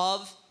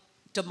of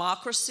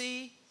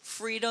democracy,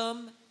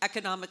 freedom,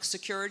 economic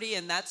security,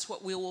 and that's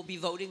what we will be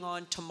voting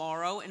on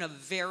tomorrow in a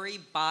very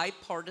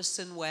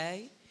bipartisan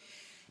way,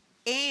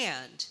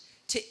 and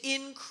to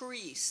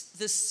increase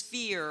the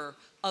sphere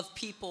of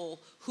people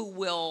who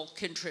will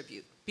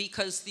contribute.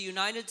 Because the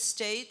United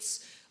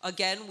States,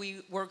 again,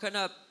 we're going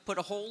to put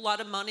a whole lot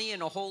of money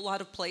in a whole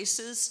lot of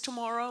places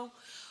tomorrow,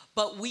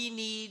 but we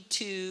need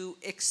to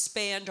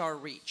expand our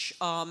reach.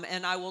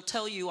 And I will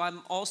tell you,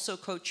 I'm also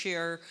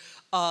co-chair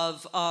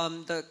of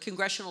the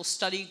Congressional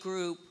Study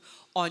Group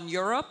on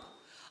Europe,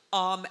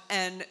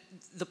 and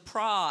the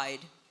pride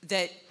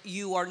that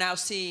you are now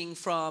seeing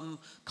from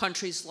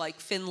countries like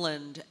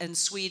Finland and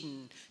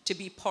Sweden to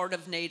be part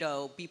of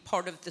NATO, be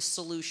part of the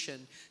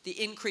solution,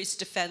 the increased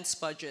defense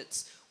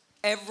budgets.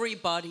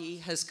 Everybody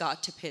has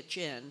got to pitch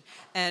in.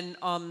 And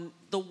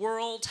the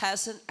world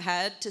hasn't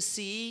had to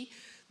see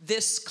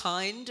this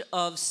kind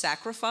of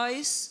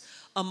sacrifice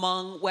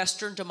among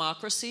Western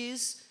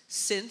democracies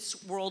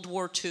since World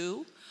War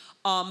II.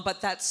 But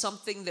that's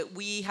something that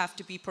we have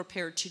to be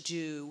prepared to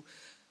do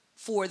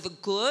for the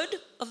good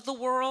of the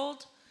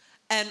world,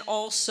 and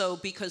also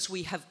because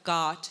we have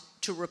got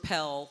to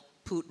repel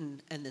Putin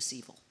and this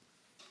evil.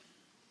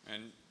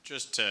 And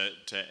just to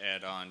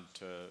add on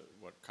to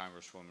what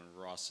Congresswoman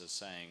Ross is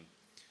saying,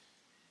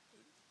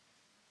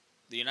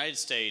 the United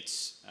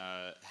States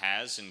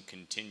has and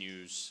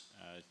continues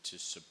to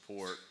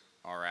support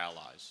our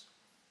allies.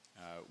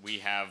 We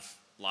have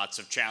lots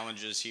of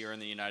challenges here in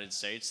the United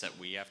States that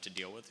we have to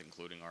deal with,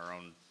 including our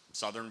own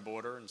southern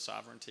border and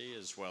sovereignty,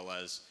 as well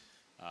as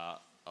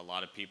a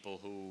lot of people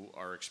who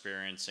are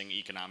experiencing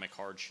economic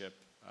hardship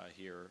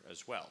here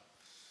as well.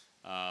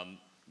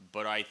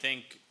 But I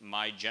think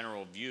my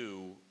general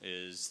view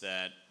is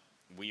that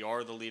we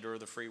are the leader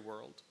of the free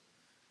world,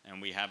 and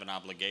we have an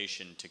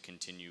obligation to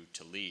continue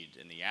to lead.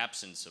 In the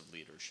absence of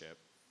leadership,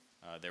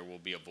 there will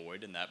be a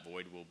void, and that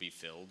void will be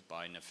filled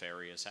by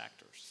nefarious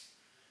actors.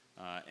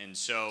 And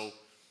so,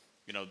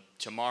 you know,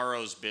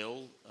 tomorrow's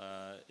bill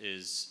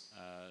is,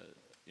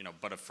 you know,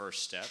 but a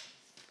first step.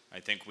 I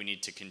think we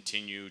need to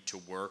continue to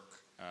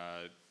work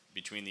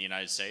between the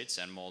United States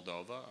and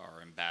Moldova,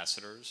 our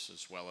ambassadors,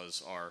 as well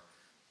as our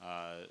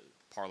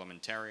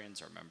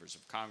parliamentarians, our members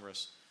of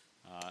Congress,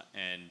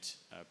 and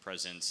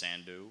President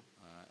Sandu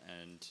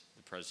and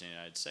the President of the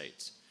United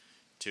States,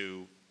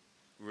 to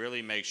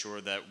really make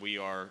sure that we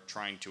are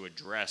trying to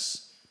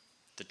address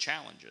the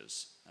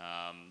challenges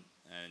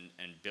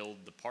and build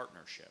the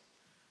partnership.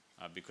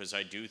 Because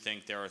I do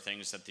think there are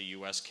things that the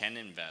U.S. can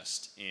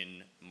invest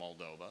in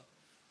Moldova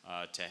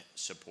to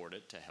support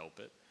it, to help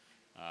it,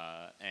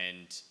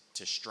 and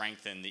to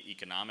strengthen the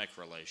economic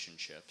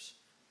relationships,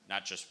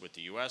 not just with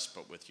the U.S.,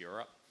 but with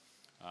Europe.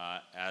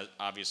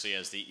 Obviously,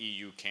 as the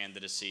EU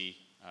candidacy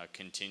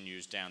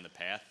continues down the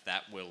path,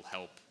 that will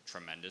help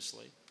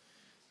tremendously.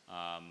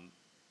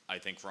 I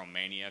think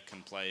Romania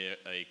can play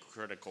a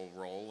critical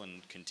role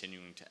in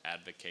continuing to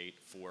advocate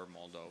for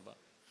Moldova.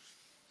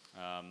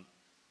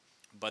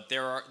 But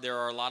there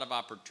are a lot of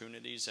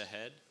opportunities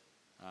ahead.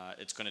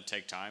 It's going to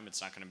take time.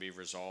 It's not going to be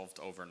resolved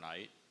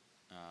overnight.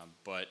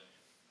 But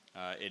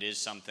it is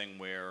something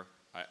where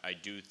I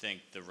do think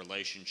the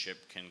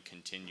relationship can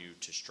continue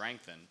to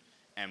strengthen,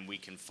 and we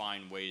can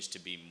find ways to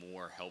be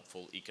more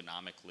helpful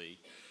economically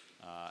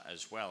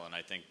as well. And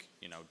I think,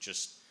 you know,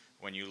 just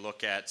when you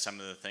look at some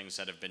of the things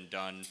that have been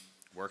done,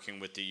 working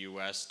with the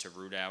U.S. to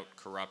root out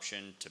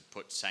corruption, to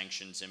put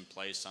sanctions in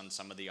place on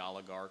some of the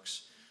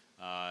oligarchs,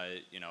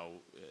 you know,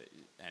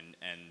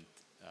 and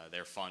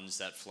their funds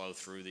that flow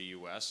through the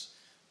U.S.,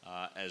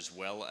 as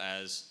well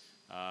as,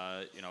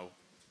 you know,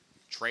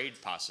 trade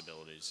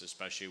possibilities,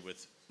 especially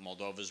with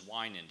Moldova's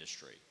wine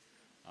industry.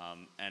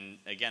 And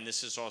again,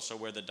 this is also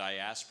where the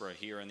diaspora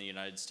here in the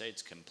United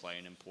States can play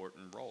an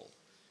important role,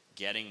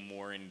 getting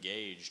more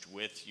engaged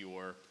with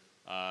your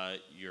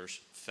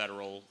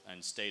federal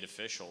and state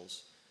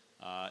officials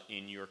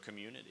in your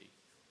community,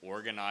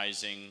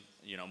 organizing,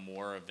 you know,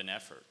 more of an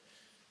effort.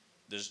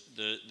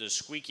 The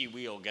squeaky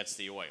wheel gets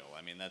the oil.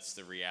 I mean, that's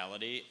the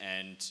reality.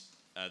 And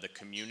the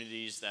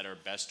communities that are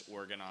best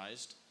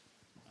organized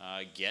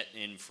get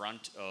in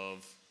front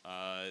of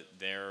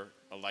their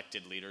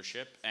elected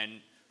leadership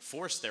and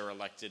force their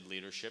elected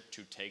leadership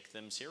to take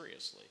them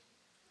seriously,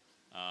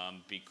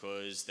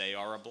 because they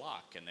are a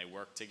bloc and they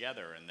work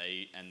together and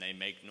they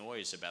make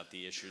noise about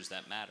the issues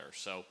that matter.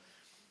 So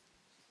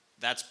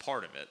that's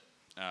part of it,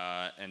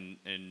 and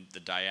the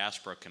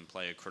diaspora can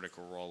play a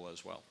critical role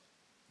as well.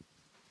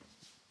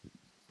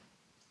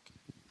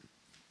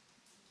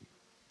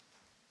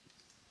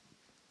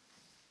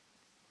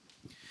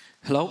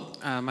 Hello,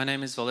 my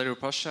name is Valeriu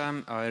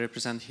Pasha. I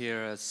represent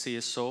here a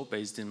CSO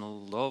based in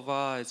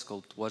Moldova. It's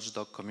called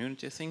Watchdog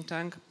Community Think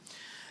Tank.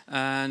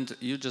 And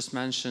you just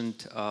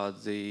mentioned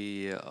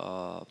the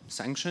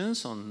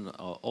sanctions on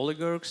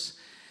oligarchs.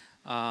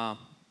 An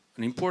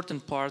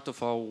important part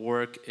of our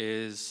work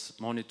is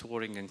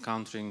monitoring and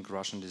countering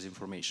Russian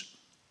disinformation.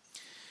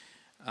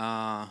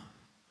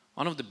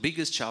 One of the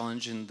biggest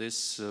challenges in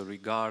this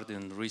regard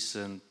in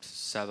recent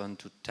 7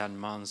 to 10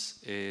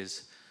 months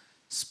is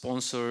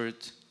sponsored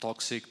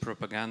toxic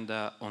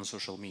propaganda on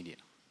social media,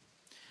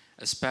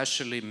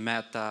 especially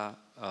Meta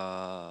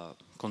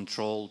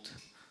controlled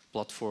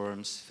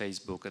platforms,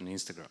 Facebook and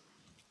Instagram.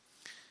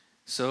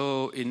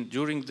 So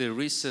during the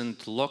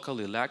recent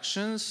local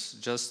elections,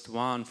 just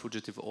one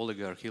fugitive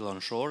oligarch, Ilan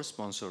Shor,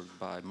 sponsored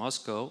by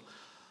Moscow,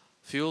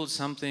 fueled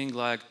something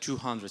like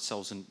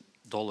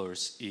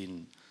 $200,000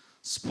 in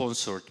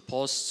sponsored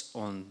posts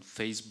on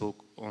Facebook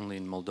only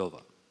in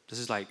Moldova. This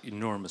is like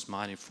enormous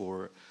money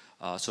for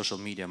social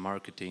media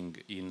marketing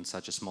in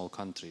such a small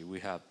country. We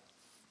have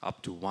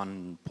up to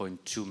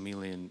 1.2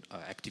 million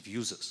active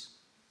users.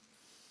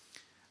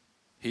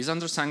 He's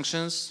under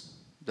sanctions.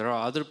 There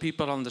are other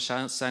people on the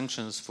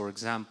sanctions. For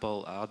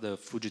example, the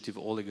fugitive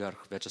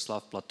oligarch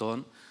Vyacheslav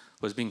Platon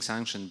was being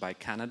sanctioned by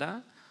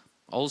Canada.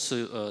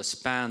 Also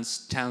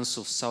spends tens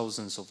of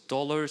thousands of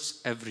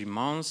dollars every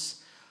month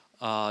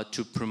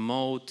to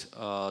promote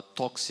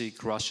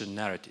toxic Russian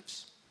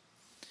narratives.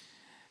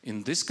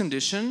 In this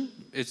condition,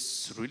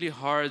 it's really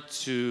hard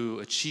to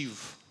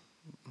achieve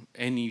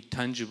any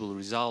tangible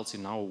results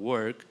in our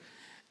work,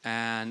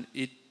 and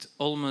it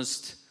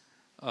almost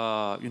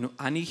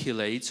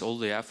annihilates all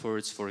the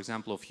efforts, for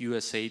example, of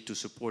USA to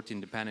support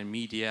independent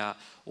media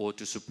or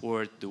to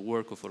support the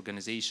work of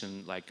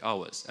organizations like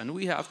ours. And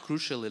we have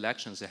crucial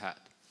elections ahead.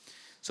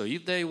 So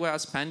if they were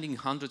spending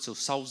hundreds of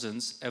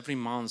thousands every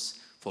month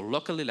for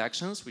local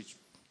elections, which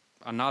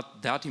are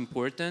not that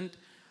important,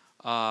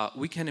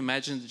 we can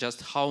imagine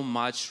just how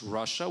much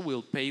Russia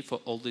will pay for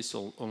all this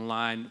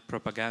online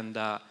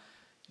propaganda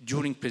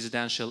during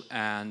presidential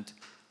and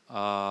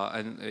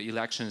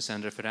elections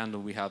and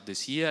referendum we have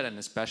this year, and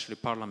especially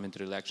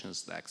parliamentary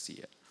elections next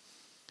year.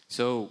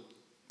 So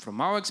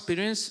from our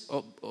experience,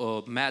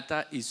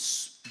 Meta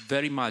is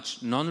very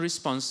much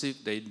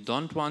non-responsive. They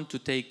don't want to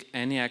take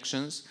any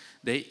actions.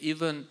 They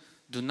even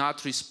do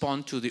not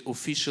respond to the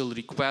official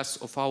requests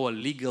of our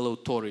legal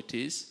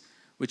authorities,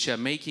 which are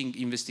making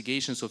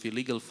investigations of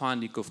illegal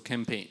funding of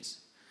campaigns.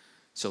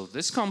 So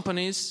these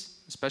companies,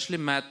 especially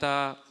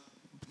Meta,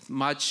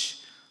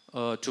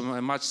 to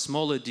a much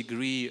smaller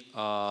degree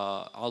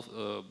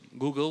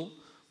Google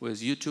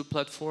with YouTube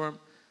platform,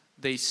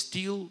 they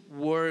still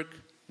work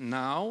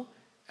now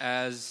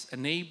as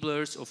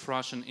enablers of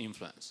Russian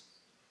influence.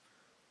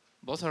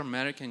 Both are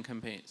American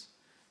campaigns.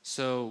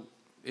 So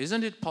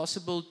isn't it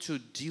possible to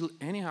deal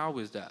anyhow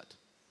with that?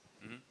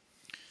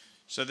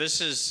 So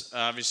this is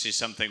obviously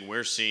something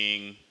we're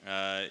seeing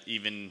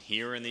even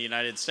here in the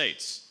United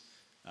States,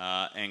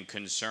 and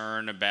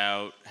concern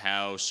about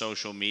how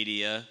social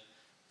media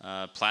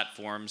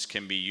platforms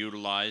can be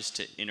utilized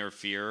to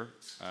interfere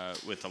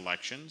with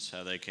elections,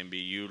 how they can be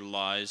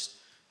utilized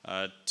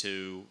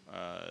to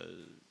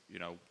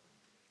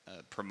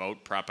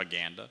promote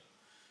propaganda.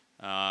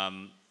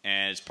 And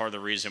it's part of the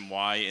reason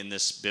why in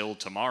this bill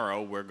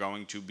tomorrow we're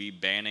going to be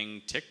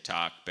banning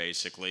TikTok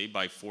basically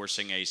by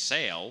forcing a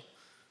sale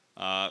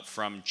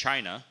from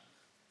China,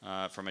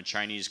 from a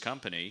Chinese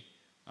company,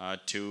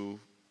 to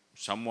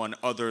someone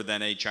other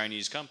than a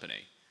Chinese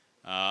company.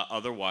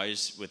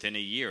 Otherwise, within a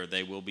year,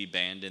 they will be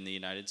banned in the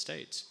United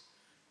States.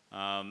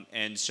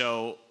 And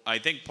so I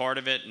think part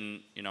of it,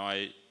 and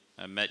I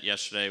met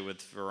yesterday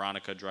with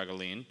Veronica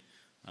Dragolin,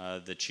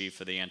 the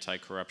chief of the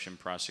Anti-Corruption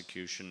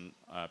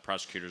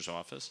Prosecutor's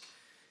Office.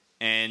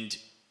 And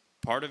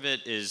part of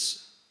it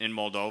is in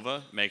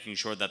Moldova, making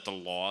sure that the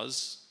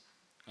laws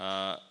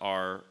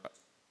are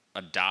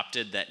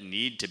adopted that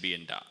need to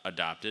be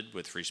adopted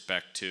with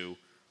respect to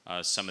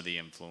some of the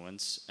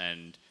influence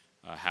and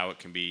how it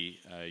can be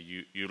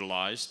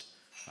utilized,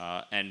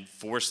 and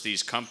force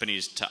these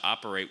companies to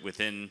operate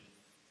within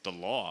the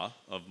law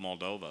of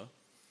Moldova.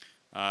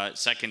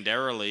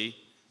 Secondarily,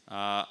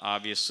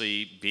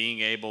 obviously being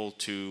able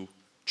to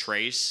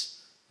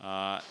trace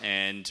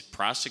and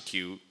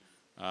prosecute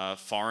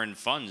foreign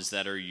funds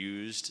that are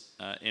used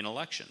in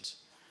elections.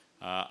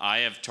 I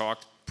have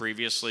talked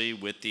previously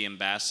with the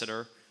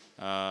ambassador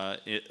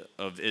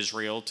of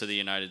Israel to the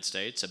United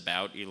States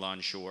about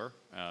Ilan Shor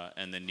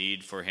and the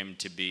need for him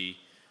to be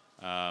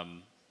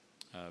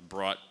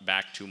brought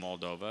back to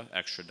Moldova,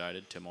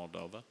 extradited to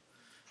Moldova.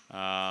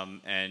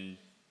 And,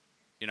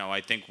 you know,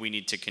 I think we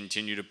need to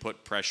continue to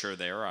put pressure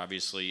there.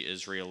 Obviously,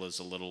 Israel is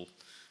a little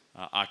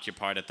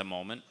occupied at the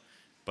moment.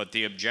 But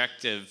the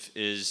objective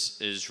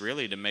is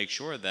really to make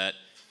sure that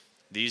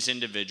these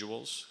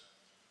individuals,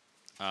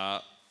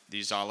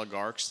 these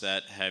oligarchs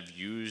that have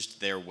used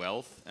their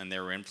wealth and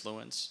their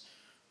influence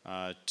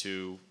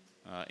to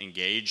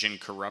engage in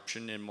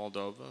corruption in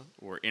Moldova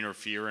or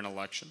interfere in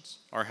elections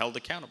are held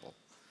accountable.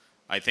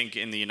 I think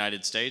in the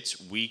United States,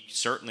 we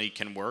certainly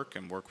can work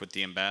with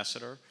the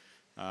ambassador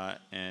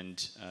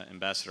and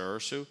Ambassador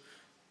Ursu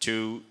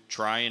to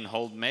try and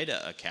hold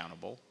Meta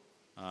accountable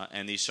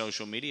and these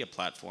social media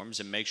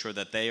platforms and make sure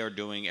that they are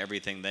doing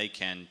everything they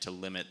can to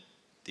limit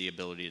the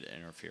ability to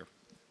interfere.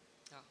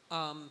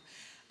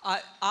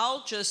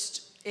 I'll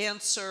just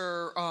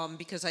answer,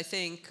 because I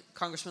think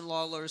Congressman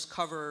Lawler's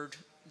covered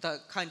the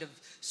kind of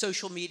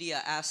social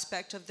media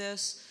aspect of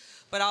this,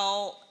 but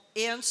I'll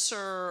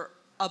answer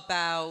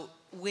about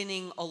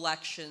winning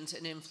elections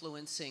and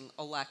influencing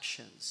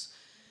elections.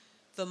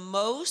 The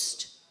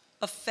most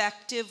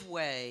effective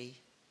way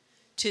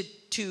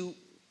to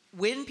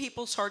win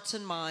people's hearts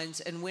and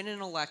minds and win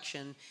an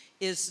election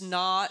is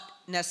not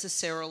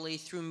necessarily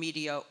through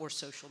media or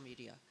social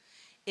media.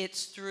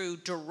 It's through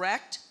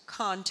direct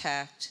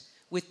contact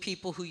with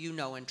people who you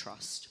know and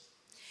trust.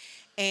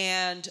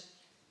 And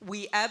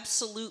we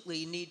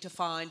absolutely need to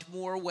find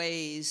more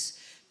ways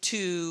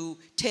to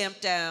tamp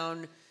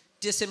down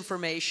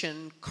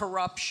disinformation,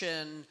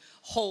 corruption,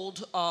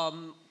 hold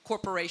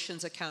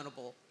corporations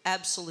accountable.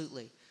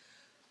 Absolutely.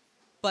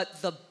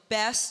 But the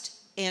best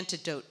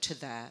antidote to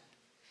that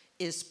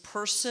is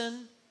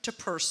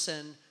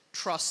person-to-person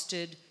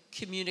trusted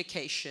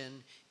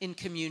communication in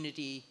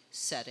community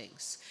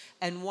settings.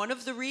 And one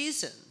of the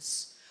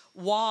reasons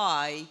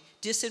why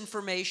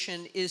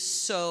disinformation is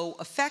so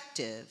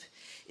effective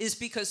is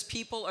because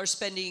people are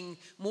spending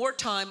more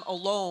time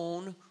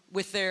alone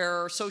with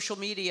their social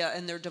media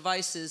and their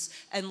devices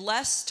and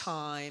less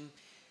time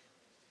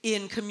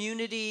in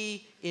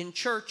community, in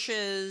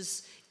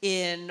churches,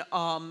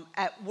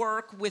 at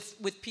work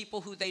with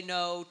people who they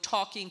know,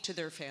 talking to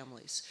their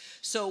families.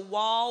 So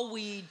while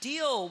we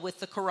deal with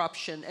the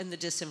corruption and the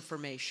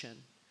disinformation,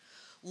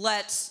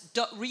 let's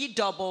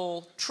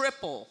redouble,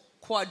 triple,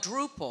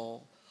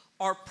 quadruple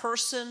our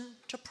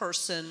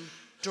person-to-person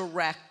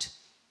direct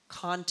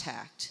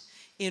contact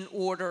in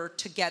order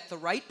to get the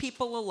right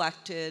people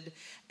elected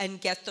and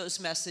get those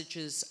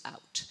messages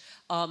out.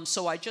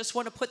 So I just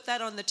want to put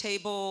that on the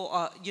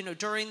table. You know,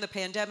 during the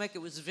pandemic,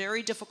 it was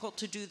very difficult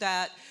to do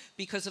that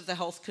because of the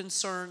health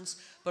concerns.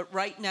 But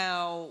right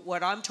now,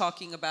 what I'm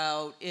talking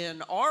about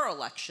in our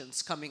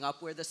elections coming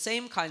up, where the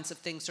same kinds of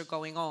things are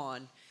going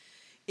on,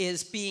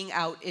 is being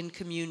out in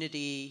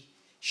community,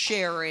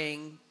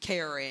 sharing,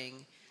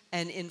 caring,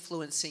 and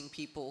influencing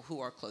people who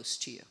are close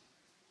to you.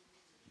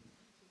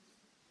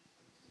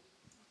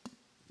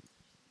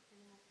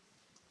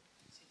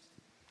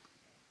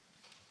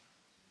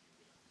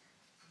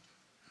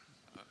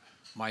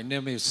 My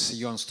name is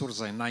Ion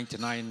Sturza. In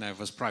 1999, I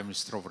was Prime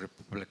Minister of the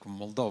Republic of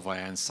Moldova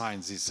and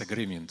signed this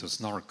agreement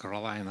with North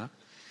Carolina.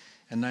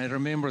 And I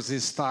remember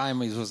this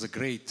time, it was a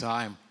great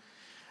time.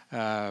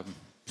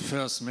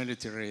 First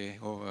military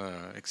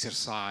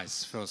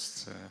exercise,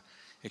 first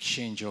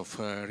exchange of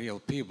real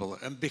people.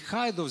 And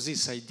behind of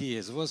these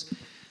ideas was,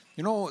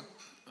 you know,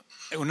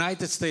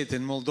 United States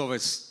and Moldova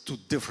is two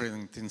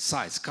different in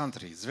size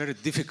countries. It's very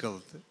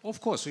difficult.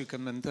 Of course, we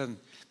can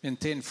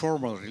maintain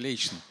formal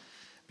relation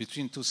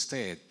between two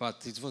states,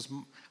 but it was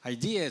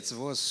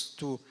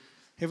to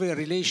have a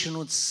relation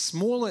with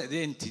small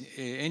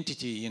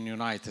entity in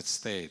United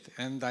States.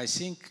 And I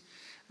think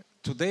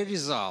today's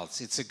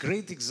results, it's a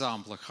great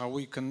example of how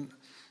we can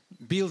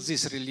build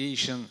this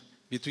relation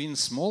between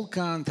small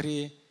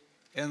country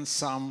and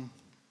some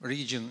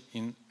region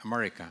in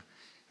America.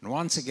 And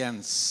once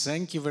again,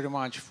 thank you very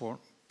much for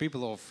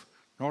people of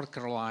North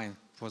Carolina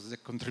for the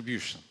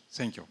contribution.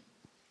 Thank you.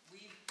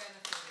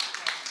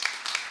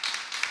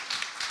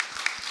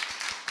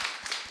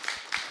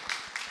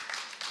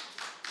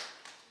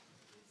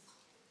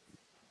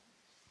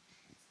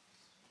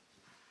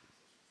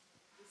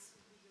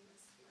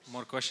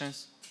 More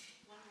questions?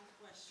 One more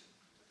question.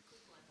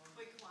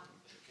 Quick one.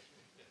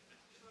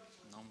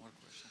 No more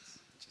questions.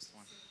 Just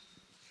one.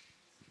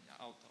 Yeah,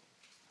 I'll.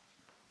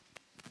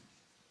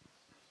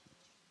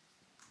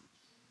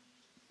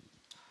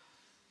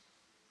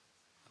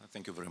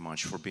 Thank you very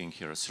much for being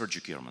here.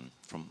 Sergio Kierman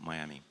from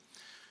Miami.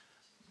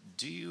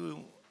 Do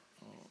you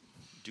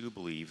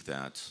believe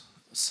that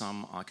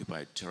some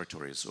occupied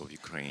territories of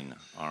Ukraine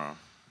are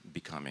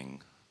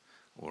becoming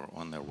or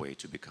on their way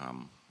to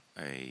become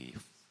a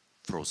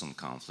frozen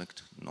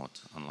conflict,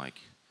 not unlike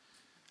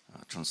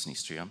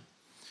Transnistria?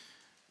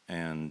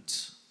 And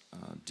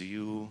do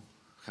you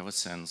have a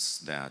sense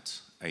that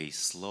a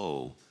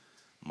slow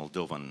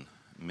Moldovan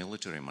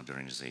military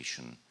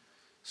modernization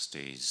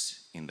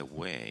stays in the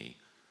way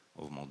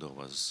of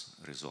Moldova's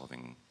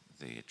resolving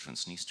the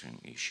Transnistrian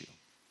issue?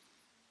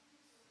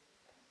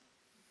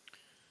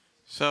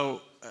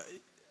 So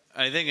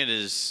I think it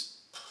is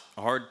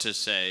hard to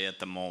say at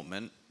the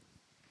moment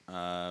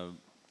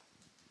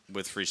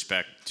with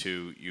respect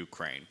to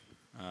Ukraine.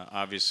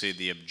 Obviously,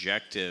 the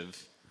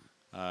objective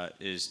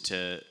is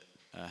to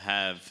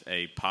have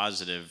a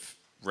positive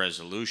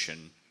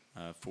resolution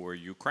for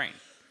Ukraine.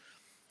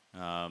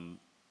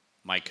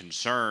 My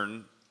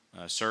concern,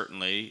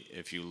 certainly,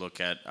 if you look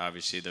at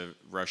obviously the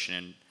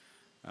Russian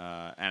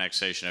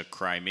annexation of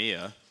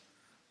Crimea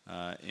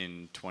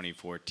in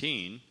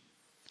 2014,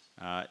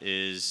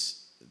 is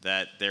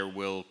that there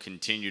will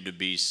continue to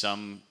be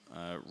some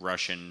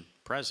Russian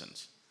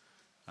presence,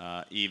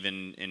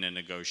 even in a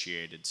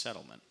negotiated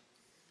settlement.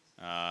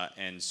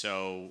 And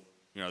so,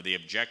 the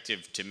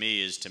objective to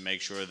me is to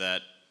make sure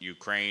that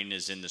Ukraine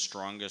is in the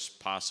strongest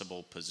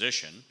possible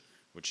position,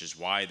 which is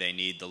why they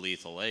need the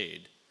lethal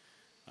aid,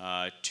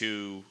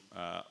 to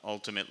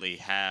ultimately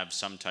have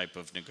some type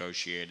of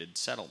negotiated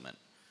settlement,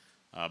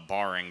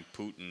 barring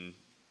Putin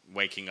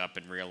waking up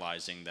and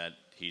realizing that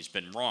he's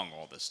been wrong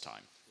all this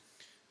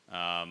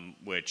time,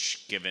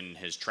 which, given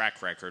his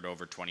track record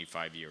over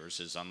 25 years,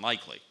 is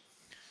unlikely.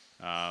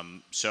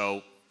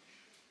 So,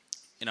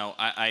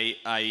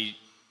 I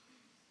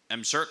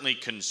am certainly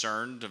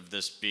concerned of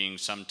this being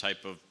some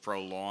type of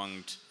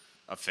prolonged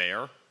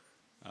affair.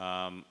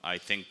 I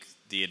think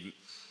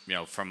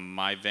from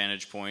my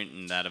vantage point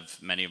and that of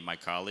many of my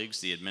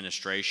colleagues, the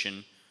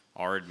administration,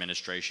 our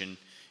administration,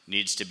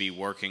 needs to be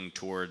working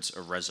towards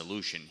a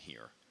resolution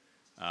here,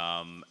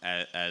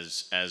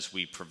 as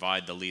we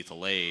provide the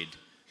lethal aid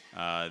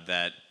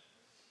that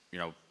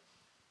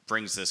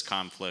brings this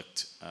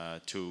conflict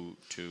to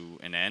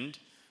an end,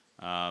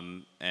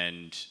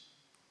 and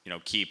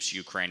keeps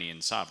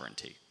Ukrainian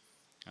sovereignty.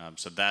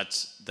 So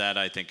that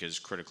I think is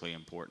critically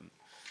important.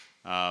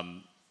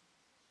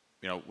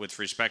 With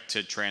respect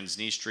to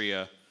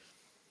Transnistria,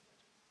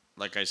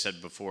 like I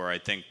said before, I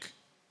think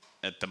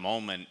at the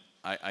moment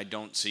I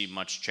don't see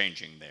much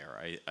changing there.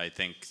 I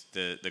think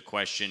the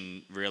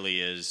question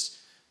really is,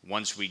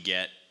 once we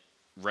get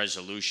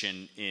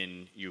resolution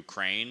in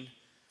Ukraine,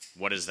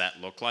 what does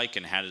that look like,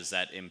 and how does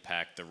that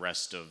impact the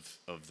rest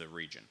of the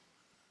region?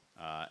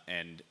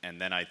 And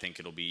then I think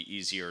it'll be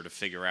easier to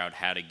figure out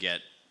how to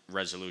get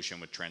resolution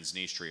with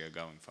Transnistria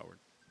going forward.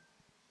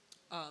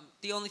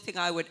 The only thing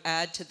I would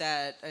add to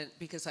that,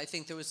 because I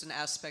think there was an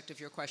aspect of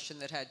your question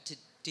that had to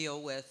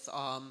deal with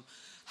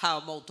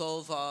how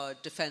Moldova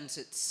defends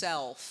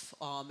itself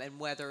and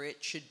whether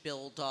it should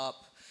build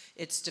up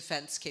its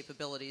defense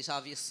capabilities.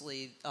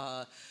 Obviously,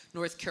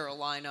 North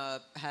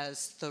Carolina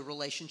has the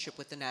relationship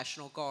with the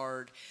National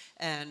Guard,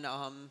 and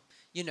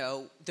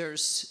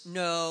there's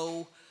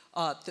no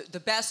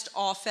the best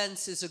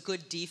offense is a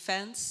good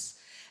defense,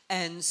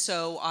 and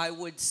so I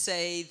would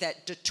say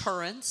that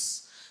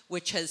deterrence,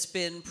 which has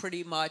been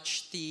pretty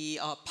much the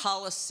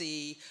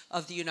policy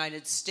of the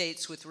United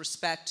States with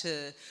respect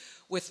to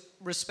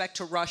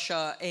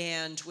Russia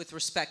and with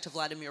respect to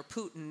Vladimir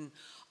Putin,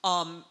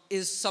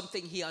 is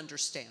something he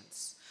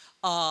understands.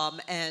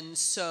 And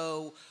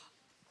so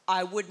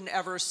I wouldn't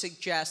ever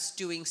suggest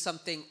doing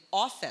something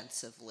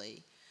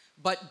offensively,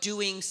 but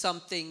doing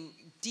something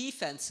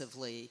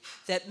defensively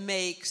that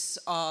makes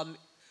Moldova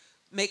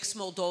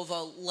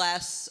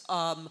less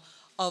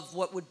of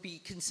what would be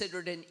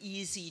considered an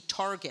easy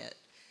target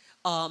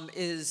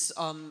is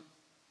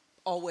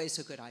always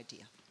a good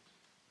idea.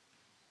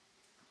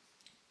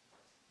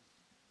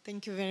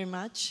 Thank you very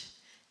much,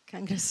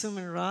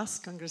 Congresswoman Ross,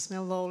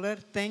 Congressman Lawler.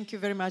 Thank you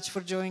very much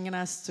for joining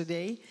us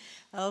today.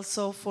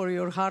 Also for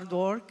your hard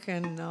work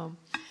and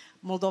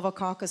Moldova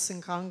Caucus in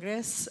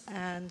Congress,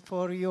 and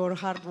for your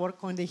hard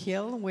work on the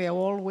Hill. We are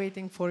all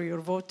waiting for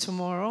your vote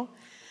tomorrow.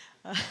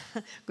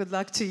 Good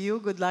luck to you,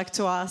 good luck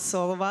to us,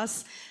 all of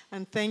us,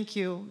 and thank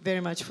you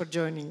very much for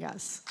joining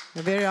us.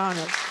 We're very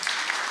honored.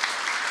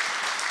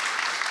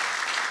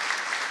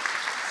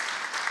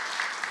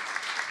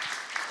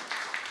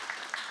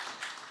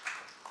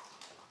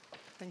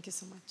 Thank you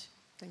so much.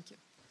 Thank you.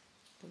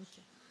 Thank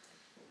you.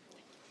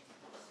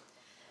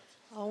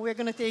 We're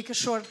going to take a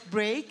short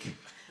break,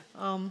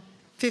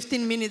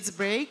 15 minutes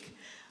break.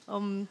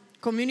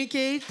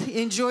 Communicate,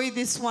 enjoy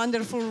this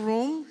wonderful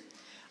room.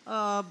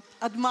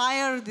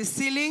 Admire the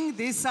ceiling.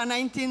 These are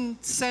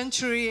 19th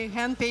century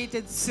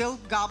hand-painted silk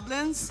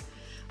goblins.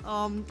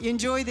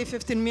 Enjoy the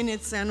 15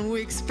 minutes, and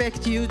we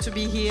expect you to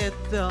be here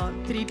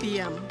at 3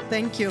 p.m.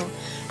 Thank you.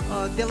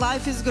 The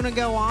life is going to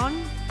go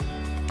on,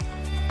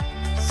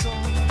 so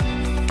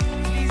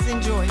please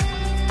enjoy.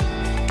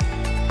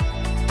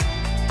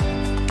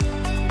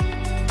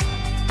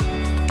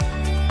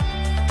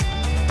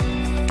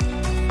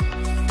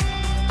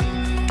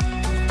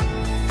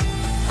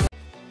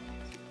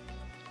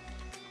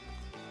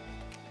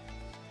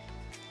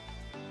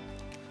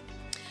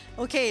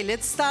 Okay,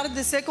 let's start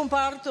the second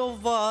part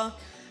of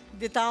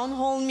the town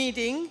hall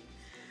meeting.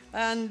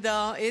 And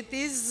it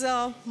is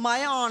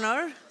my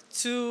honor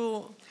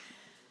to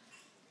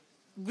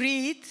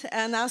greet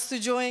and ask to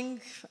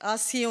join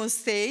us here on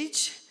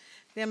stage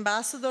the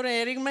Ambassador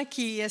Eric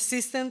McKee,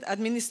 Assistant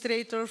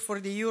Administrator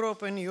for the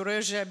Europe and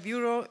Eurasia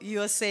Bureau,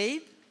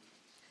 USAID,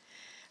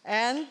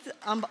 and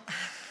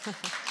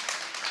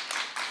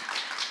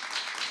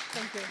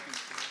Thank you.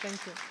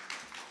 Thank you.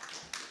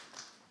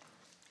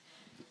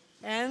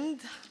 And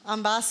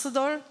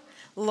Ambassador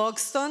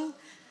Logston,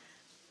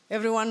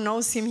 everyone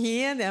knows him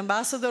here, the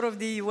Ambassador of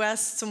the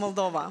US to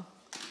Moldova.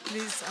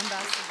 Please,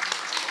 Ambassador.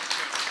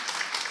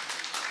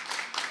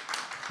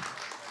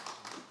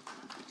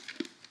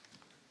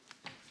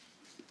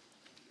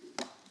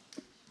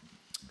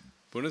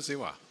 Bună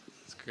ziua.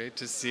 It's great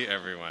to see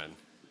everyone.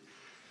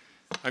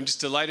 I'm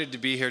just delighted to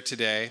be here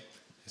today.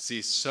 I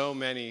see so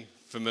many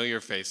familiar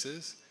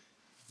faces,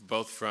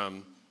 both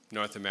from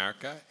North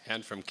America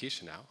and from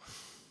Chisinau.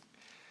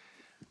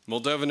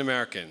 Moldovan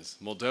Americans,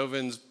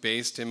 Moldovans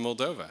based in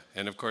Moldova,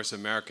 and of course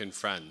American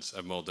friends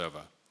of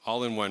Moldova,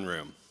 all in one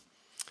room.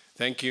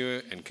 Thank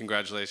you and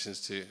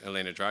congratulations to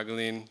Elena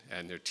Dragulin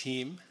and their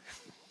team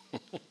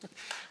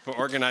for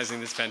organizing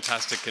this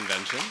fantastic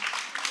convention.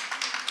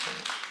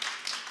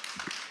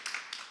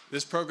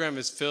 This program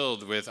is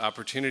filled with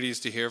opportunities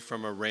to hear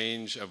from a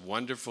range of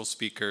wonderful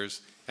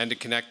speakers and to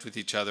connect with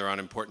each other on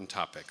important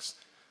topics.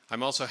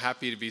 I'm also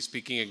happy to be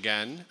speaking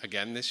again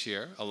this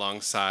year,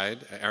 alongside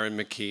Aaron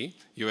McKee,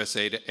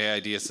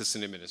 USAID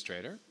Assistant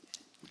Administrator,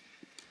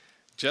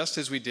 just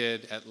as we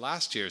did at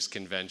last year's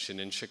convention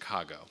in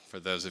Chicago, for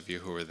those of you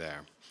who were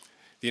there.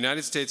 The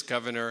United States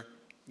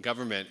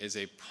government is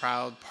a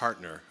proud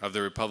partner of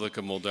the Republic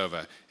of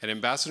Moldova, and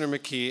Ambassador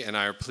McKee and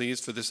I are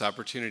pleased for this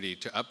opportunity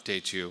to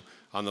update you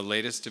on the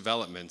latest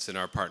developments in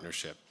our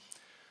partnership.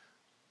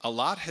 A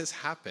lot has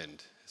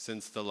happened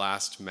since the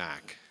last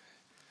MAC.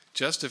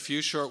 Just a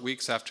few short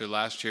weeks after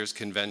last year's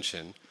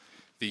convention,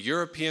 the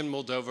European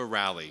Moldova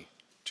Rally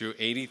drew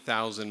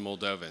 80,000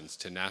 Moldovans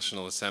to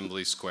National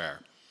Assembly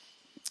Square.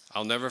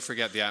 I'll never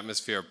forget the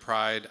atmosphere of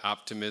pride,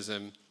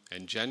 optimism,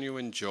 and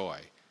genuine joy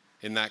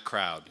in that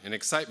crowd, and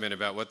excitement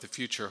about what the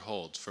future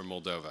holds for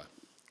Moldova.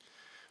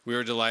 We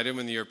were delighted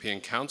when the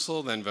European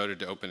Council then voted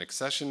to open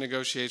accession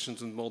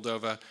negotiations with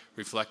Moldova,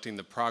 reflecting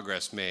the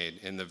progress made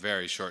in the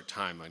very short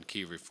time on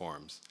key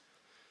reforms.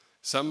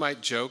 Some might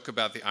joke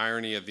about the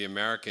irony of the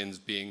Americans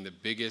being the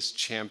biggest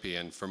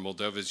champion for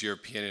Moldova's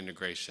European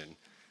integration.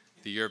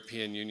 The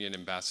European Union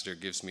ambassador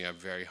gives me a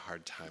very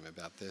hard time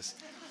about this.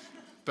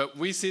 But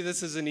we see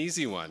this as an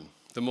easy one.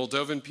 The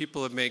Moldovan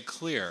people have made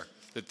clear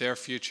that their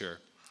future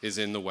is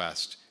in the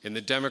West, in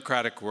the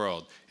democratic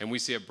world, and we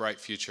see a bright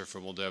future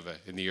for Moldova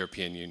in the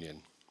European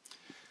Union.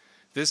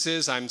 This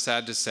is, I'm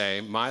sad to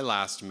say, my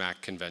last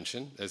MAC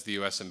convention as the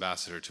US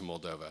ambassador to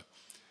Moldova.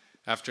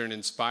 After an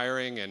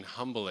inspiring and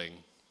humbling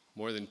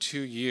more than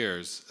 2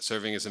 years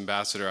serving as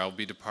ambassador, I'll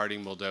be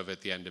departing Moldova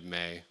at the end of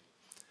May.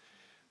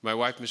 My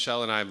wife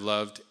Michelle and I have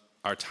loved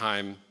our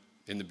time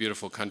in the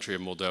beautiful country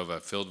of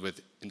Moldova, filled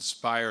with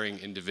inspiring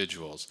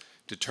individuals,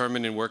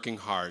 determined and working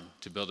hard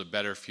to build a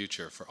better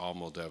future for all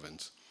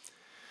Moldovans.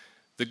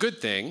 The good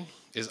thing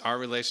is our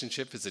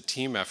relationship is a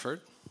team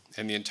effort,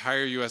 and the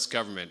entire US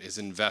government is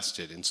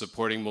invested in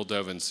supporting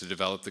Moldovans to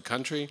develop the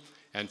country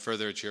and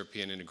further its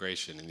European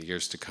integration in the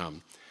years to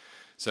come.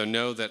 So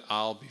know that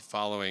I'll be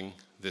following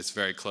this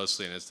very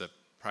closely, and as the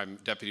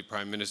Deputy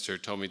Prime Minister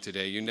told me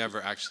today, you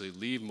never actually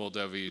leave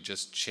Moldova, you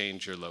just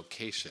change your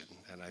location,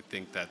 and I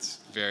think that's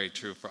very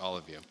true for all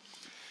of you.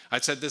 I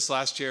said this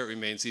last year, it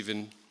remains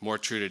even more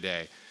true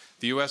today.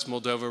 The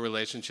US-Moldova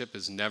relationship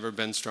has never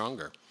been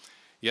stronger.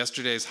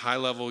 Yesterday's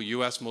high-level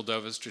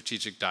US-Moldova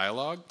strategic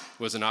dialogue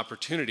was an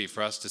opportunity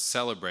for us to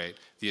celebrate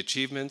the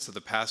achievements of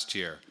the past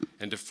year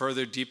and to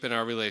further deepen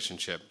our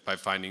relationship by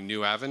finding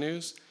new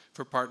avenues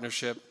for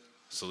partnership,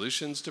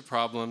 solutions to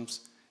problems,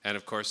 and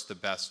of course, the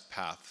best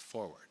path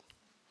forward.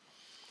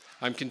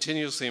 I'm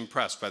continuously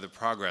impressed by the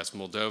progress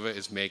Moldova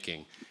is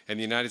making, and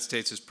the United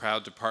States is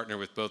proud to partner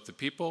with both the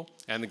people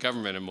and the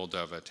government of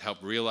Moldova to help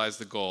realize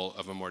the goal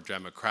of a more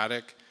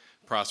democratic,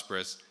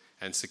 prosperous,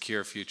 and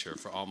secure future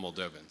for all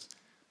Moldovans.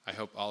 I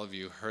hope all of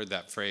you heard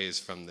that phrase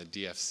from the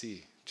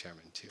DFC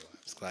chairman too. I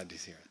was glad to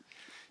hear it.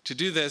 To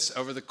do this,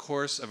 over the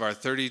course of our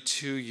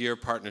 32-year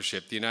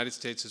partnership, the United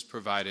States has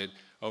provided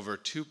over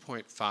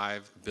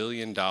 $2.5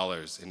 billion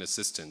in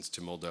assistance to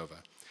Moldova.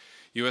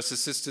 U.S.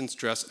 assistance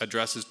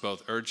addresses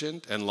both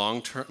urgent and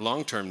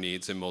long-term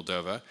needs in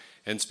Moldova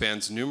and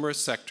spans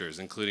numerous sectors,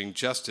 including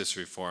justice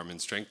reform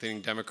and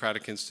strengthening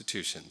democratic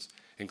institutions,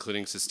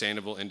 including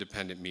sustainable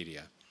independent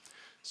media,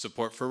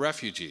 support for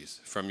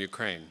refugees from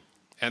Ukraine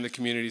and the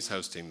communities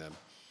hosting them,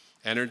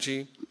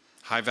 energy,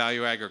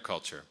 high-value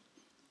agriculture,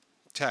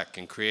 tech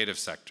and creative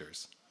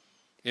sectors,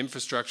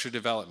 infrastructure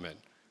development,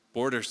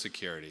 border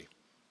security,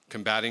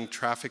 combating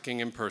trafficking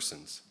in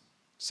persons,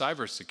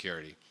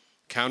 cybersecurity,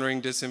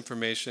 countering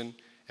disinformation,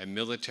 and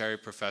military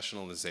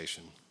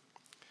professionalization.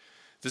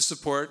 This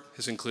support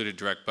has included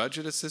direct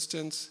budget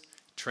assistance,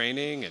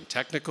 training and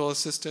technical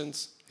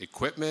assistance,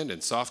 equipment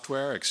and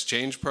software,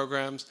 exchange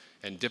programs,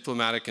 and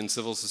diplomatic and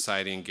civil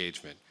society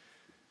engagement.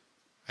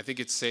 I think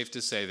it's safe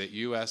to say that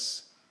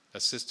U.S.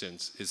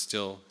 assistance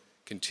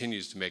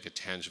continues to make a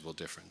tangible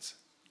difference.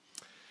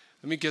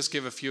 Let me just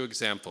give a few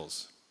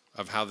examples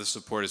of how this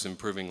support is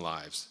improving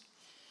lives.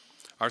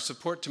 Our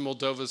support to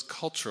Moldova's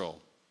cultural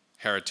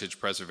heritage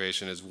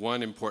preservation is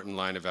one important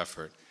line of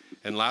effort.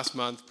 And last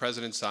month,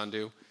 President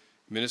Sandu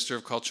Minister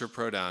of Culture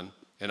Prodan,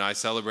 and I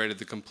celebrated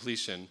the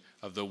completion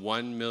of the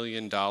 $1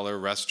 million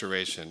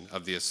restoration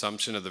of the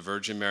Assumption of the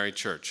Virgin Mary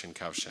Church in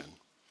Kaohsiung.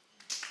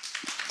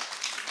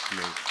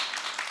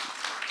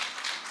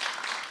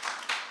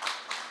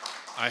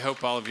 I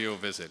hope all of you will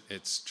visit.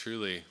 It's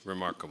truly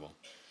remarkable.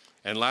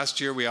 And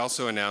last year, we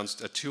also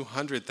announced a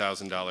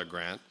 $200,000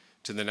 grant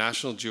to the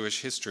National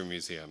Jewish History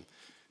Museum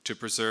to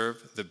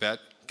preserve the Bet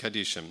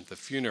Kadishim, the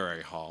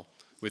funerary hall,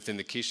 within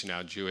the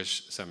Chisinau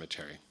Jewish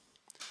Cemetery.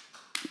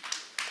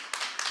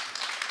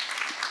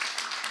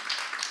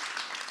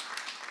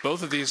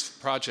 Both of these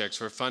projects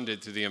were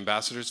funded through the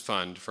Ambassador's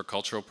Fund for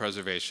Cultural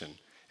Preservation,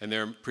 and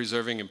they're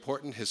preserving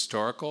important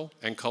historical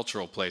and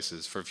cultural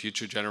places for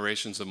future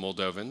generations of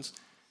Moldovans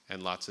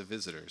and lots of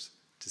visitors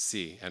to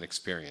see and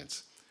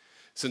experience.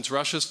 Since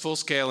Russia's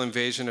full-scale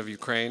invasion of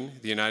Ukraine,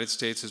 the United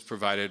States has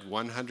provided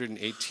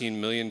 $118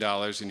 million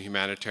in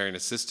humanitarian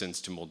assistance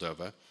to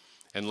Moldova,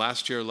 and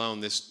last year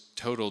alone, this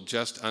totaled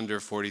just under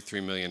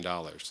 $43 million.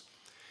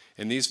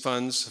 And these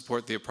funds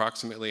support the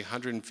approximately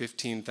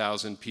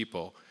 115,000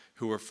 people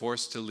who were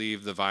forced to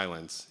leave the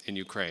violence in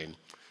Ukraine,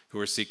 who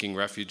are seeking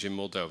refuge in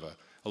Moldova,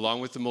 along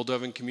with the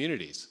Moldovan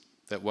communities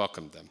that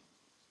welcomed them.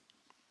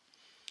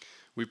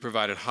 We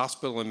provided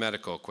hospital and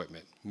medical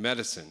equipment,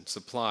 medicine,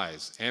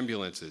 supplies,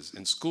 ambulances,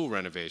 and school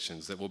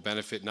renovations that will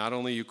benefit not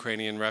only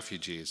Ukrainian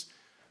refugees,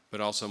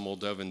 but also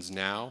Moldovans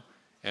now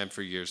and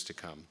for years to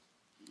come.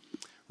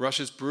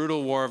 Russia's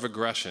brutal war of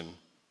aggression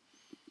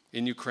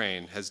in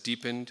Ukraine has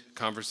deepened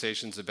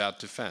conversations about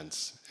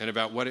defense and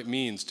about what it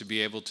means to be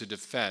able to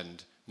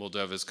defend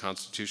Moldova's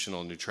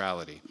constitutional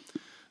neutrality.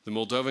 The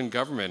Moldovan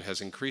government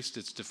has increased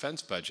its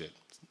defense budget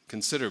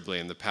considerably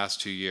in the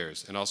past 2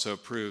 years and also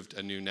approved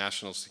a new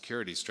national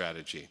security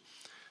strategy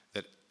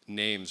that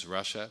names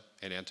Russia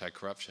and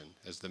anti-corruption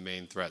as the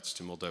main threats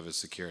to Moldova's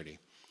security.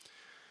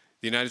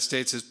 The United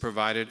States has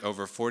provided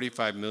over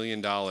 $45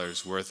 million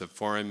worth of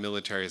foreign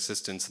military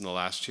assistance in the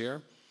last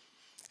year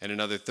and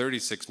another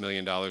 $36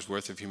 million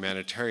worth of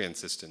humanitarian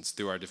assistance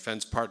through our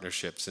defense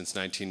partnership since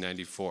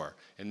 1994.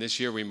 And this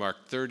year we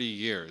mark 30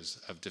 years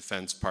of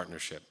defense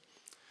partnership.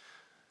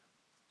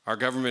 Our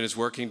government is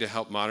working to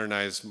help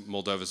modernize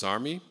Moldova's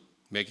army,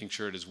 making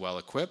sure it is well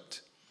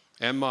equipped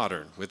and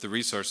modern with the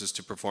resources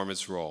to perform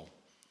its role.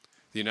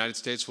 The United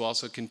States will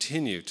also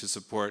continue to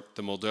support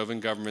the Moldovan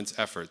government's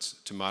efforts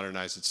to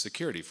modernize its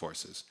security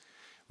forces.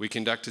 We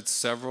conducted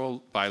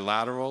several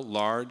bilateral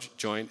large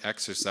joint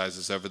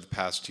exercises over the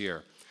past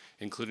year,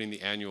 including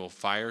the annual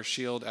Fire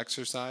Shield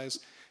exercise,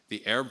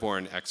 the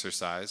Airborne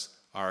exercise,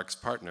 our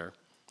ex-partner,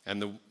 and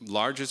the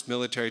largest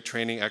military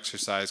training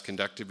exercise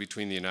conducted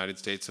between the United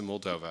States and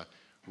Moldova,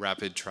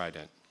 Rapid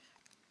Trident.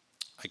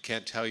 I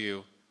can't tell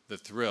you the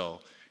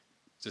thrill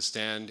to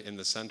stand in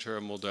the center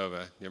of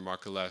Moldova near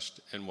Marculesht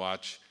and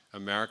watch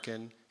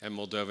American and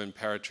Moldovan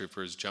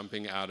paratroopers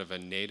jumping out of a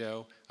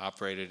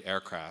NATO-operated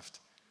aircraft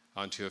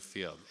onto a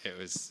field. It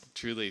was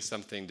truly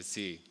something to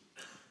see.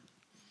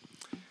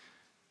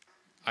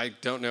 I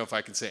don't know if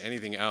I can say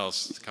anything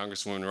else.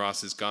 Congresswoman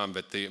Ross is gone,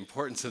 but the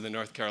importance of the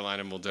North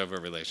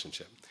Carolina-Moldova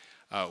relationship.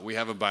 We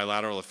have a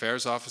bilateral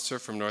affairs officer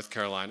from North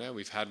Carolina.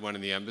 We've had one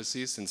in the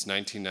embassy since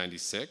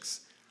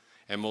 1996.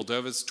 And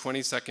Moldova's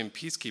 22nd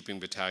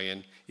Peacekeeping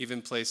Battalion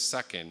even placed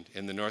second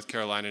in the North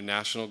Carolina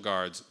National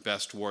Guard's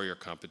Best Warrior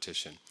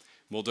competition.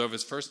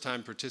 Moldova's first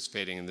time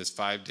participating in this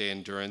 5-day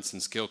endurance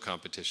and skill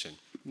competition.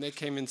 And they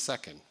came in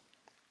second.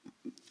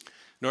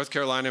 North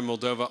Carolina and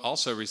Moldova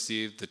also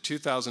received the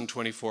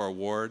 2024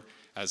 award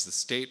as the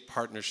State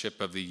Partnership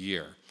of the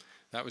Year.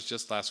 That was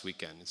just last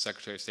weekend.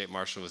 Secretary of State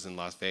Marshall was in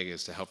Las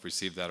Vegas to help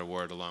receive that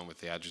award along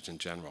with the Adjutant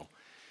General.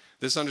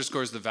 This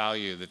underscores the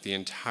value that the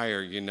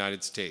entire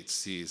United States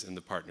sees in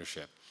the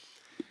partnership.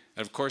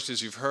 And of course,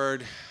 as you've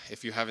heard,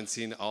 if you haven't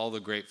seen all the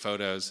great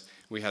photos,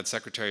 we had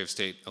Secretary of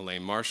State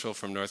Elaine Marshall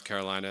from North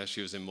Carolina.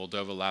 She was in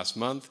Moldova last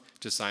month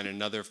to sign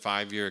another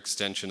 5-year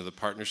extension of the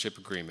partnership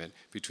agreement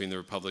between the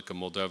Republic of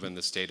Moldova and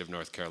the state of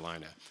North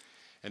Carolina.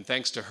 And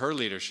thanks to her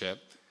leadership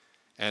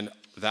and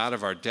that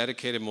of our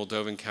dedicated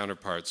Moldovan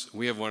counterparts,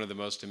 we have one of the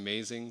most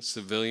amazing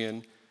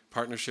civilian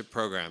partnership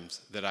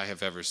programs that I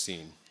have ever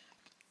seen.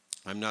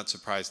 I'm not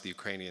surprised the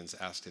Ukrainians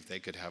asked if they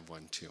could have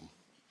one too.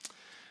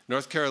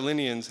 North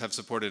Carolinians have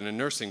supported a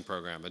nursing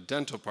program, a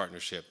dental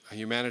partnership, a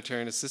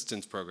humanitarian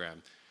assistance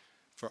program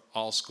for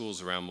all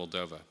schools around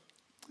Moldova.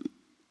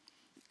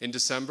 In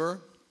December,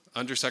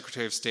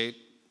 Undersecretary of State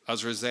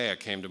Azra Zaya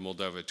came to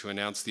Moldova to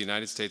announce the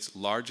United States'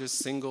 largest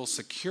single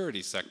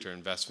security sector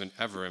investment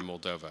ever in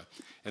Moldova.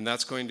 And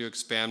that's going to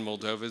expand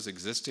Moldova's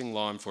existing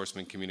law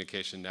enforcement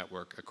communication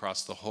network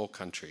across the whole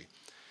country.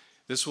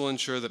 This will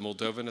ensure that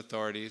Moldovan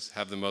authorities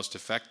have the most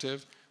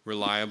effective,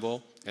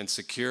 reliable, and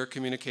secure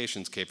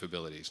communications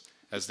capabilities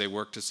as they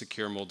work to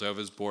secure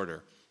Moldova's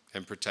border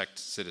and protect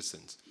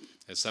citizens.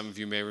 As some of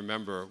you may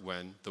remember,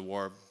 when the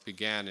war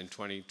began in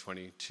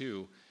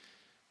 2022,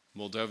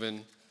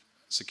 Moldovan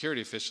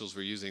security officials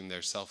were using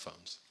their cell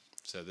phones.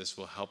 So this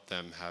will help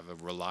them have a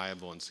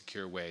reliable and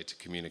secure way to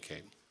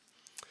communicate.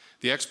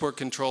 The Export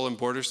Control and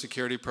Border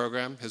Security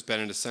Program has been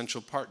an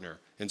essential partner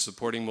in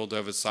supporting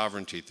Moldova's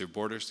sovereignty through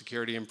border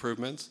security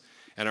improvements,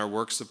 and our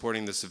work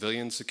supporting the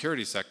civilian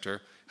security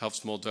sector helps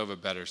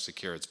Moldova better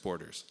secure its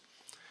borders.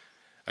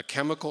 A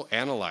chemical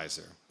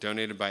analyzer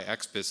donated by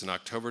XBIS in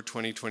October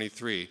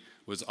 2023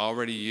 was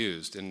already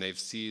used, and they've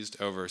seized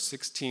over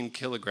 16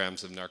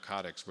 kilograms of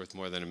narcotics worth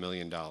more than $1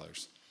 million.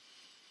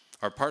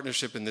 Our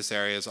partnership in this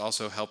area is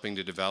also helping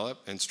to develop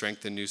and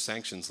strengthen new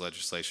sanctions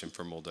legislation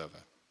for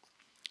Moldova.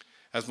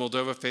 As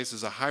Moldova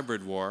faces a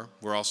hybrid war,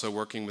 we're also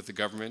working with the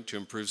government to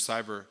improve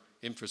cyber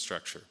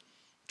infrastructure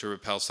to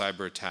repel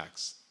cyber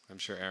attacks. I'm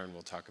sure Aaron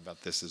will talk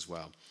about this as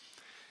well.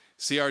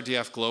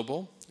 CRDF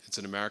Global, it's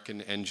an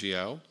American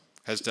NGO,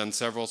 has done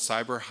several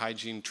cyber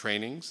hygiene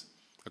trainings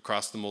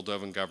across the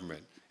Moldovan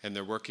government, and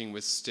they're working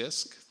with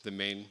STISC, the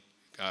main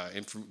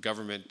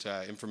government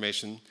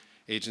information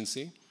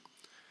agency,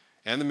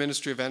 and the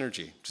Ministry of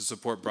Energy to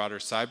support broader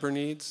cyber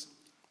needs.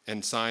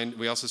 And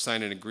we also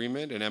signed an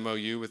agreement, an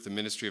MOU, with the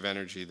Ministry of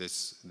Energy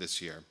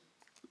this year.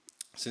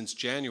 Since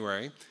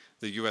January,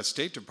 the U.S.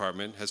 State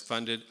Department has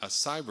funded a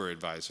cyber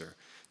advisor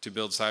to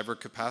build cyber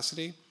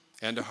capacity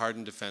and to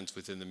harden defense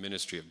within the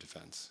Ministry of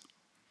Defense.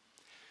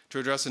 To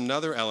address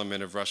another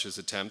element of Russia's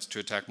attempts to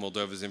attack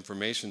Moldova's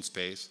information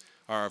space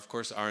are, of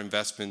course, our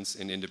investments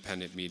in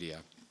independent media.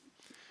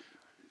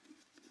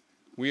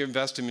 We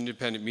invest in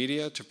independent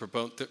media to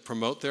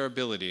promote their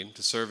ability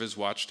to serve as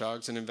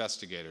watchdogs and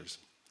investigators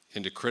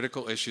into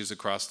critical issues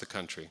across the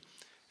country.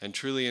 And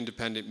truly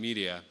independent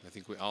media, I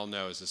think we all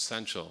know, is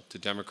essential to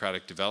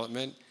democratic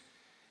development.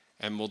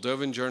 And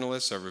Moldovan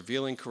journalists are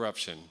revealing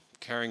corruption,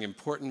 carrying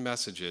important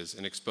messages,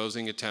 and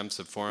exposing attempts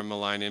of foreign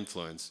malign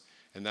influence.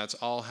 And that's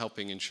all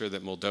helping ensure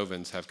that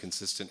Moldovans have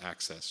consistent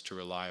access to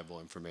reliable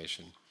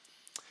information.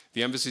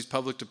 The Embassy's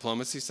public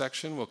diplomacy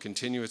section will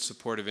continue its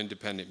support of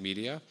independent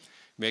media,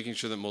 making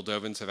sure that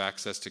Moldovans have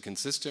access to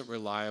consistent,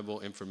 reliable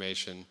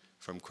information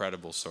from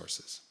credible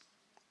sources.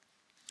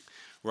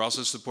 We're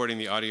also supporting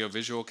the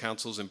Audiovisual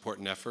Council's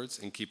important efforts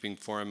in keeping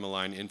foreign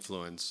malign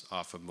influence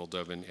off of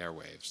Moldovan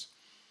airwaves.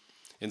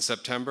 In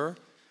September,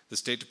 the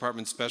State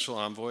Department Special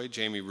Envoy,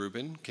 Jamie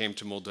Rubin, came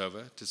to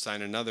Moldova to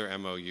sign another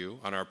MOU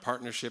on our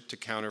partnership to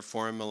counter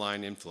foreign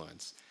malign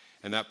influence.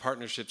 And that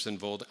partnership's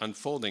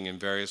unfolding in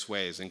various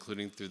ways,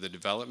 including through the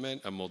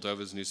development of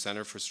Moldova's new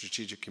Center for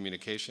Strategic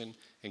Communication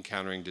and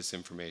Countering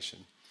Disinformation.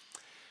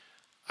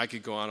 I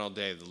could go on all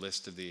day, the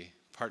list of the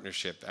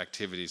partnership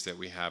activities that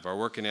we have. Our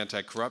work in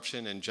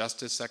anti-corruption and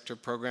justice sector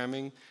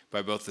programming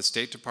by both the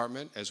State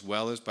Department as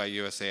well as by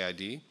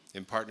USAID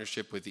in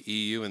partnership with the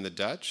EU and the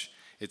Dutch.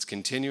 It's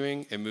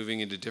continuing and moving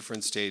into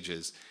different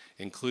stages,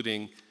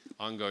 including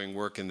ongoing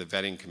work in the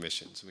vetting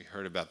commissions. We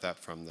heard about that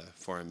from the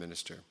foreign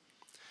minister.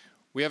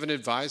 We have an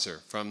advisor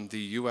from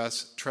the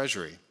US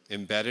Treasury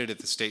embedded at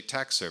the State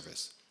Tax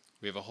Service.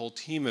 We have a whole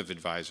team of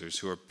advisors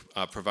who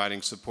are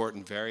providing support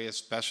in various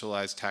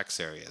specialized tax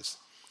areas,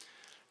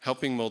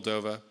 helping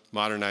Moldova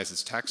modernize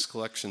its tax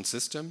collection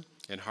system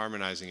and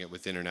harmonizing it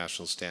with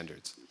international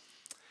standards.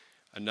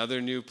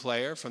 Another new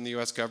player from the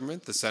US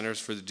government, the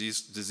Centers for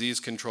Disease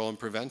Control and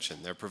Prevention.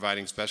 They're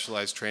providing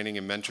specialized training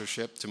and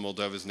mentorship to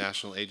Moldova's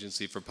National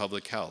Agency for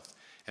Public Health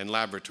and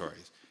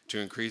laboratories to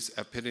increase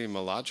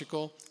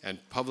epidemiological and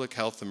public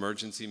health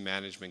emergency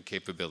management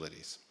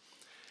capabilities.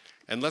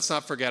 And let's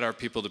not forget our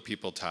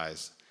people-to-people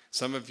ties.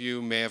 Some of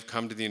you may have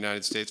come to the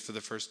United States for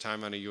the first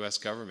time on a US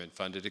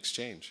government-funded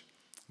exchange.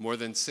 More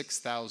than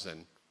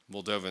 6,000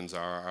 Moldovans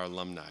are our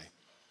alumni.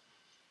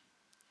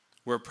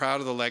 We're proud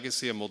of the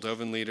legacy of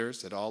Moldovan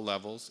leaders at all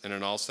levels and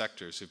in all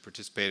sectors who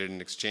participated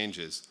in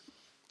exchanges.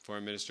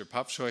 Foreign Minister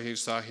Papshoy, who you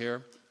saw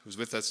here, who's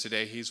with us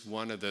today, he's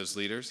one of those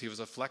leaders. He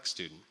was a flex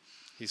student.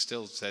 He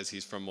still says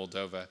he's from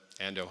Moldova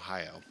and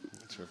Ohio,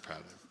 which we're proud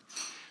of.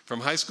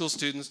 From high school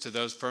students to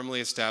those firmly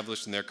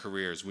established in their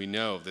careers, we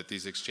know that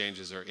these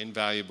exchanges are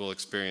invaluable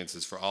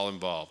experiences for all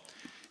involved.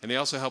 And they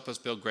also help us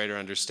build greater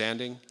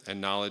understanding and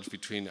knowledge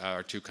between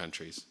our two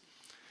countries.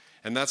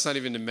 And that's not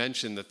even to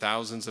mention the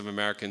thousands of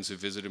Americans who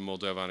visited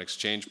Moldova on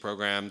exchange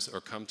programs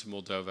or come to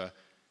Moldova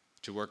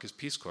to work as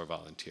Peace Corps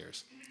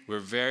volunteers. We're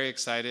very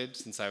excited.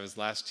 Since I was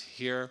last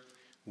here,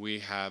 we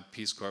have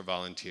Peace Corps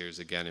volunteers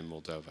again in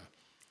Moldova.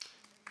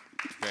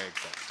 Very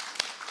exciting.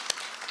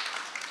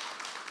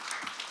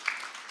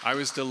 I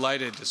was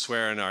delighted to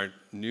swear in our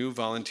new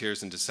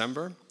volunteers in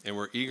December, and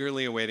we're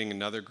eagerly awaiting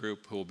another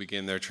group who will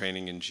begin their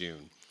training in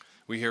June.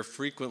 We hear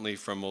frequently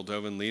from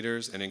Moldovan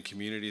leaders and in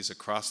communities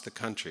across the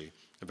country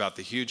about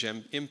the huge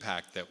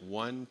impact that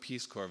one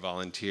Peace Corps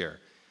volunteer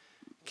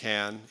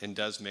can and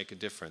does make a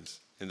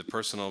difference in the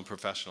personal and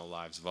professional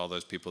lives of all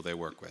those people they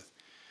work with.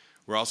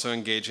 We're also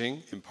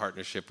engaging in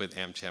partnership with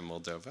AmCham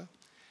Moldova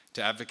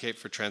to advocate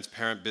for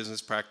transparent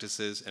business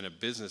practices and a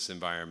business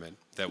environment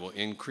that will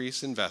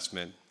increase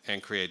investment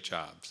and create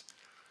jobs.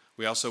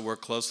 We also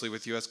work closely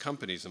with US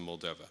companies in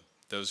Moldova,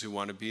 those who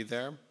want to be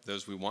there,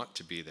 those we want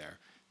to be there,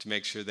 to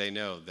make sure they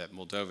know that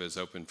Moldova is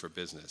open for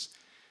business.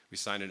 We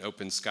signed an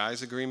Open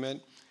Skies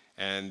agreement,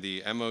 and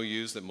the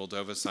MOUs that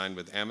Moldova signed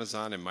with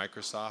Amazon and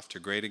Microsoft are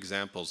great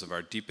examples of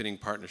our deepening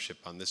partnership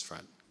on this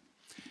front.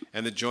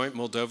 and the joint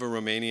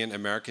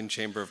Moldova-Romanian-American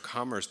Chamber of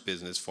Commerce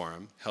Business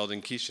Forum, held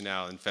in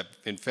Chisinau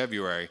in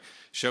February,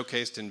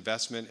 showcased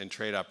investment and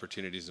trade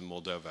opportunities in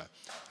Moldova.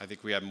 I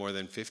think we had more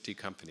than 50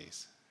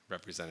 companies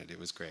represented. It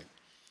was great.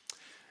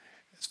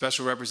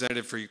 Special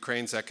Representative for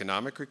Ukraine's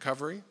economic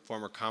recovery,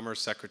 former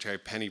Commerce Secretary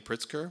Penny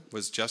Pritzker,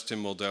 was just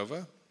in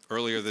Moldova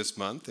earlier this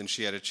month, and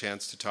she had a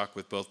chance to talk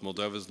with both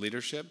Moldova's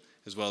leadership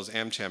as well as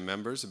AmCham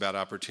members about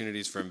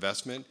opportunities for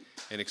investment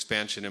and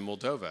expansion in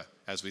Moldova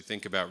as we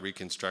think about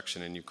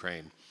reconstruction in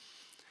Ukraine.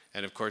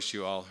 And of course,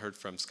 you all heard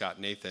from Scott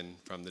Nathan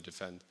from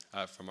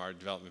our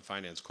Development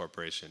Finance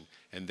Corporation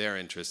and their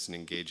interest in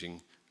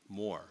engaging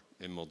more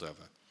in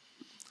Moldova.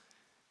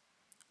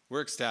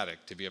 We're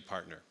ecstatic to be a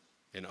partner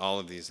in all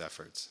of these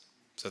efforts.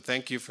 So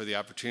thank you for the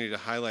opportunity to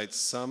highlight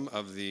some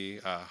of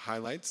the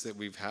highlights that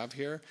we have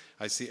here.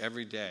 I see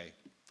every day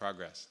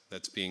progress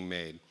that's being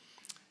made.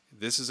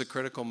 This is a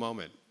critical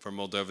moment for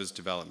Moldova's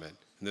development,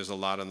 and there's a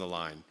lot on the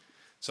line.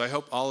 So I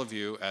hope all of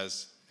you,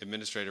 as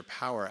Administrator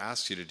Power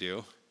asks you to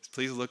do,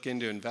 please look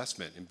into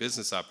investment and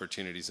business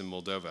opportunities in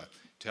Moldova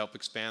to help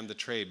expand the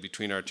trade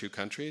between our two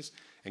countries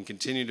and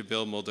continue to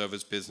build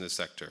Moldova's business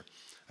sector.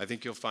 I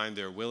think you'll find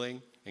they're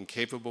willing and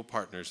capable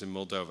partners in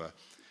Moldova,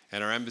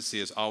 and our embassy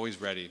is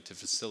always ready to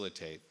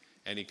facilitate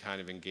any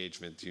kind of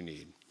engagement you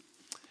need.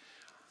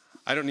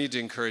 I don't need to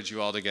encourage you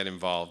all to get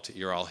involved.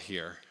 You're all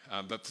here.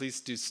 But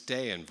please do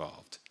stay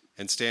involved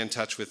and stay in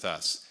touch with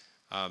us.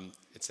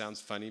 It sounds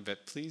funny,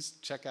 but please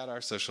check out our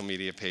social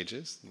media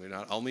pages. We're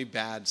not only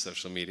bad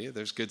social media,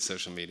 there's good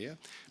social media.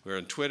 We're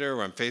on Twitter,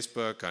 we're on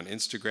Facebook, on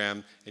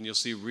Instagram, and you'll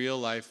see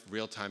real-life,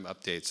 real-time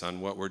updates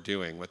on what we're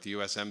doing, what the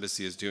U.S.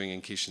 Embassy is doing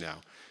in Chisinau,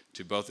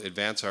 to both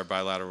advance our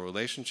bilateral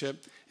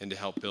relationship and to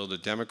help build a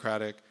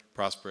democratic,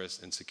 prosperous,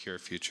 and secure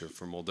future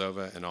for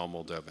Moldova and all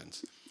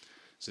Moldovans.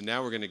 So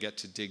now we're going to get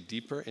to dig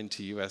deeper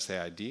into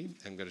USAID.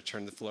 I'm going to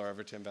turn the floor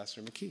over to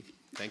Ambassador McKee.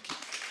 Thank you.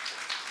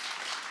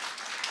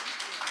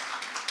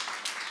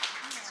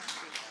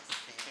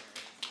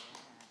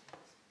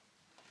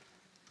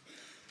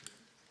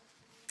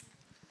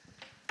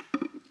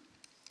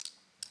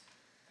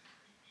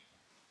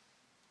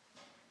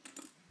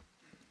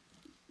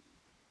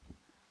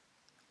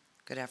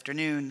 Good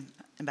afternoon,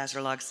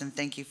 Ambassador Logston.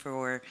 Thank you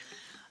for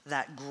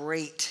that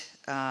great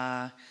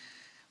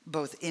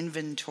both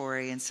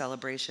inventory and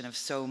celebration of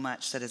so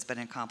much that has been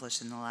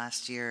accomplished in the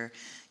last year.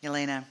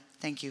 Yelena,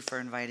 thank you for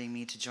inviting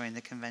me to join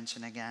the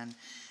convention again.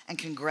 And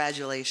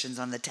congratulations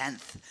on the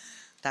 10th.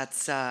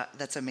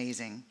 That's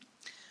amazing.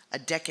 A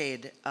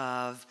decade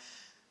of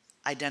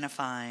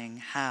identifying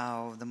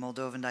how the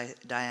Moldovan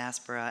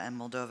diaspora and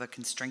Moldova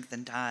can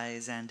strengthen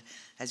ties and,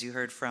 as you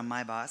heard from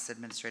my boss,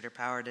 Administrator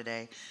Power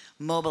today,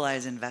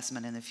 mobilize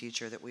investment in the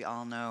future that we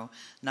all know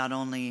not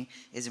only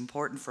is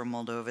important for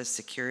Moldova's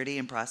security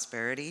and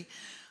prosperity,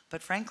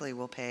 but frankly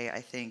will pay, I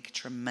think,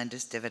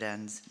 tremendous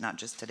dividends, not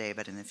just today,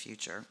 but in the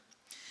future.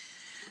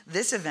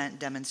 This event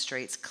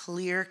demonstrates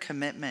clear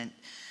commitment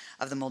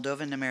of the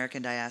Moldovan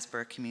American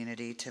diaspora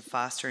community to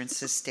foster and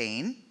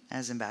sustain,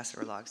 as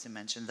Ambassador Logston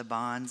mentioned, the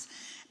bonds,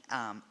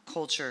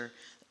 culture,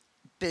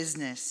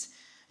 business,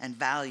 and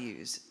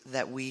values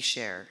that we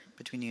share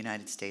between the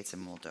United States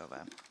and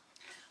Moldova.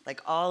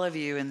 Like all of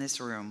you in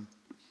this room,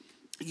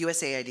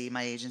 USAID,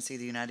 my agency,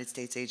 the United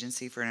States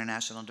Agency for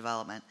International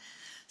Development,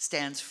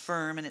 stands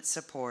firm in its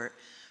support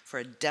for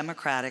a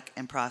democratic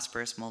and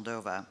prosperous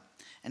Moldova.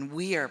 And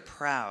we are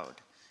proud,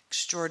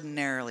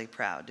 extraordinarily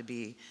proud, to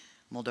be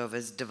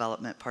Moldova's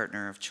development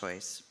partner of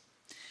choice.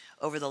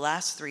 Over the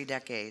last 3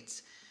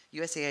 decades,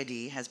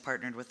 USAID has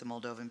partnered with the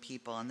Moldovan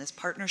people, and this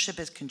partnership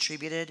has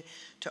contributed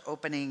to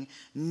opening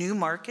new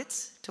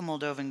markets to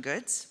Moldovan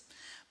goods,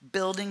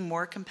 building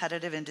more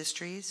competitive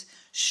industries,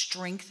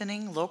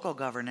 strengthening local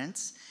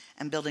governance,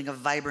 and building a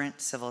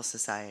vibrant civil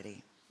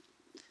society.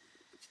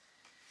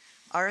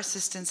 Our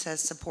assistance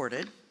has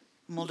supported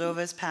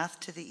Moldova's path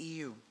to the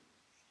EU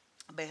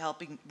by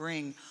helping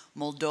bring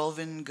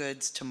Moldovan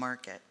goods to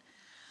market.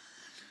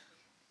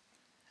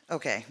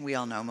 Okay, we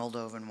all know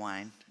Moldovan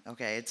wine.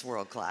 Okay, it's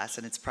world class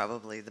and it's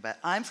probably the best.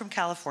 I'm from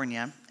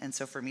California, and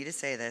so for me to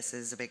say this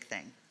is a big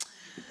thing.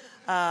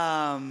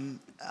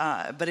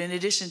 But in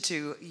addition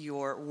to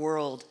your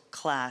world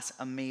class,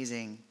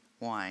 amazing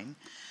wine,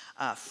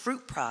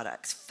 fruit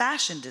products,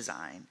 fashion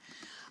design,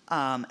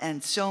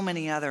 and so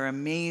many other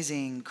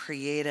amazing,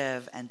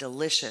 creative, and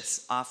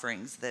delicious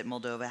offerings that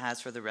Moldova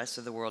has for the rest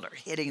of the world are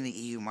hitting the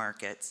EU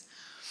markets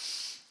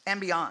and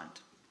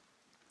beyond.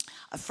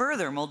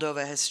 Further,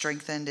 Moldova has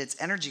strengthened its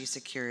energy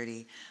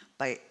security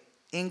by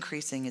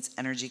increasing its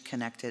energy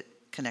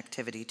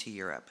connectivity to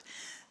Europe.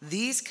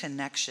 These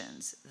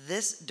connections,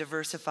 this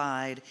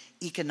diversified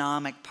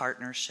economic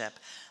partnership,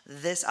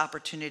 this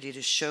opportunity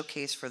to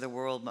showcase for the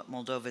world what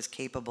Moldova is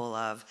capable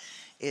of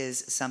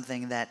is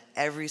something that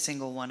every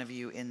single one of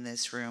you in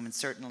this room, and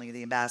certainly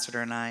the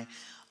ambassador and I,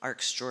 are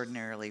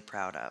extraordinarily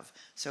proud of.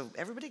 So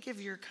everybody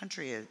give your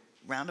country a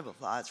round of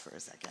applause for a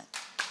second.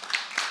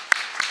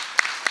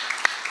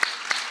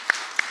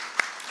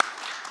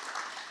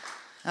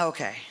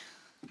 Okay,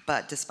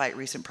 but despite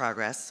recent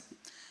progress,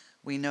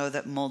 We know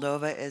that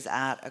Moldova is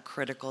at a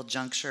critical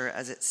juncture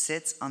as it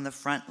sits on the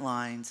front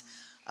lines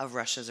of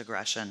Russia's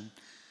aggression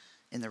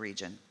in the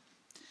region.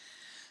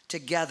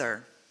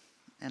 Together,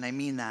 and I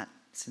mean that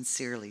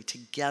sincerely,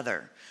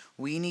 together,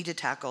 we need to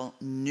tackle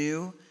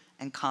new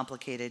and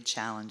complicated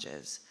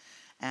challenges.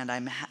 And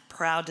I'm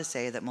proud to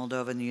say that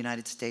Moldova and the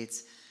United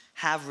States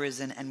have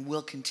risen and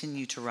will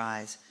continue to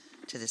rise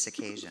to this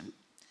occasion.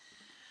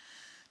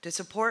 To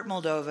support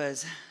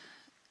Moldova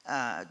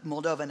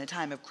in a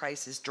time of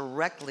crisis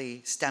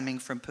directly stemming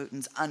from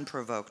Putin's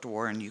unprovoked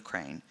war in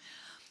Ukraine,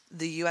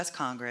 the US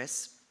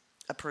Congress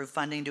approved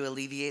funding to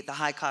alleviate the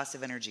high cost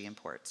of energy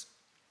imports,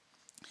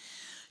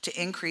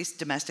 to increase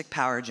domestic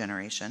power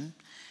generation,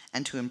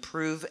 and to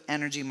improve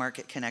energy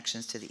market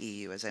connections to the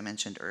EU, as I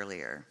mentioned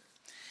earlier.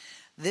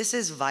 This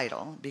is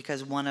vital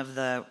because one of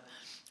the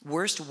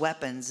worst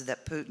weapons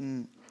that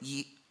Putin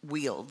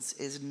wields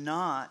is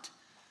not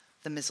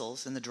the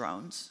missiles and the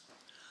drones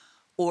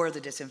or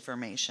the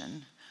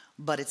disinformation,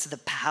 but it's the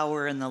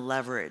power and the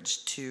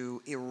leverage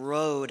to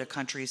erode a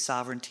country's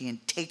sovereignty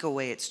and take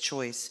away its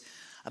choice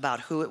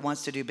about who it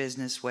wants to do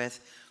business with,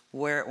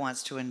 where it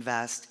wants to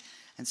invest,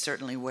 and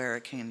certainly where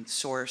it can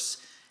source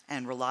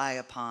and rely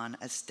upon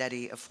a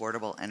steady,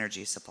 affordable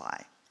energy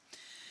supply.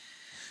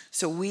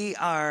 So we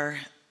are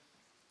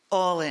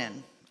all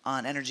in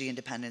on energy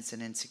independence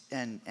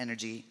and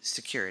energy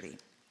security.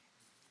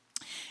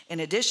 In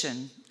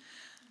addition,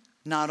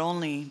 not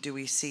only do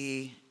we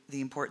see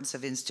the importance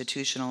of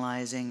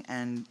institutionalizing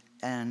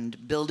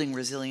and building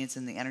resilience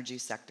in the energy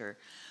sector,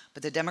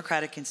 but the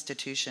democratic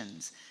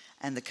institutions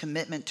and the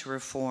commitment to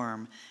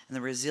reform and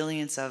the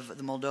resilience of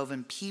the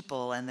Moldovan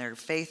people and their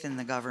faith in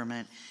the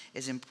government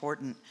is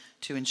important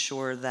to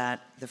ensure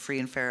that the free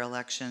and fair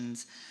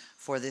elections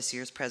for this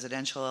year's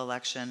presidential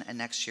election and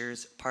next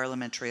year's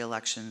parliamentary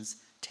elections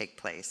take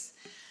place.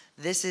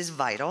 This is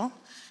vital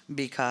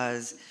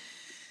because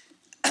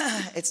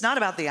it's not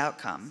about the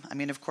outcome. I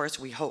mean, of course,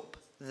 we hope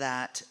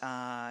that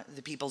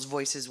the people's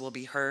voices will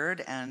be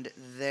heard and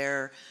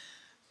their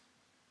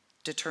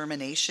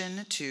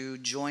determination to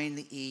join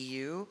the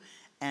EU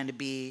and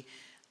be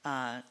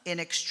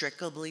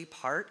inextricably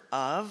part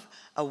of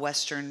a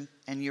Western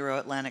and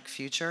Euro-Atlantic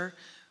future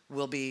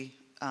will be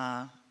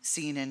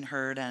seen and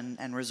heard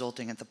and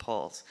resulting at the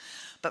polls.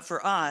 But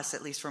for us,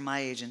 at least for my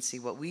agency,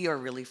 what we are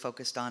really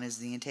focused on is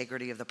the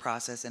integrity of the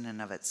process in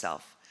and of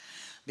itself.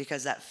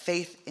 Because that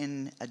faith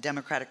in a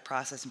democratic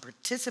process and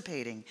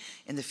participating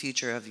in the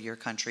future of your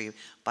country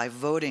by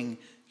voting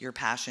your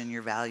passion,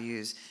 your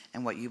values,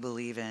 and what you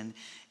believe in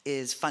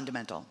is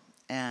fundamental.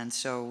 And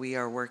so we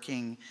are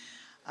working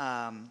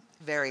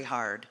very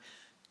hard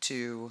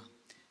to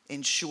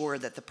ensure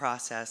that the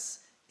process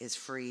is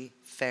free,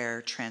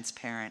 fair,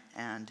 transparent,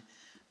 and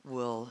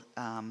will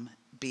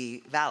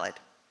be valid.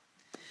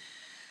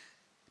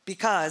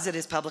 Because it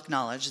is public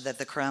knowledge that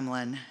the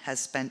Kremlin has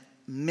spent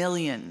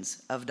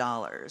millions of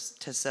dollars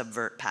to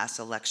subvert past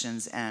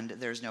elections, and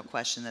there's no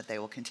question that they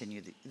will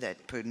continue,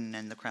 that Putin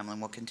and the Kremlin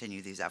will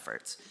continue these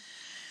efforts.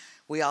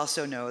 We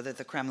also know that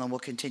the Kremlin will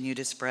continue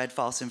to spread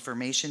false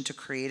information to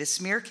create a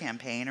smear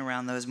campaign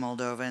around those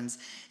Moldovans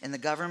in the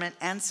government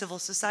and civil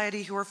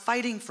society who are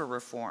fighting for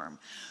reform,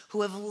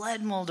 who have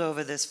led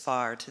Moldova this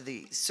far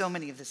to so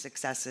many of the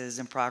successes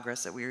and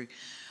progress that we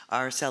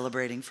are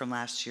celebrating from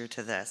last year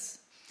to this,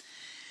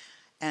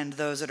 and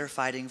those that are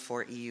fighting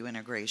for EU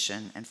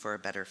integration and for a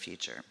better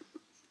future.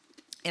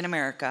 In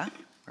America,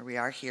 where we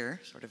are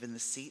here, sort of in the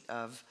seat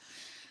of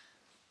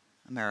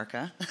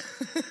America,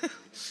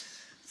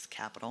 it's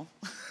capital,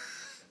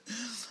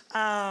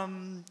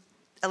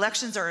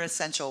 elections are an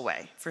essential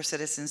way for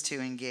citizens to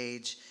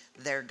engage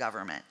their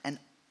government. And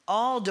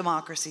all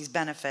democracies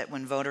benefit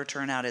when voter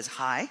turnout is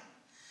high,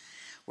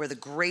 where the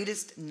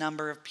greatest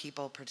number of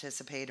people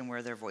participate and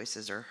where their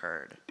voices are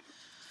heard.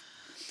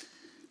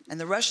 And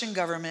the Russian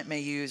government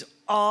may use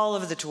all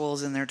of the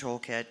tools in their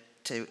toolkit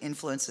to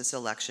influence this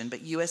election,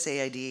 but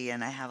USAID,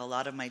 and I have a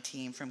lot of my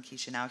team from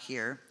Chisinau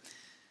here.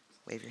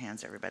 Wave your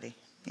hands, everybody.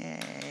 Yay,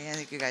 I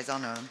think you guys all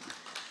know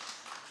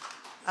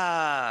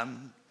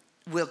them.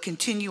 We'll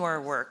continue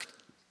our work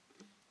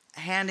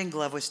hand in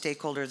glove with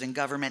stakeholders in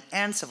government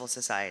and civil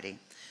society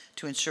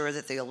to ensure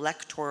that the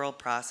electoral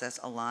process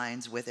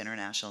aligns with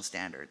international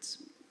standards.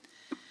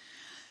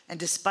 And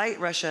despite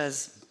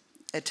Russia's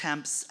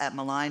attempts at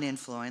malign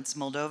influence,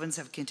 Moldovans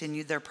have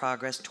continued their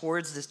progress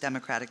towards this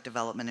democratic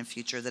development and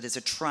future that is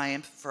a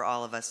triumph for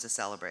all of us to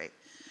celebrate.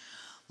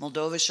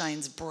 Moldova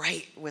shines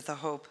bright with the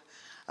hope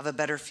of a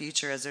better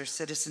future as their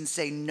citizens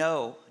say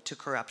no to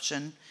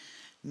corruption,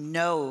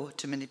 no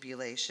to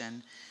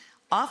manipulation,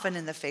 often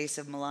in the face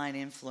of malign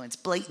influence,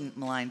 blatant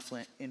malign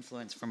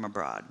influence from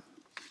abroad.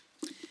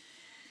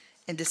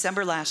 In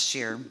December last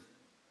year,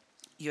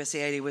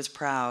 USAID was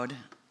proud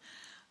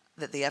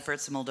that the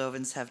efforts the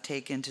Moldovans have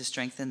taken to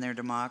strengthen their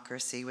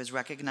democracy was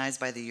recognized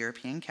by the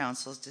European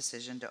Council's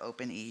decision to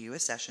open EU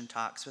accession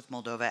talks with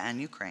Moldova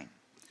and Ukraine.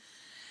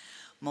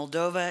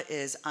 Moldova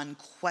is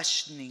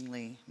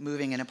unquestioningly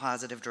moving in a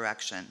positive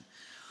direction,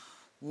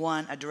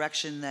 a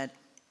direction that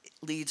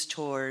leads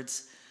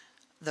towards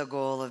the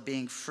goal of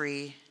being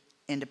free,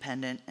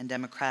 independent, and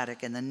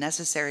democratic, and the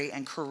necessary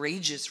and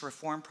courageous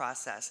reform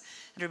process.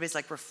 And everybody's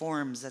like,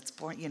 reforms, that's,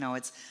 you know,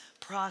 it's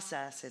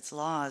process, it's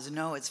laws.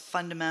 No, it's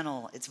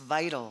fundamental, it's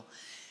vital.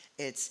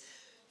 It's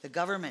the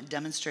government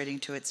demonstrating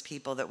to its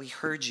people that we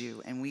heard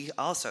you, and we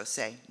also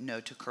say no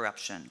to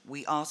corruption.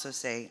 We also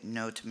say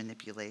no to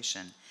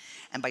manipulation.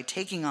 And by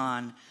taking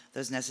on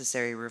those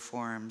necessary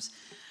reforms,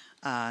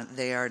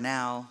 they are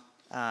now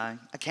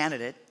a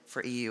candidate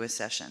for EU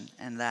accession.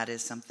 And that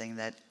is something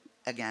that,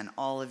 again,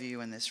 all of you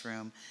in this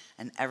room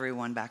and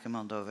everyone back in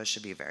Moldova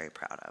should be very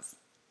proud of.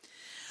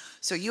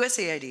 So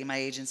USAID, my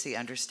agency,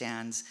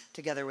 understands,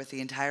 together with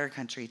the entire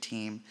country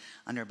team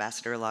under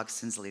Ambassador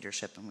Logston's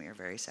leadership, and we are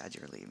very sad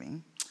you're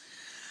leaving,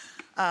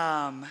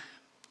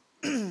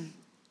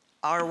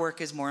 our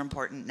work is more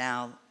important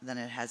now than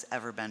it has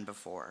ever been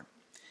before.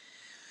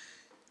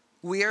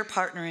 We are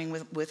partnering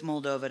with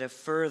Moldova to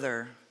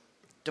further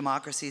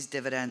democracy's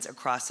dividends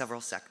across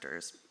several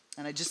sectors.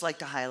 And I'd just like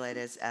to highlight,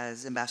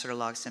 as Ambassador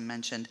Logston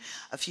mentioned,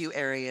 a few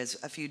areas,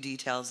 a few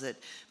details that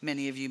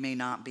many of you may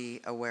not be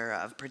aware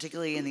of,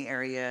 particularly in the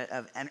area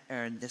of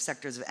the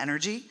sectors of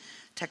energy,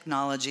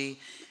 technology,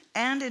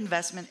 and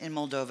investment in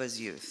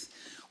Moldova's youth.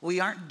 We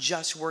aren't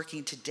just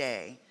working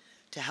today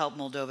to help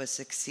Moldova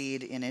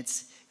succeed in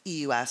its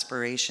EU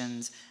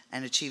aspirations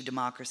and achieve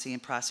democracy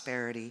and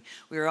prosperity.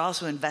 We are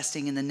also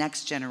investing in the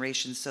next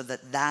generation so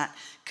that that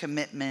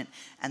commitment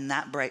and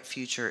that bright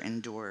future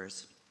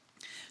endures.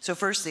 So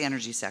first, the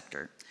energy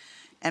sector.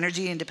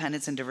 Energy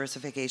independence and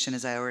diversification,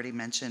 as I already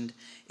mentioned,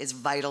 is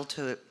vital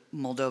to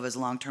Moldova's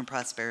long-term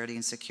prosperity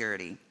and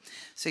security.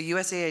 So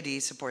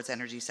USAID supports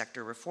energy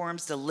sector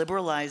reforms to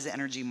liberalize the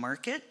energy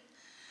market.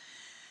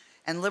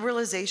 And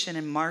liberalization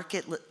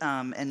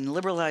and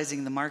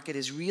liberalizing the market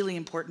is really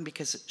important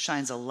because it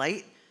shines a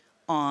light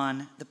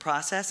on the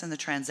process and the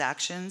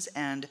transactions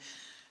and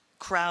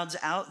crowds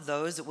out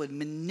those that would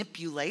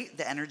manipulate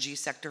the energy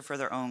sector for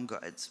their own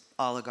goods,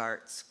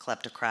 oligarchs,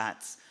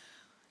 kleptocrats,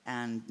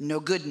 and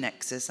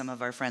no-goodniks, as some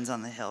of our friends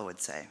on the Hill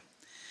would say.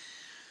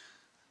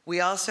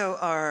 We also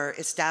are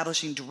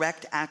establishing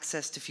direct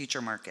access to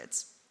future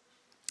markets,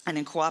 and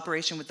in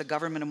cooperation with the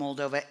government of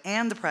Moldova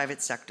and the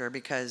private sector,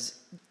 because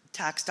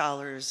tax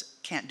dollars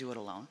can't do it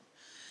alone,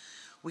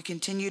 we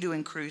continue to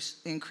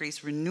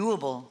increase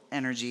renewable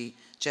energy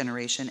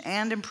generation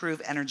and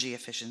improve energy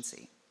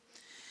efficiency.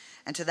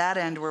 And to that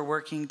end, we're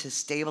working to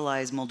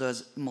stabilize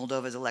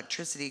Moldova's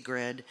electricity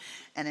grid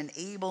and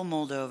enable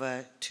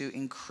Moldova to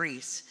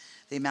increase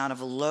the amount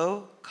of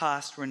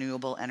low-cost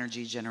renewable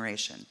energy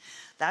generation.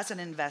 That's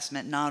an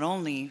investment not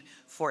only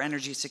for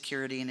energy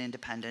security and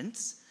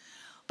independence,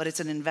 but it's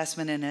an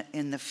investment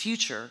in the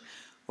future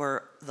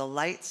where the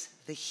lights,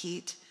 the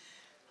heat,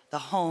 the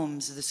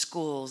homes, the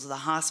schools, the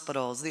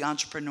hospitals, the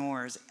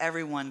entrepreneurs,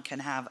 everyone can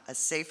have a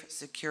safe,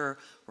 secure,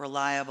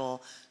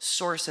 reliable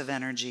source of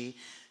energy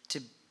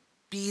to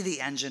be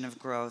the engine of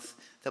growth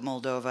that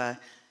Moldova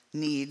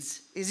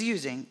needs, is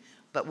using,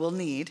 but will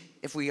need,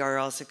 if we are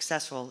all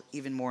successful,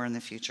 even more in the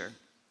future.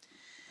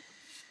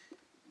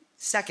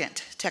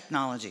 Second,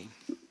 technology.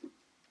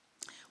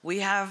 We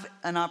have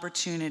an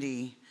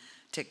opportunity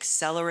to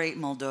accelerate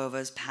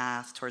Moldova's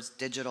path towards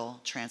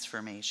digital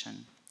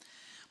transformation.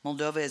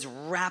 Moldova is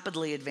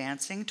rapidly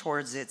advancing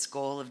towards its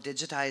goal of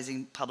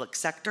digitizing public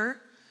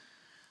sector,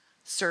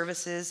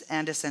 services,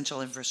 and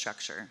essential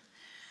infrastructure.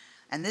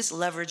 And this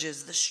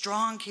leverages the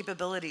strong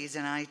capabilities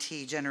in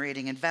IT,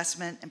 generating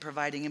investment and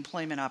providing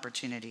employment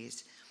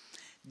opportunities.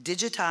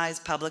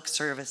 Digitized public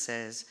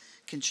services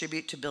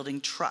contribute to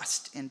building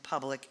trust in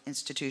public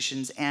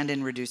institutions and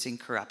in reducing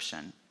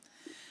corruption.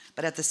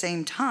 But at the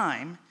same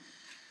time,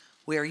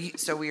 we are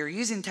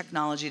using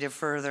technology to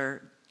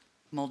further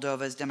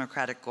Moldova's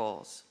democratic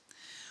goals.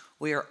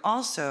 We are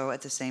also,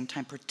 at the same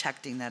time,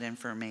 protecting that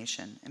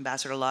information.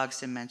 Ambassador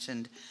Logston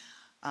mentioned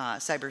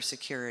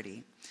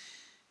cybersecurity.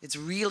 It's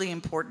really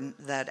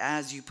important that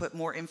as you put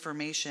more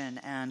information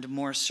and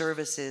more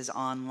services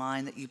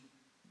online, that you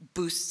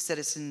boost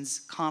citizens'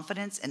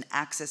 confidence in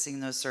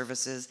accessing those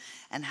services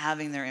and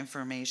having their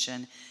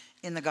information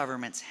in the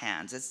government's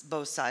hands. It's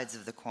both sides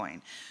of the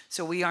coin.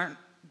 So we aren't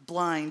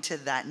blind to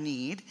that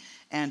need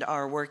and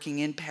are working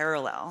in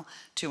parallel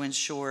to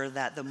ensure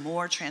that the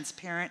more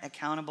transparent,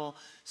 accountable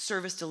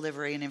service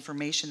delivery and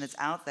information that's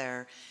out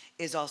there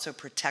is also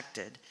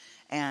protected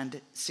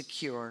and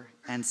secure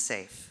and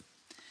safe.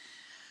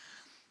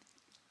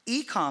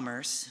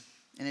 E-commerce,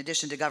 in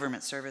addition to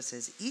government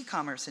services,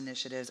 e-commerce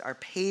initiatives are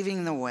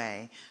paving the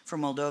way for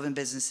Moldovan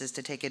businesses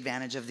to take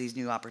advantage of these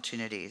new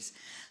opportunities.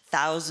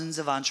 Thousands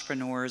of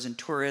entrepreneurs in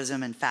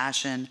tourism and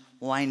fashion,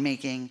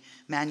 winemaking,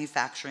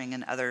 manufacturing,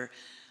 and other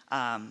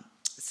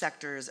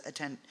sectors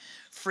attend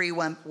free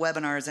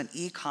webinars on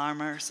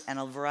e-commerce and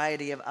a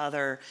variety of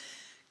other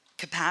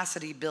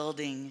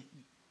capacity-building,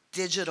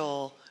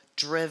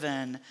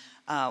 digital-driven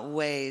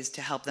ways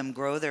to help them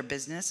grow their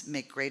business,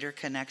 make greater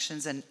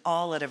connections, and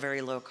all at a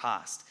very low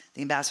cost.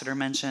 The ambassador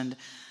mentioned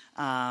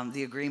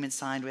the agreement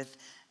signed with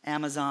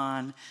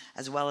Amazon,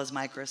 as well as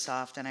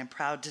Microsoft, and I'm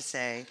proud to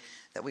say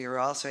that we were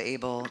also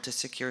able to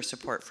secure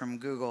support from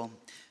Google,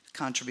 a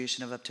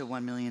contribution of up to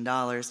 $1 million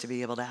to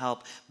be able to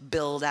help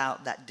build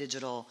out that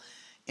digital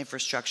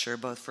infrastructure,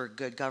 both for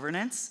good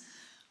governance,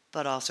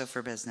 but also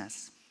for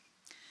business.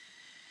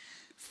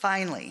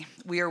 Finally,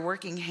 we are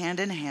working hand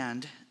in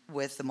hand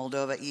with the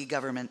Moldova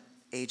e-government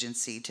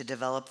agency to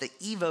develop the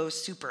EVO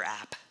super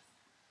app.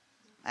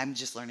 I'm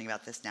just learning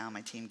about this now.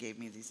 My team gave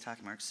me these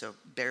talking marks, so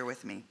bear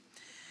with me.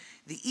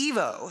 The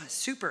EVO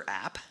super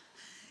app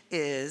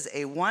is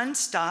a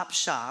one-stop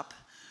shop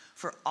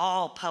for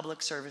all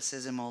public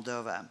services in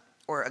Moldova,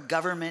 or a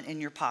government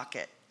in your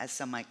pocket, as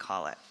some might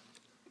call it.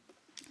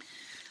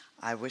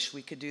 I wish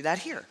we could do that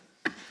here.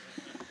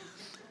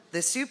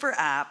 The super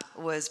app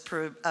was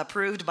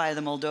approved by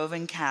the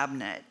Moldovan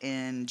cabinet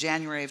in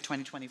January of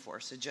 2024,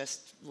 so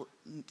just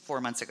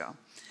 4 months ago.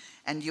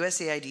 And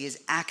USAID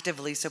is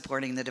actively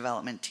supporting the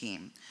development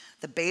team.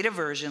 The beta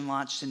version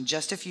launched in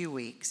just a few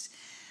weeks,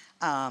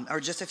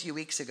 just a few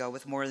weeks ago,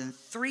 with more than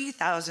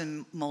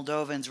 3,000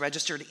 Moldovans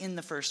registered in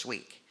the first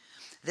week.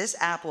 This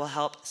app will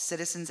help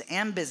citizens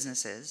and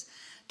businesses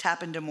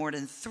tap into more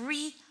than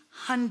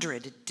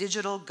 300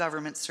 digital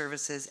government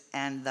services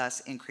and thus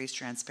increase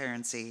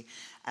transparency,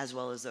 as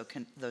well as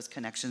those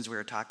connections we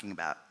were talking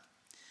about.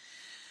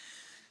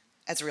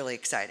 That's really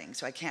exciting.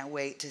 So I can't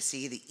wait to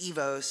see the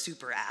EVO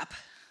super app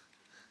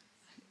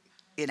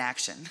in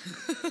action.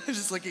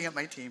 Just looking at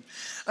my team.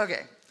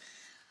 Okay.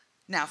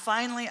 Now,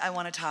 finally, I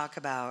want to talk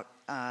about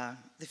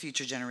the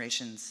future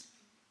generations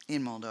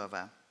in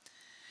Moldova.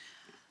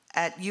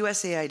 At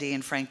USAID,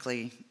 and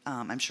frankly,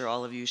 I'm sure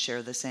all of you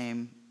share the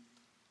same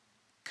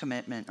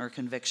commitment or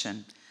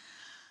conviction.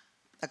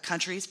 A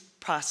country's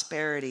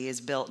prosperity is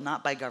built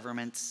not by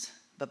governments,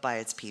 but by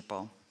its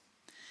people.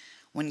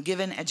 When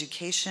given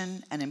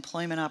education and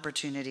employment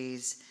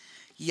opportunities,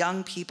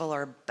 young people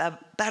are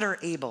better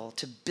able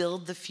to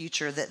build the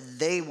future that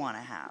they want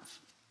to have.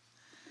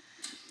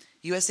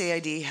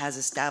 USAID has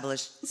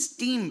established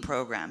STEAM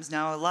programs.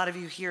 Now, a lot of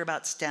you hear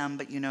about STEM,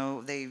 but you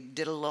know, they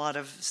did a lot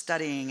of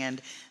studying, and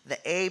the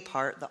A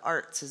part, the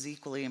arts, is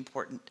equally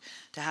important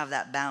to have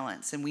that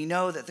balance. And we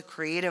know that the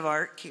creative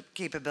art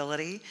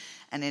capability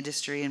and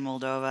industry in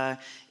Moldova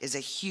is a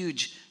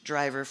huge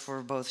driver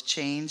for both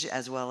change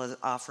as well as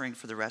offering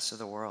for the rest of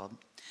the world.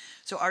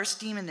 So our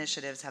STEAM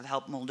initiatives have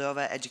helped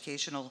Moldova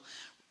educational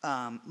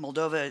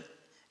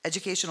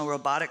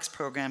robotics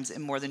programs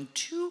in more than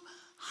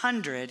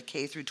 200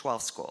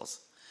 K-12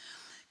 schools,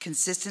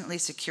 consistently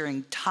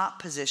securing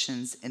top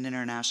positions in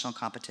international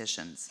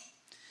competitions.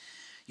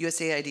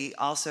 USAID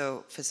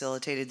also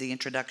facilitated the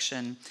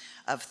introduction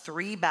of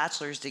 3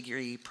 bachelor's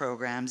degree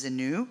programs in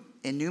new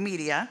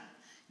media,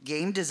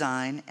 game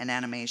design, and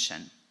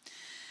animation.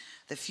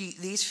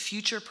 These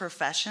future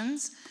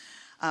professions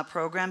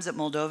programs at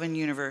Moldovan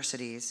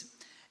universities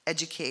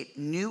educate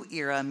new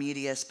era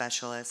media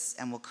specialists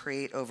and will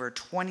create over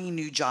 20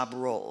 new job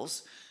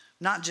roles.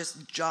 Not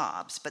just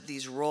jobs, but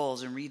these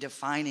roles, and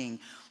redefining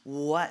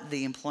what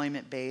the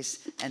employment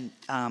base and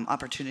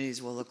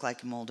opportunities will look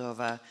like in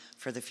Moldova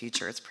for the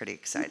future. It's pretty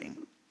exciting.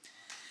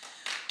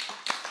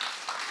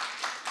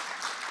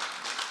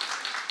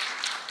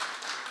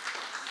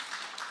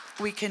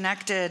 We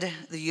connected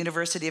the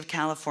University of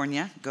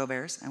California, go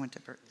Bears, I went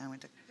to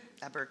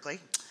Berkeley.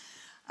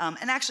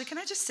 And actually, can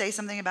I just say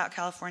something about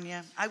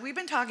California? We've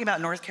been talking about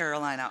North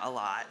Carolina a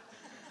lot,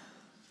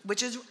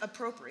 which is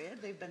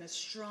appropriate. They've been a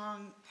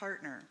strong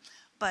partner.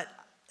 But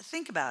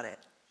think about it.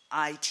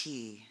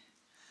 IT,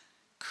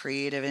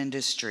 creative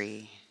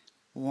industry,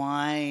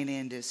 wine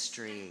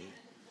industry.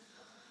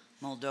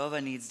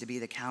 Moldova needs to be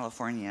the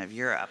California of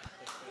Europe.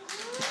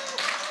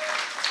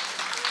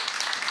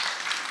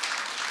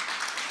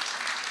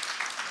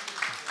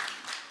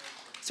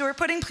 So we're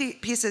putting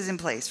pieces in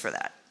place for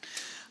that.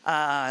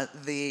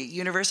 The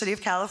University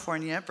of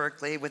California,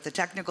 Berkeley, with the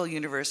Technical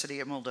University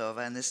of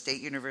Moldova and the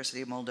State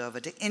University of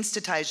Moldova to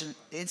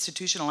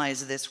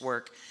institutionalize this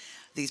work,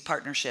 these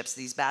partnerships,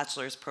 these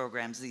bachelor's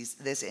programs,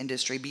 this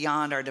industry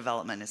beyond our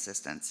development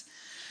assistance.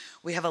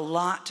 We have a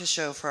lot to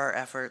show for our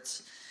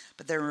efforts,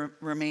 but there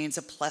remains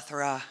a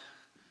plethora,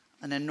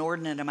 an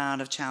inordinate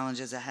amount of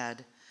challenges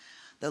ahead.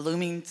 The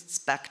looming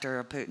specter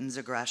of Putin's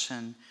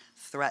aggression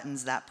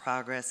threatens that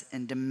progress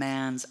and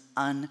demands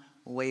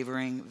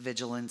unwavering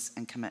vigilance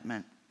and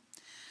commitment.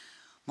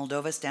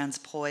 Moldova stands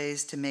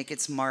poised to make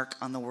its mark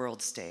on the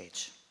world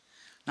stage.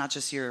 Not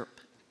just Europe,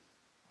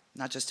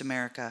 not just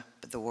America,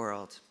 but the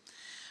world.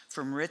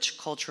 From rich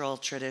cultural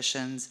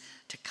traditions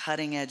to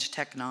cutting-edge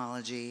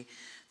technology,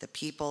 the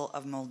people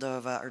of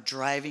Moldova are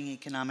driving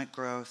economic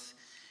growth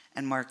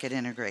and market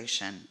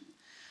integration.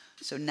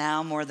 So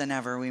now more than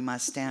ever, we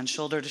must stand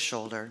shoulder to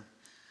shoulder,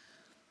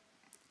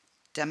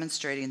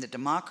 demonstrating that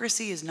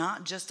democracy is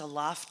not just a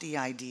lofty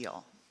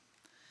ideal.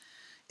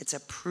 It's a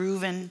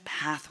proven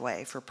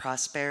pathway for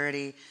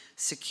prosperity,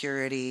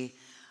 security,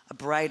 a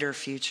brighter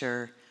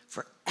future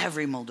for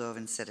every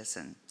Moldovan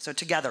citizen. So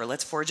together,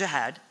 let's forge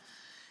ahead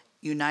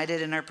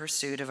united in our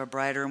pursuit of a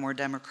brighter, more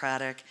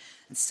democratic,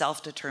 and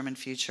self-determined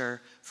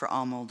future for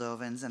all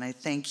Moldovans. And I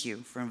thank you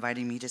for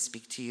inviting me to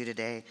speak to you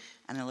today,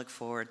 and I look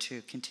forward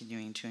to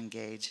continuing to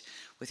engage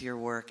with your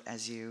work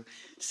as you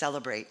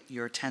celebrate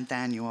your 10th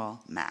annual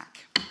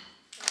MAC.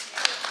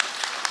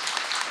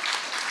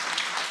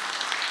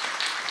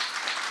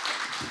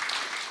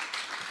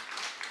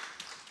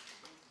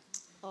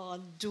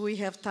 Do we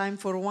have time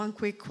for one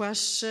quick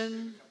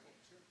question?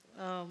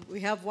 We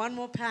have one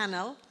more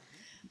panel.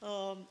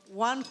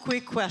 One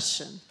quick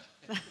question.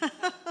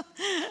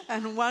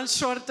 And one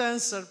short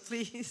answer,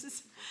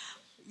 please.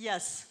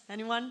 Yes,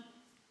 anyone?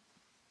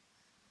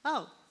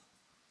 Oh,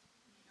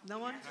 no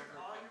one?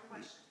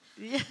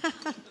 Yeah.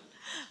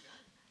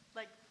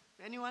 Like,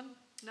 anyone?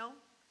 No?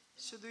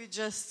 Should we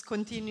just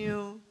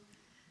continue?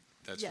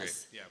 That's Yes.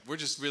 great. Yeah, we're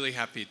just really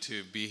happy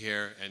to be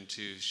here and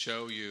to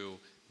show you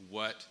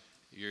what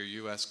your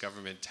U.S.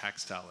 government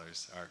tax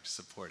dollars are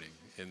supporting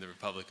in the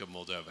Republic of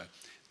Moldova.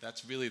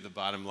 That's really the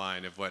bottom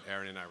line of what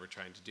Aaron and I were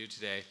trying to do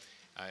today.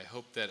 I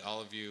hope that all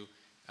of you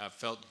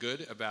felt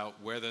good about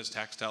where those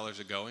tax dollars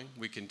are going.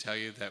 We can tell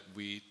you that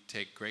we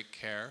take great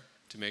care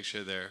to make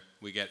sure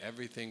we get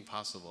everything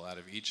possible out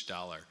of each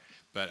dollar.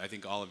 But I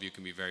think all of you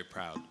can be very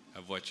proud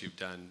of what you've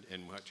done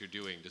and what you're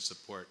doing to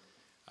support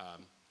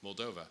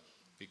Moldova,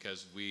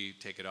 because we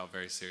take it all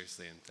very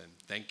seriously. And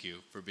thank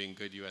you for being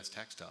good U.S.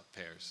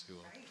 taxpayers who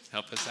will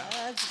help us out.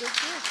 That's good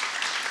too.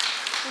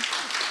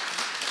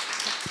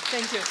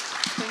 Thank you.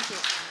 Thank you.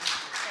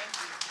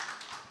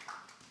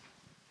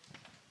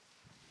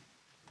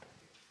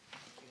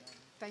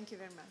 Thank you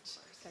very much.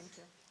 Thank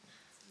you.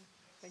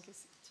 Thank you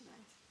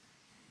tonight.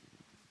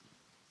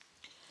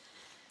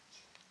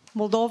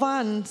 Moldova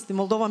and the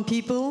Moldovan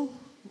people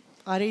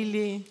are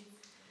really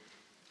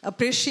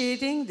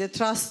appreciating the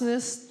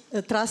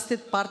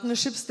trusted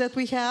partnerships that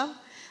we have.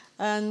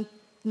 And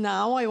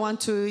now I want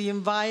to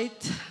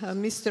invite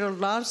Mr.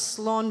 Lars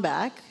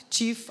Lundback,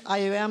 Chief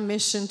IOM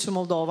Mission to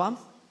Moldova.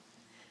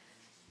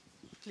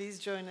 Please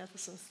join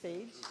us on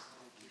stage.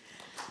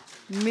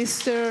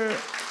 Mr.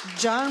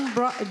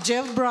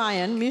 Jeff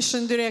Bryan,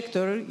 Mission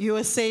Director,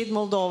 USAID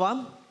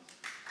Moldova.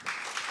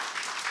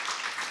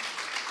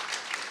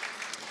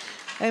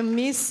 And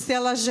Ms.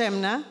 Stella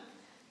Gemna,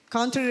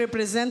 Country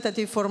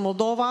Representative for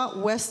Moldova,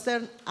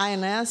 Western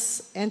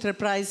INS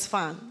Enterprise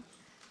Fund.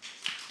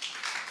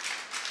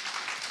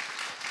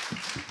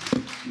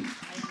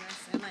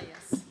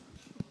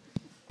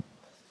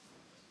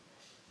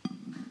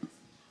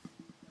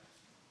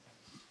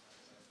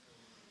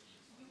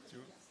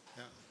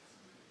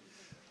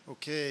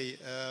 Okay,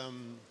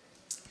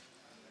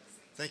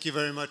 thank you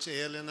very much,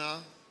 Elena.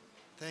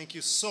 Thank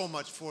you so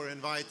much for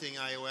inviting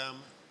IOM.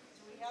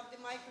 Do we have the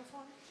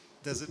microphone?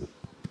 Does it?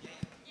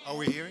 Are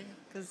we hearing?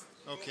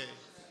 Okay.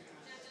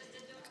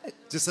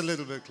 Just a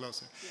little bit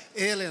closer.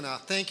 Elena,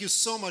 thank you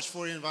so much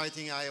for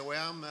inviting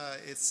IOM.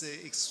 It's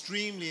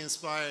extremely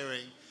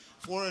inspiring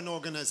for an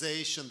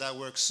organization that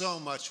works so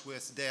much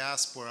with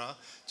diaspora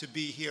to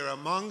be here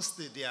amongst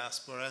the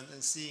diaspora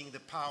and seeing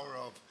the power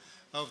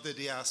of the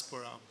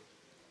diaspora.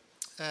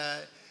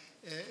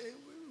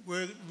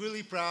 We're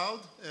really proud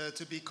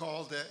to be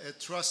called a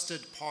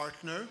trusted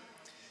partner.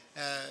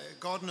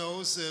 God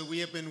knows we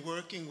have been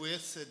working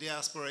with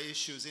diaspora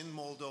issues in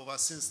Moldova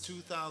since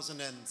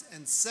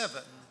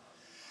 2007.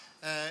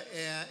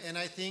 And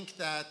I think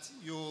that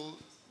you'll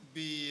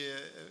be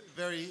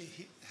very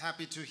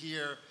happy to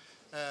hear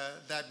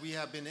that we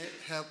have been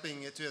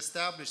helping to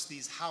establish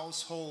these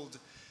household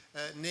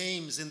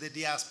names in the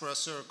diaspora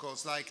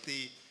circles, like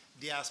the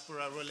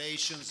Diaspora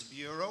Relations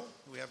Bureau.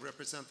 We have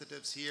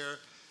representatives here,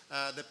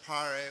 the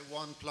PARE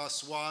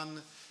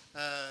 1+1,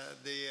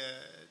 the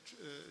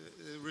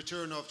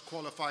Return of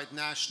Qualified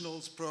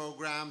Nationals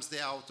programs,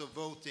 the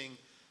out-of-voting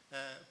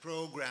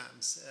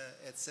programs,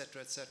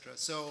 etc., etc.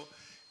 So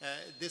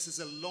this is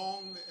a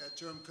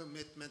long-term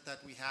commitment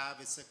that we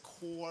have. It's a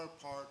core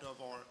part of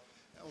our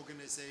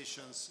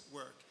organization's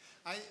work.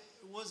 I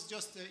was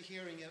just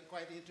hearing a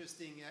quite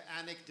interesting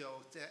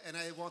anecdote, and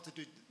I wanted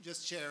to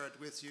just share it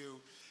with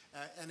you.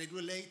 And it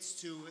relates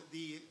to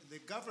the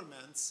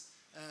government's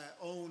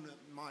own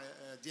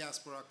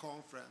diaspora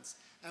conference.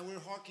 And we're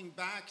harking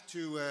back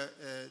to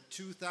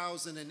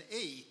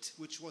 2008,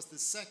 which was the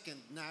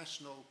second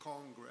National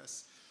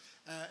Congress.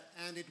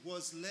 And it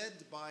was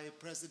led by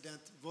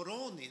President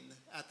Voronin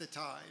at the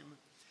time.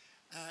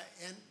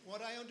 And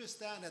what I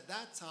understand at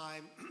that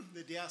time,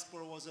 the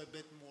diaspora was a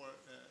bit more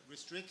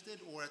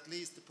restricted, or at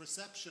least the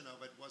perception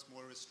of it was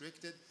more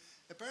restricted.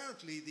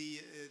 Apparently,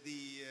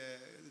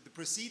 the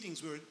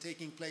proceedings were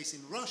taking place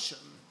in Russian,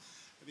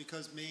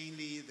 because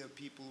mainly the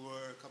people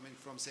were coming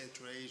from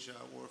Central Asia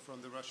or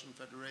from the Russian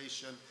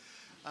Federation.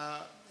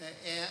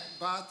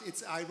 But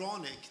it's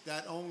ironic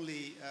that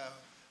only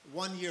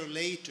 1 year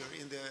later,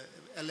 in the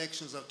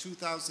elections of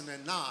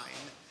 2009,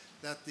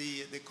 that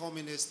the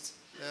communist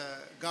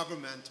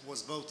government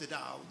was voted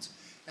out.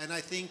 And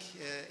I think,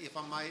 if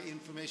my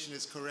information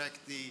is correct,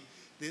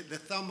 the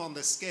thumb on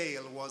the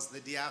scale was the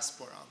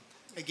diaspora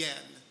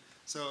again.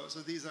 So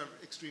these are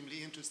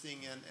extremely interesting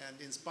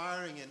and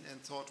inspiring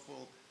and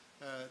thoughtful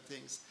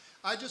things.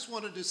 I just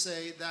wanted to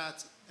say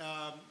that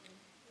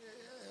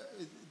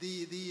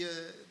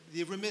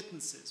the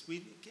remittances,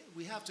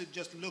 we have to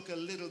just look a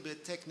little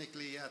bit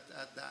technically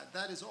at that.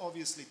 That is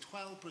obviously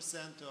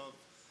 12% of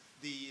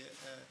the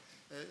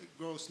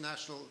gross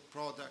national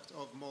product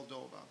of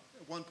Moldova,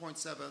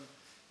 1.7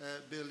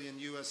 billion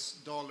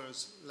US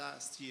dollars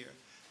last year.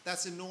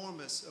 That's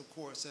enormous, of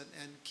course,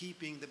 and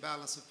keeping the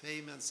balance of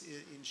payments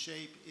in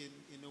shape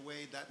in a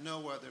way that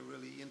no other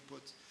really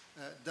input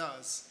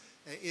does.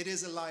 It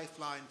is a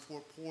lifeline for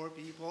poor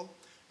people.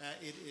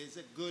 It is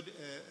a good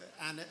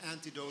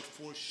antidote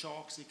for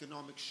shocks,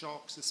 economic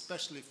shocks,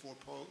 especially for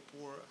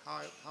poor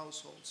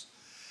households.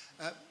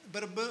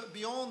 But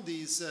beyond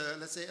these,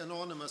 let's say,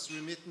 anonymous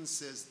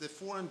remittances, the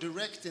foreign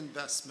direct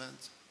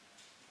investment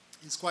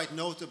is quite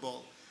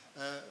notable.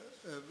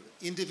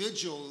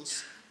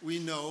 Individuals, we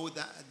know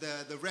that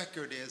the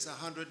record is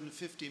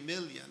 150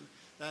 million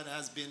that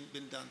has been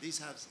done. These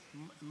have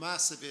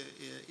massive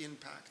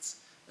impacts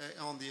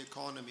on the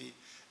economy.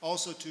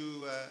 Also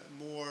to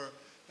more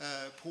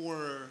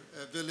poorer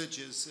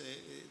villages,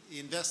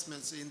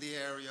 investments in the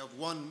area of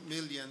 1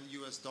 million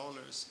US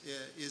dollars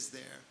is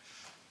there.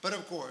 But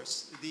of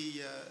course,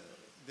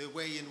 the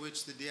way in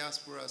which the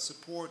diaspora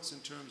supports in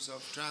terms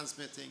of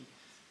transmitting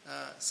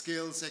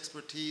skills,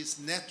 expertise,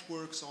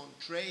 networks on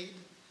trade,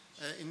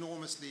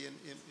 enormously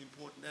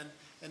important.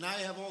 And I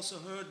have also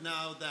heard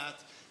now that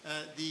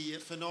the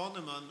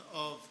phenomenon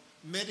of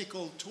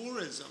medical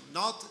tourism,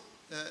 not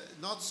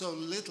so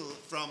little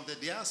from the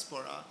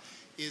diaspora,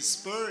 is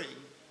spurring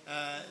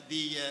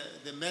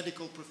the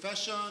medical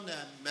profession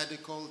and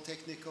medical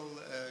technical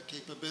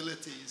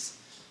capabilities.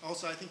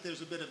 Also, I think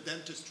there's a bit of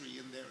dentistry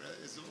in there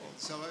as well.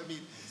 So, I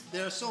mean,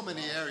 there are so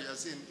many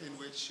areas in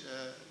which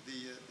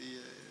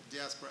the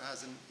diaspora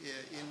has an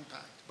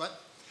impact.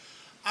 But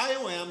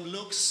IOM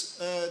looks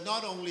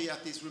not only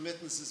at these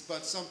remittances,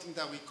 but something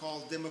that we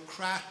call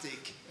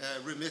democratic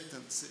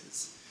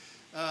remittances.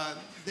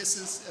 This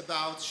is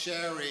about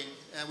sharing,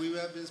 and we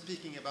have been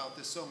speaking about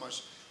this so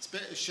much,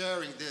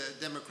 sharing the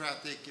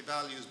democratic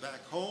values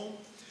back home,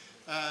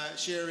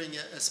 sharing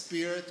a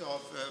spirit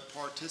of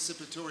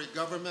participatory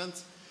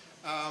government,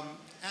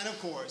 and of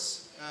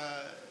course,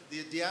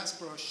 the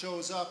diaspora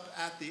shows up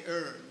at the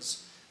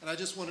urns. And I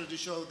just wanted to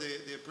show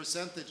the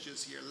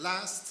percentages here.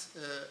 Last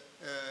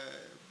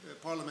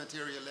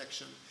parliamentary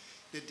election,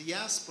 the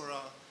diaspora,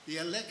 the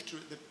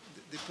electorate,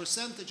 the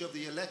percentage of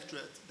the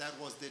electorate that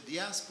was the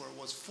diaspora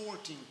was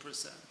 14%.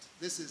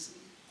 This is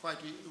quite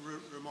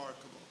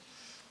remarkable.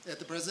 At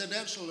the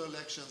presidential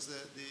elections,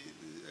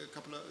 a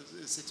couple of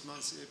 6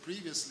 months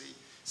previously,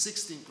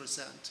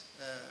 16%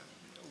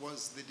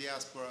 was the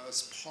diaspora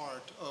as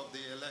part of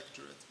the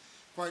electorate.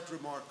 Quite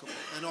remarkable.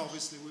 And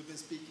obviously, we've been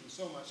speaking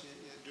so much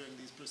during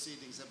these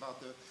proceedings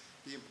about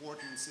the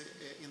importance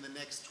in the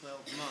next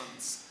 12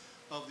 months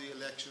of the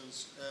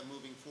elections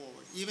moving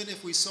forward. Even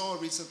if we saw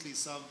recently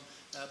some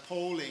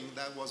polling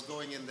that was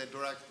going in the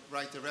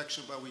right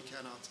direction, but we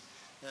cannot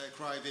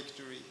cry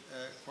victory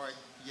quite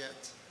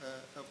yet,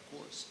 of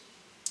course.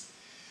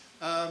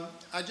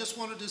 I just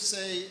wanted to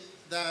say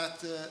that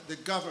the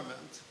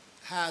government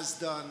has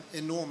done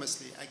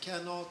enormously. I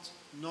cannot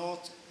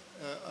not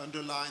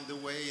underline the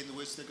way in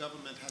which the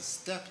government has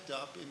stepped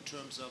up in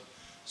terms of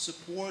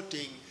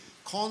supporting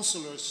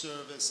consular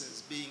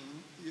services,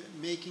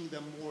 making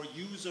them more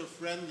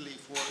user-friendly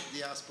for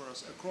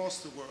diasporas across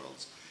the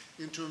world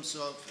in terms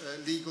of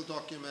legal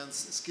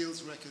documents,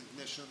 skills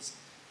recognitions,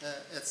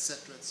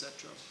 etc.,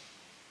 etc.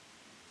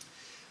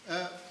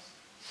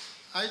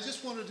 I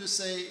just wanted to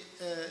say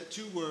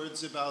 2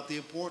 words about the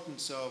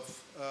importance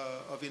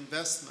of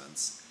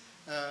investments.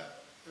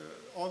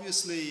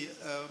 Obviously,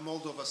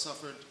 Moldova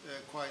suffered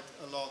quite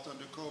a lot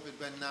under COVID,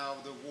 but now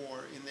the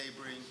war in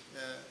neighboring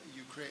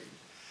Ukraine.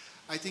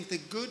 I think the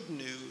good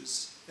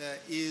news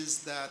is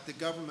that the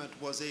government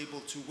was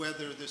able to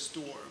weather the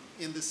storm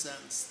in the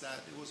sense that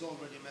it was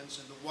already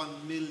mentioned, the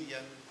 1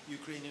 million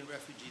Ukrainian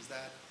refugees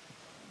that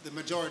the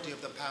majority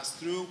of them passed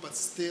through, but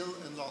still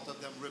a lot of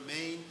them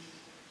remain.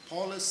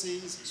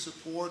 Policies,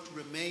 support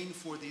remain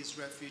for these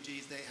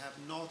refugees. They have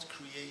not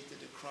created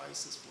a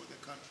crisis for the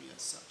country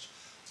as such.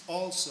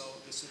 Also,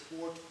 the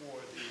support for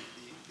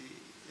the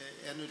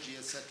energy,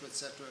 etc.,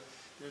 etc.,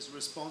 there's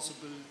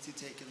responsibility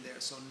taken there.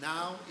 So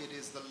now it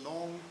is the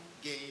long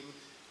game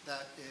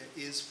that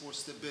is for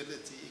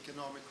stability,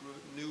 economic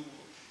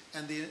renewal,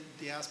 and the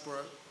diaspora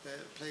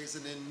plays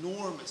an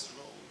enormous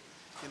role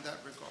in that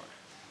regard.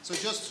 So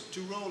just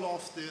to roll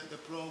off the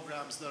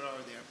programs that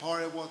are there.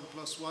 PARE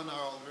 1+1 I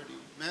already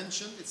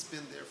mentioned. It's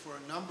been there for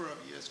a number of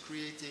years,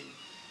 creating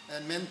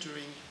and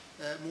mentoring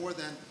more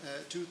than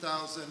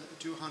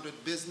 2,200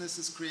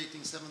 businesses,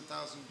 creating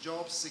 7,000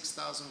 jobs,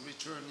 6,000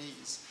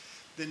 returnees.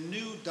 The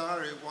new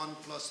DARE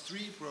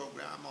 1+3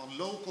 program on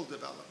local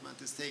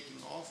development is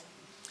taking off.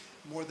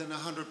 More than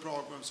 100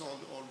 programs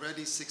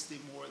already, 60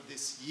 more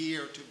this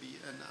year to be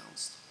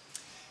announced.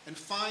 And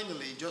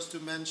finally, just to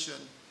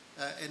mention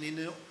an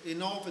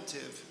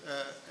innovative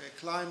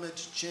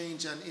climate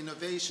change and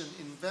innovation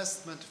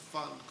investment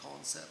fund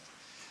concept.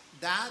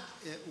 That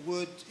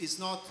is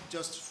not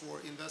just for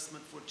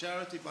investment for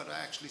charity, but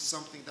actually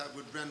something that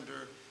would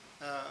render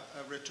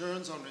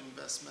returns on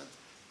investment.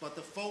 But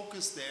the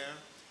focus there,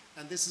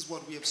 and this is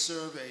what we have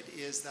surveyed,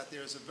 is that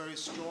there's a very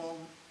strong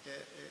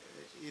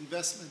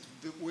investment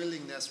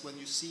willingness when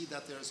you see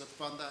that there's a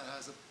fund that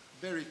has a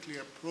very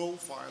clear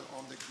profile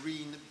on the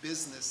green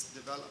business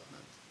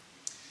development.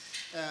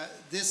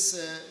 This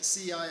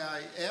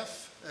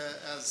CIIF,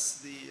 as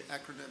the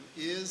acronym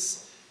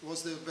is,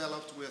 was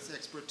developed with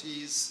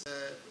expertise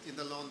in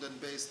the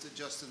London-based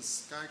Justin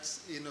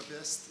Skaggs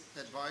Innovest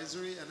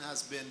Advisory and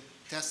has been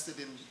tested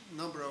in a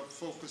number of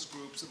focus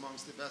groups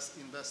amongst the best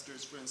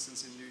investors, for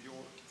instance, in New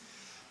York.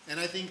 And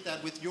I think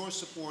that with your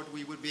support,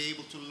 we would be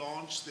able to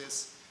launch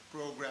this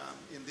program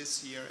in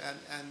this year.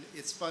 And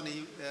it's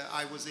funny,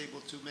 I was able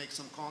to make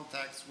some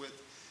contacts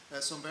with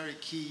some very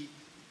key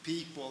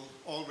people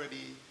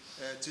already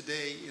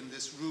today in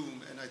this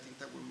room, and I think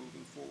that we're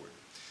moving forward.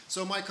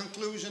 So my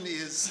conclusion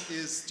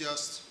is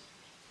just,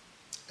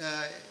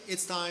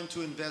 it's time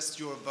to invest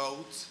your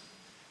vote,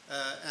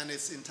 and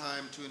it's in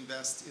time to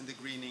invest in the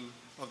greening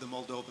of the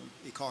Moldovan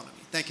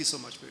economy. Thank you so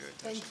much for your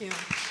attention. Thank you.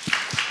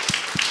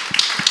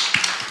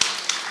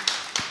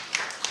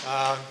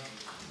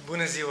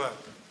 Bună ziua!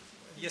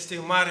 Este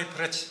o mare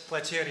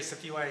plăcere să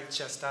fiu aici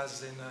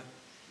astăzi în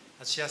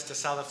această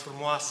sală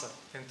frumoasă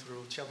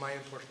pentru cel mai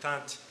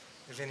important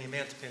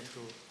eveniment pentru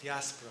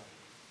diaspora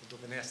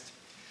moldovenească.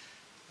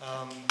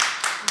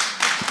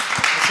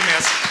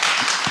 Mulțumesc!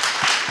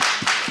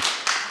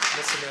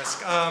 Mulțumesc!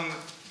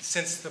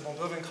 Since the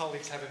Moldovan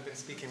colleagues haven't been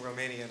speaking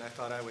Romanian, I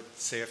thought I would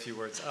say a few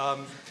words.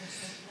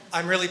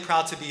 I'm really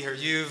proud to be here.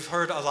 You've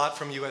heard a lot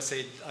from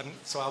USAID,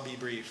 so I'll be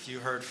brief. You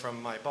heard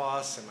from my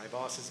boss and my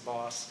boss's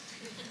boss.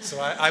 So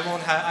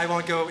I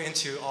won't go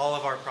into all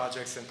of our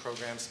projects and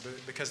programs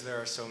because there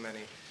are so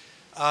many.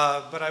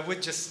 But I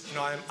would just,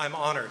 I'm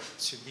honored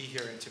to be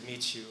here and to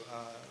meet you.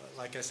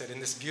 Like I said, in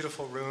this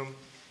beautiful room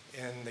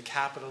in the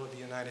capital of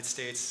the United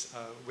States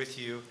with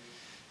you.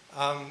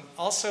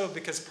 Also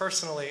because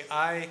personally,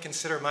 I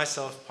consider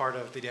myself part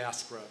of the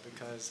diaspora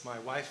because my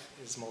wife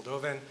is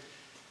Moldovan.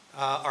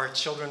 Our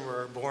children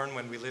were born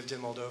when we lived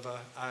in Moldova.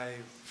 I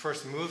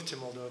first moved to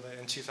Moldova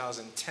in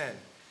 2010.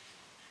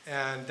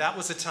 And that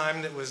was a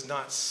time that was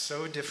not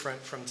so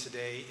different from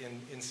today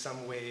in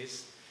some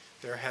ways.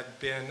 There had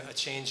been a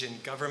change in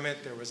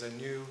government. There was a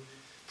new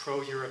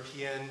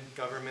pro-European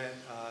government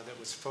that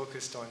was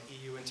focused on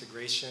EU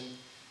integration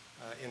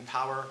in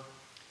power.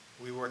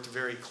 We worked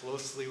very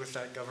closely with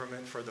that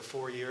government for the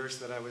 4 years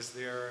that I was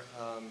there,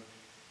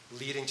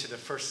 leading to the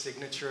first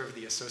signature of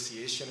the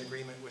association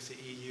agreement with the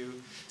EU.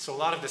 So a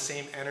lot of the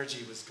same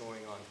energy was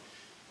going on.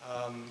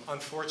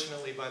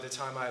 Unfortunately, by the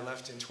time I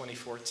left in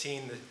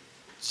 2014, the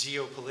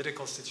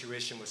geopolitical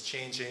situation was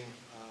changing.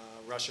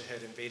 Russia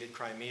had invaded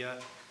Crimea.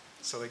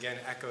 So again,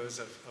 echoes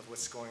of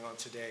what's going on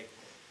today.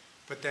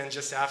 But then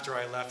just after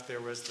I left, there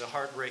was the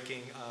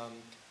heartbreaking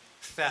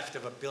theft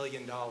of $1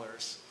 billion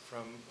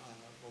from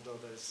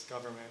Moldova's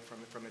government,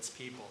 from its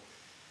people.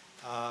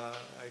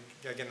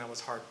 Again, that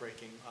was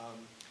heartbreaking.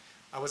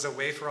 I was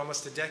away for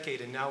almost a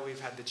decade, and now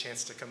we've had the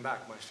chance to come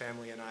back, my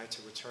family and I,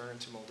 to return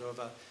to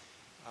Moldova.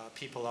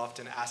 People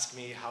often ask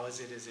me, how is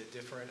it? Is it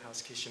different?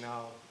 How's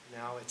Chisinau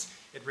now?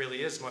 It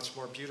really is much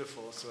more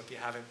beautiful, so if you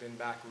haven't been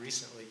back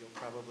recently, you'll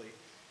probably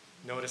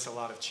notice a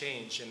lot of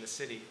change in the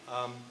city.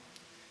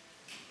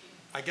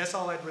 I guess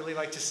all I'd really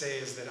like to say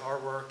is that our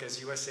work as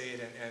USAID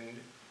and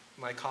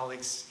my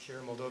colleagues here,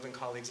 Moldovan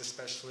colleagues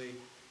especially,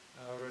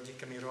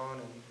 Rodica Miron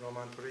and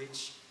Roman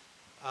Puric,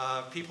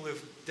 people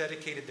who've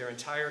dedicated their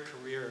entire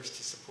careers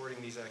to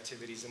supporting these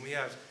activities. And we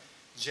have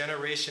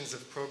generations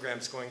of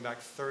programs going back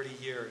 30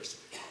 years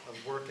of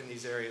work in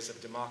these areas of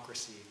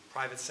democracy,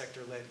 private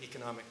sector-led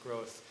economic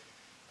growth,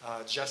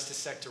 justice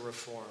sector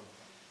reform.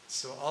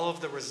 So all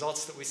of the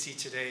results that we see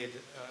today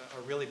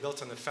are really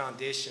built on the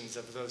foundations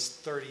of those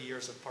 30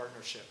 years of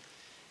partnership.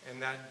 And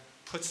that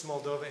puts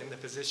Moldova in the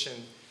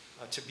position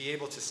to be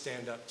able to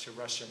stand up to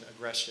Russian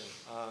aggression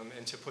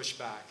and to push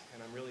back.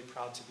 And I'm really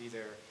proud to be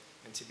there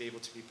and to be able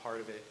to be part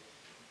of it.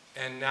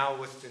 And now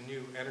with the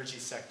new energy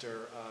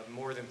sector,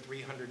 more than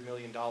 $300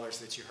 million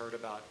that you heard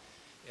about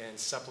in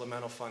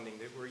supplemental funding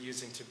that we're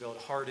using to build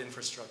hard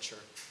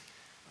infrastructure,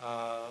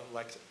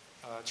 like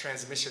a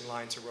transmission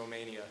line to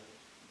Romania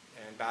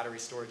and battery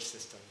storage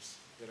systems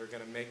that are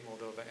going to make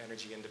Moldova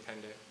energy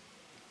independent.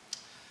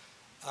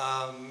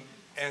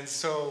 And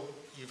so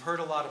you've heard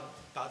a lot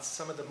about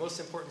some of the most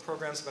important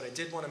programs, but I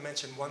did want to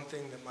mention one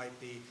thing that might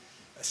be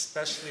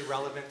especially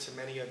relevant to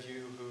many of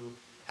you who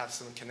have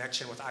some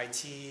connection with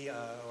IT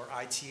or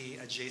IT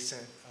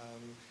adjacent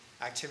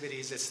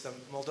activities. It's the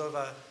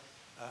Moldova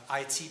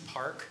IT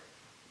Park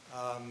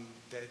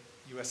that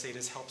USAID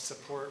has helped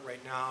support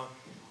right now.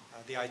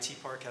 The IT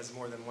Park has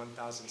more than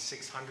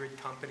 1,600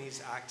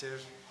 companies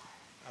active.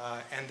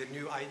 And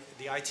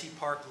the IT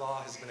Park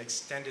law has been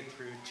extended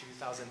through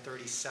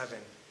 2037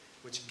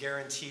 which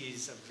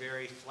guarantees a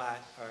very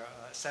flat,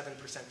 7%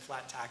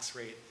 flat tax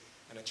rate,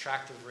 an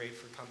attractive rate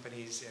for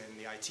companies in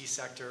the IT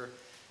sector,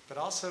 but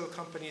also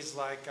companies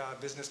like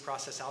business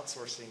process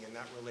outsourcing, and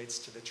that relates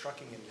to the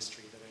trucking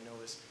industry that I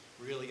know is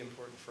really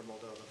important for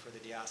Moldova, for the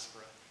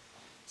diaspora.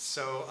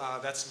 So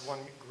that's one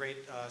great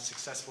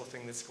successful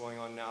thing that's going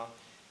on now.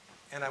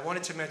 And I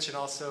wanted to mention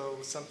also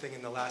something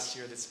in the last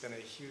year that's been a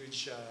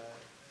huge,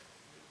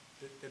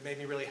 that made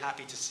me really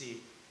happy to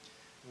see,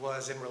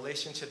 was in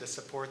relation to the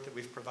support that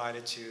we've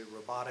provided to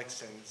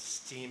robotics and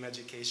STEAM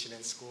education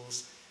in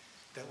schools.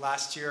 That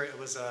last year it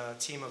was a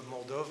team of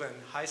Moldovan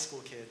high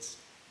school kids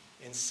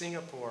in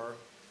Singapore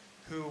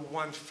who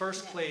won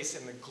first place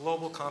in the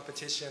global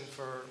competition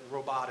for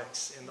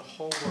robotics in the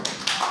whole world.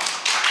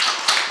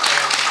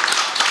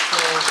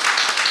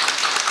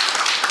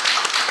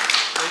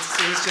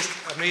 It was just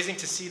amazing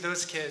to see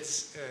those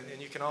kids,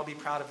 and you can all be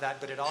proud of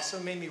that, but it also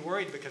made me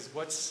worried because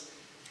what's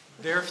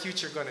their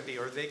future going to be?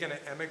 Are they going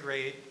to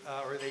emigrate,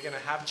 or are they going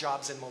to have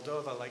jobs in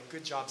Moldova, like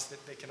good jobs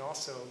that they can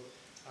also,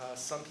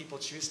 some people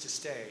choose to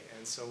stay,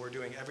 and so we're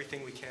doing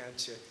everything we can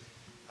to,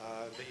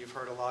 that you've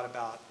heard a lot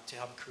about, to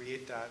help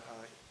create that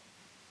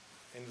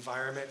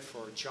environment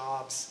for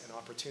jobs and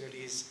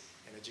opportunities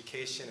and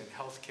education and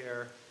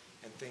healthcare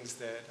and things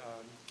that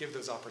give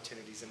those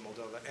opportunities in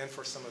Moldova, and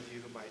for some of you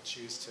who might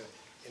choose to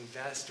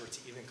invest or to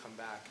even come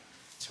back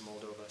to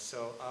Moldova.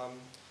 So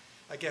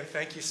again,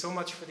 thank you so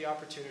much for the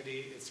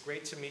opportunity. It's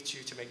great to meet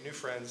you, to make new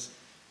friends.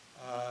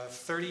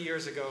 30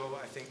 years ago,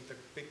 I think the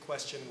big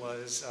question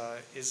was,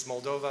 is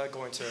Moldova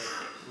going to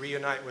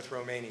reunite with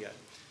Romania?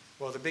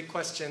 Well, the big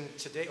question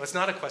today, well, it's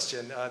not a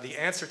question. The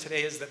answer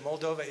today is that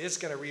Moldova is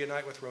going to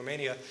reunite with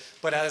Romania,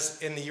 but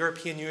as in the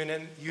European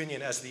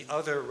Union as the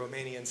other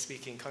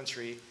Romanian-speaking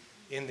country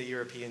in the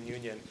European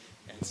Union.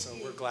 And so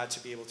we're glad to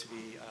be able to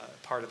be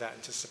part of that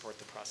and to support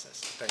the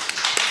process. Thank you.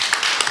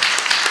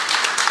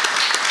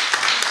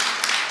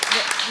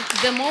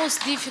 The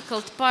most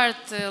difficult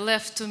part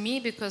left to me,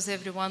 because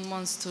everyone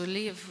wants to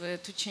leave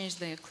to change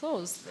their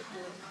clothes. But,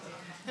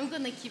 I'm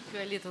going to keep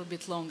you a little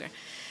bit longer.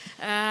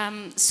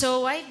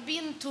 So I've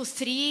been to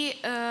 3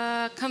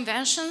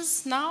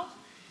 conventions now.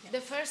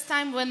 The first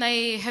time when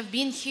I have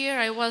been here,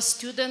 I was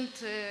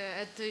student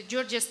at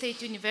Georgia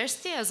State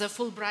University as a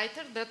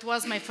Fulbrighter. That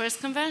was my first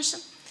convention.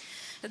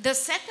 The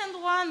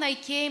second one, I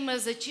came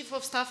as a Chief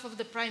of Staff of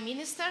the Prime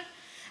Minister.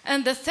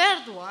 And the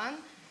third one,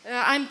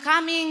 I'm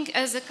coming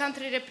as a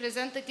country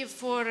representative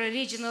for a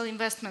regional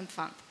investment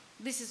fund.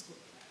 This is good.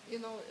 You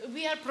know,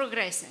 we are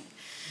progressing.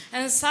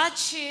 And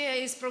such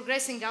is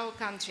progressing our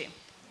country.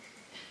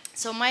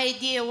 So my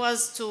idea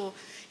was to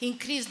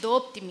increase the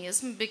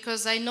optimism,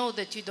 because I know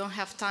that you don't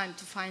have time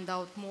to find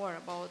out more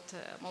about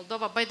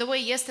Moldova. By the way,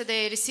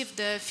 yesterday I received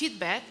the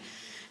feedback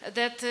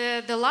that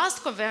the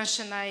last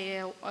convention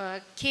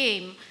I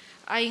came,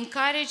 I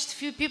encouraged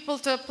few people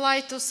to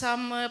apply to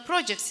some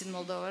projects in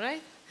Moldova,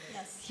 right?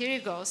 Yes. Here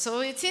you go.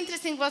 So it's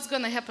interesting what's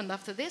going to happen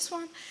after this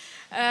one.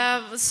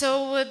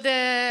 So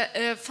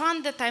the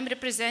fund that I'm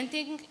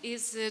representing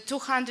is a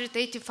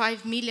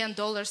 $285 million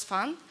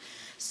fund.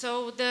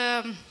 So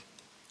the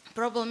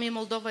problem in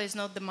Moldova is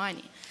not the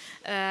money.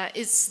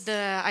 It's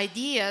the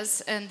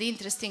ideas and the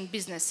interesting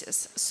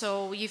businesses.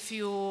 So if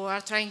you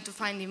are trying to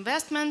find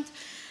investment,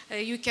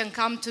 you can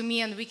come to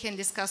me and we can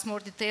discuss more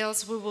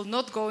details. We will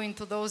not go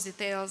into those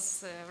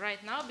details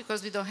right now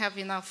because we don't have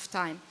enough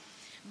time.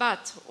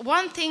 But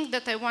one thing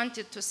that I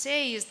wanted to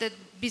say is that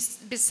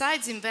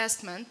besides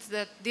investment,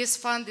 that this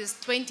fund is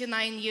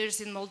 29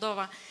 years in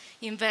Moldova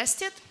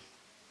invested.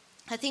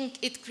 I think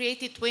it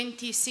created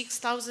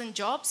 26,000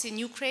 jobs in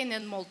Ukraine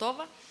and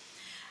Moldova.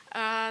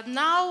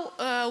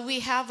 Now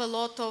we have a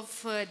lot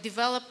of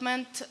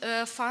development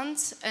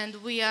funds, and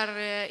we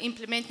are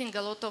implementing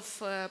a lot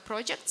of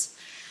projects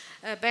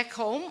back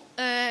home.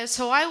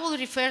 So I will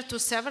refer to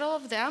several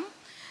of them.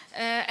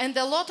 And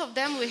a lot of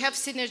them we have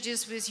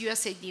synergies with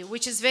USAID,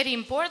 which is very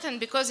important,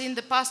 because in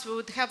the past we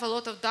would have a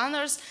lot of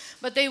donors,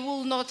 but they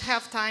will not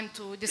have time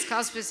to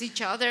discuss with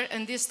each other,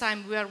 and this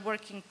time we are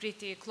working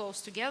pretty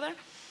close together.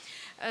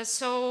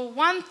 So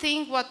one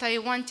thing what I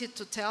wanted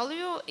to tell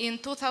you, in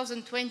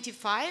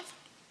 2025,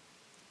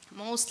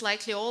 most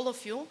likely all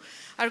of you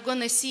are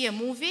going to see a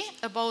movie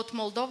about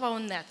Moldova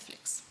on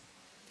Netflix.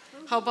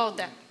 How about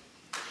that?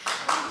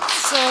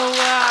 So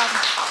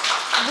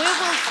we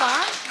will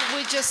fund,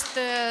 we just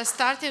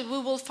started, we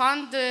will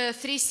fund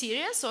 3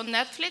 series on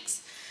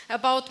Netflix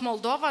about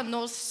Moldova,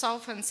 North,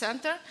 South, and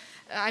Center.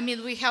 I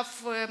mean, we have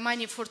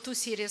money for 2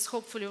 series,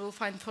 hopefully we'll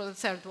find for the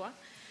 3rd one.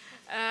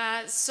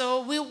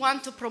 So we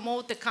want to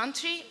promote the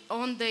country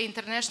on the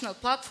international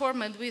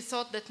platform, and we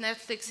thought that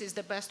Netflix is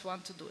the best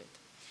one to do it.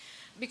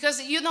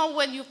 Because, you know,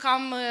 when you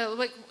come,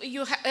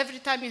 every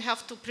time you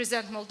have to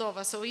present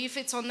Moldova. So if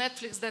it's on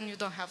Netflix, then you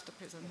don't have to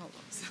present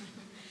Moldova.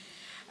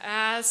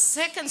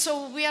 Second,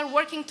 so we are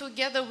working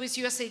together with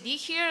USAID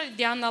here.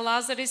 Diana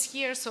Lazar is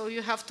here, so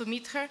you have to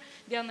meet her.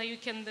 Diana, you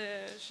can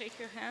shake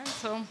your hand.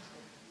 So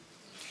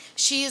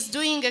She is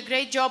doing a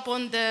great job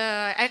on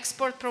the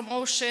export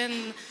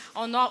promotion,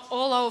 on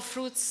all our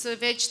fruits,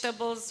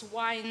 vegetables,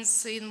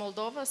 wines in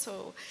Moldova.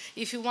 So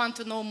if you want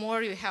to know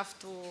more, you have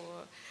to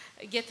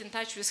get in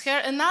touch with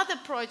her. Another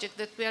project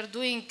that we are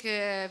doing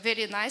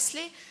very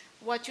nicely,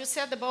 what you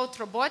said about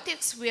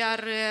robotics, we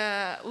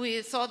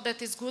thought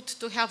that it's good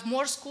to have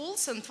more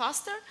schools and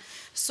faster.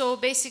 So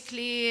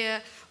basically,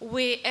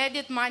 we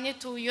added money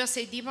to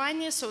USAID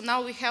money. So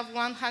now we have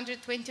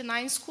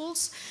 129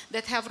 schools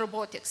that have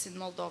robotics in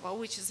Moldova,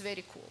 which is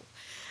very cool.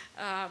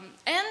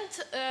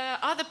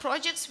 Other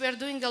projects, we are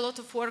doing a lot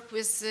of work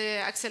with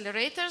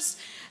accelerators.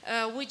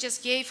 We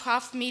just gave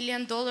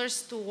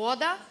 $500,000 to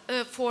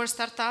WODA for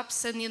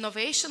startups and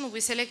innovation. We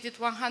selected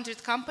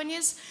 100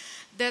 companies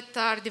that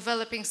are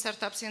developing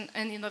startups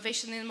and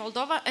innovation in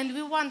Moldova, and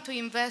we want to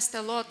invest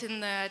a lot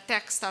in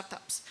tech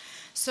startups.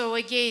 So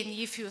again,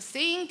 if you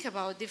think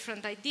about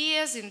different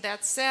ideas in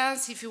that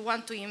sense, if you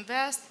want to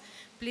invest,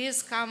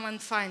 please come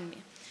and find me.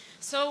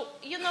 So,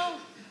 you know,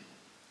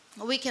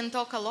 we can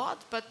talk a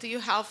lot, but you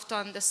have to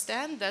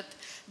understand that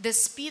the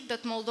speed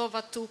that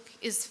Moldova took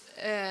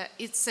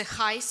it's a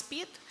high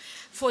speed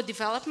for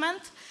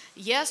development.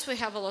 Yes, we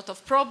have a lot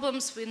of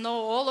problems. We know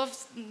all of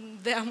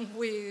them.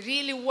 We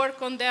really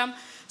work on them.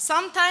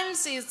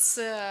 Sometimes it's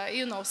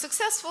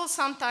successful,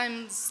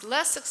 sometimes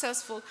less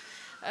successful.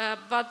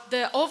 But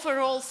the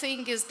overall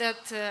thing is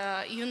that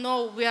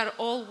we are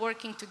all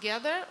working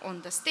together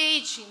on the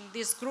stage in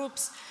these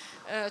groups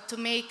to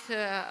make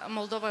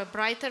Moldova a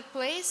brighter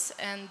place.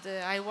 And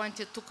I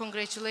wanted to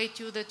congratulate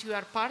you that you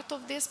are part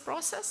of this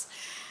process.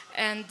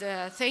 And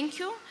thank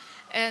you.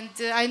 And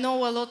I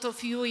know a lot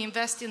of you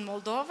invest in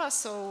Moldova,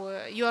 so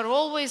you are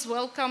always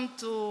welcome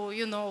to,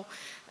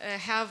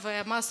 have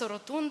a masa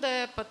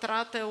rotundă,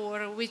 pătrată,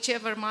 or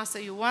whichever masa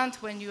you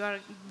want when you are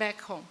back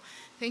home.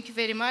 Thank you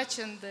very much,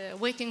 and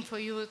waiting for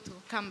you to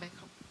come back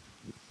home.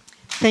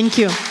 Thank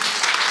you.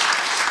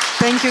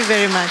 Thank you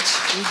very much.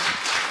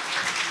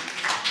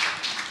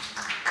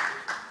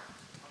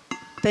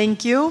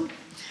 Thank you,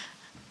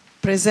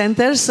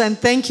 presenters, and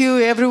thank you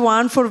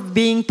everyone for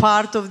being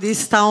part of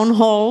this town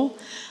hall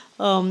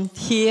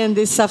here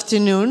this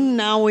afternoon.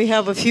 Now we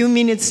have a few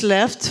minutes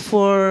left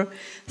for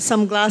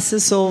some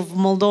glasses of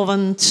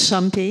Moldovan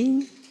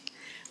champagne.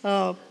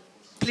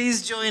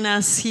 Please join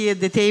us here at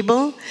the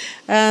table.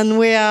 And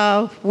we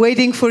are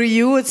waiting for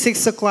you at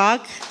 6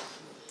 o'clock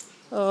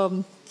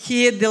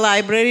here at the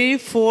library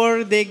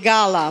for the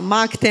gala,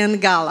 Mark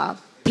 10 Gala.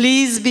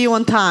 Please be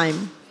on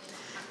time.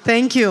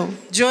 Thank you.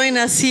 Join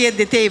us here at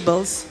the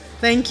tables.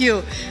 Thank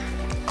you.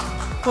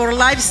 For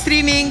live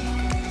streaming,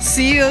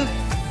 see you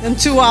in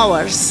 2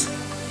 hours.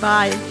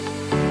 Bye.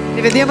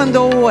 Ne vedem în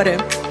 2 ore.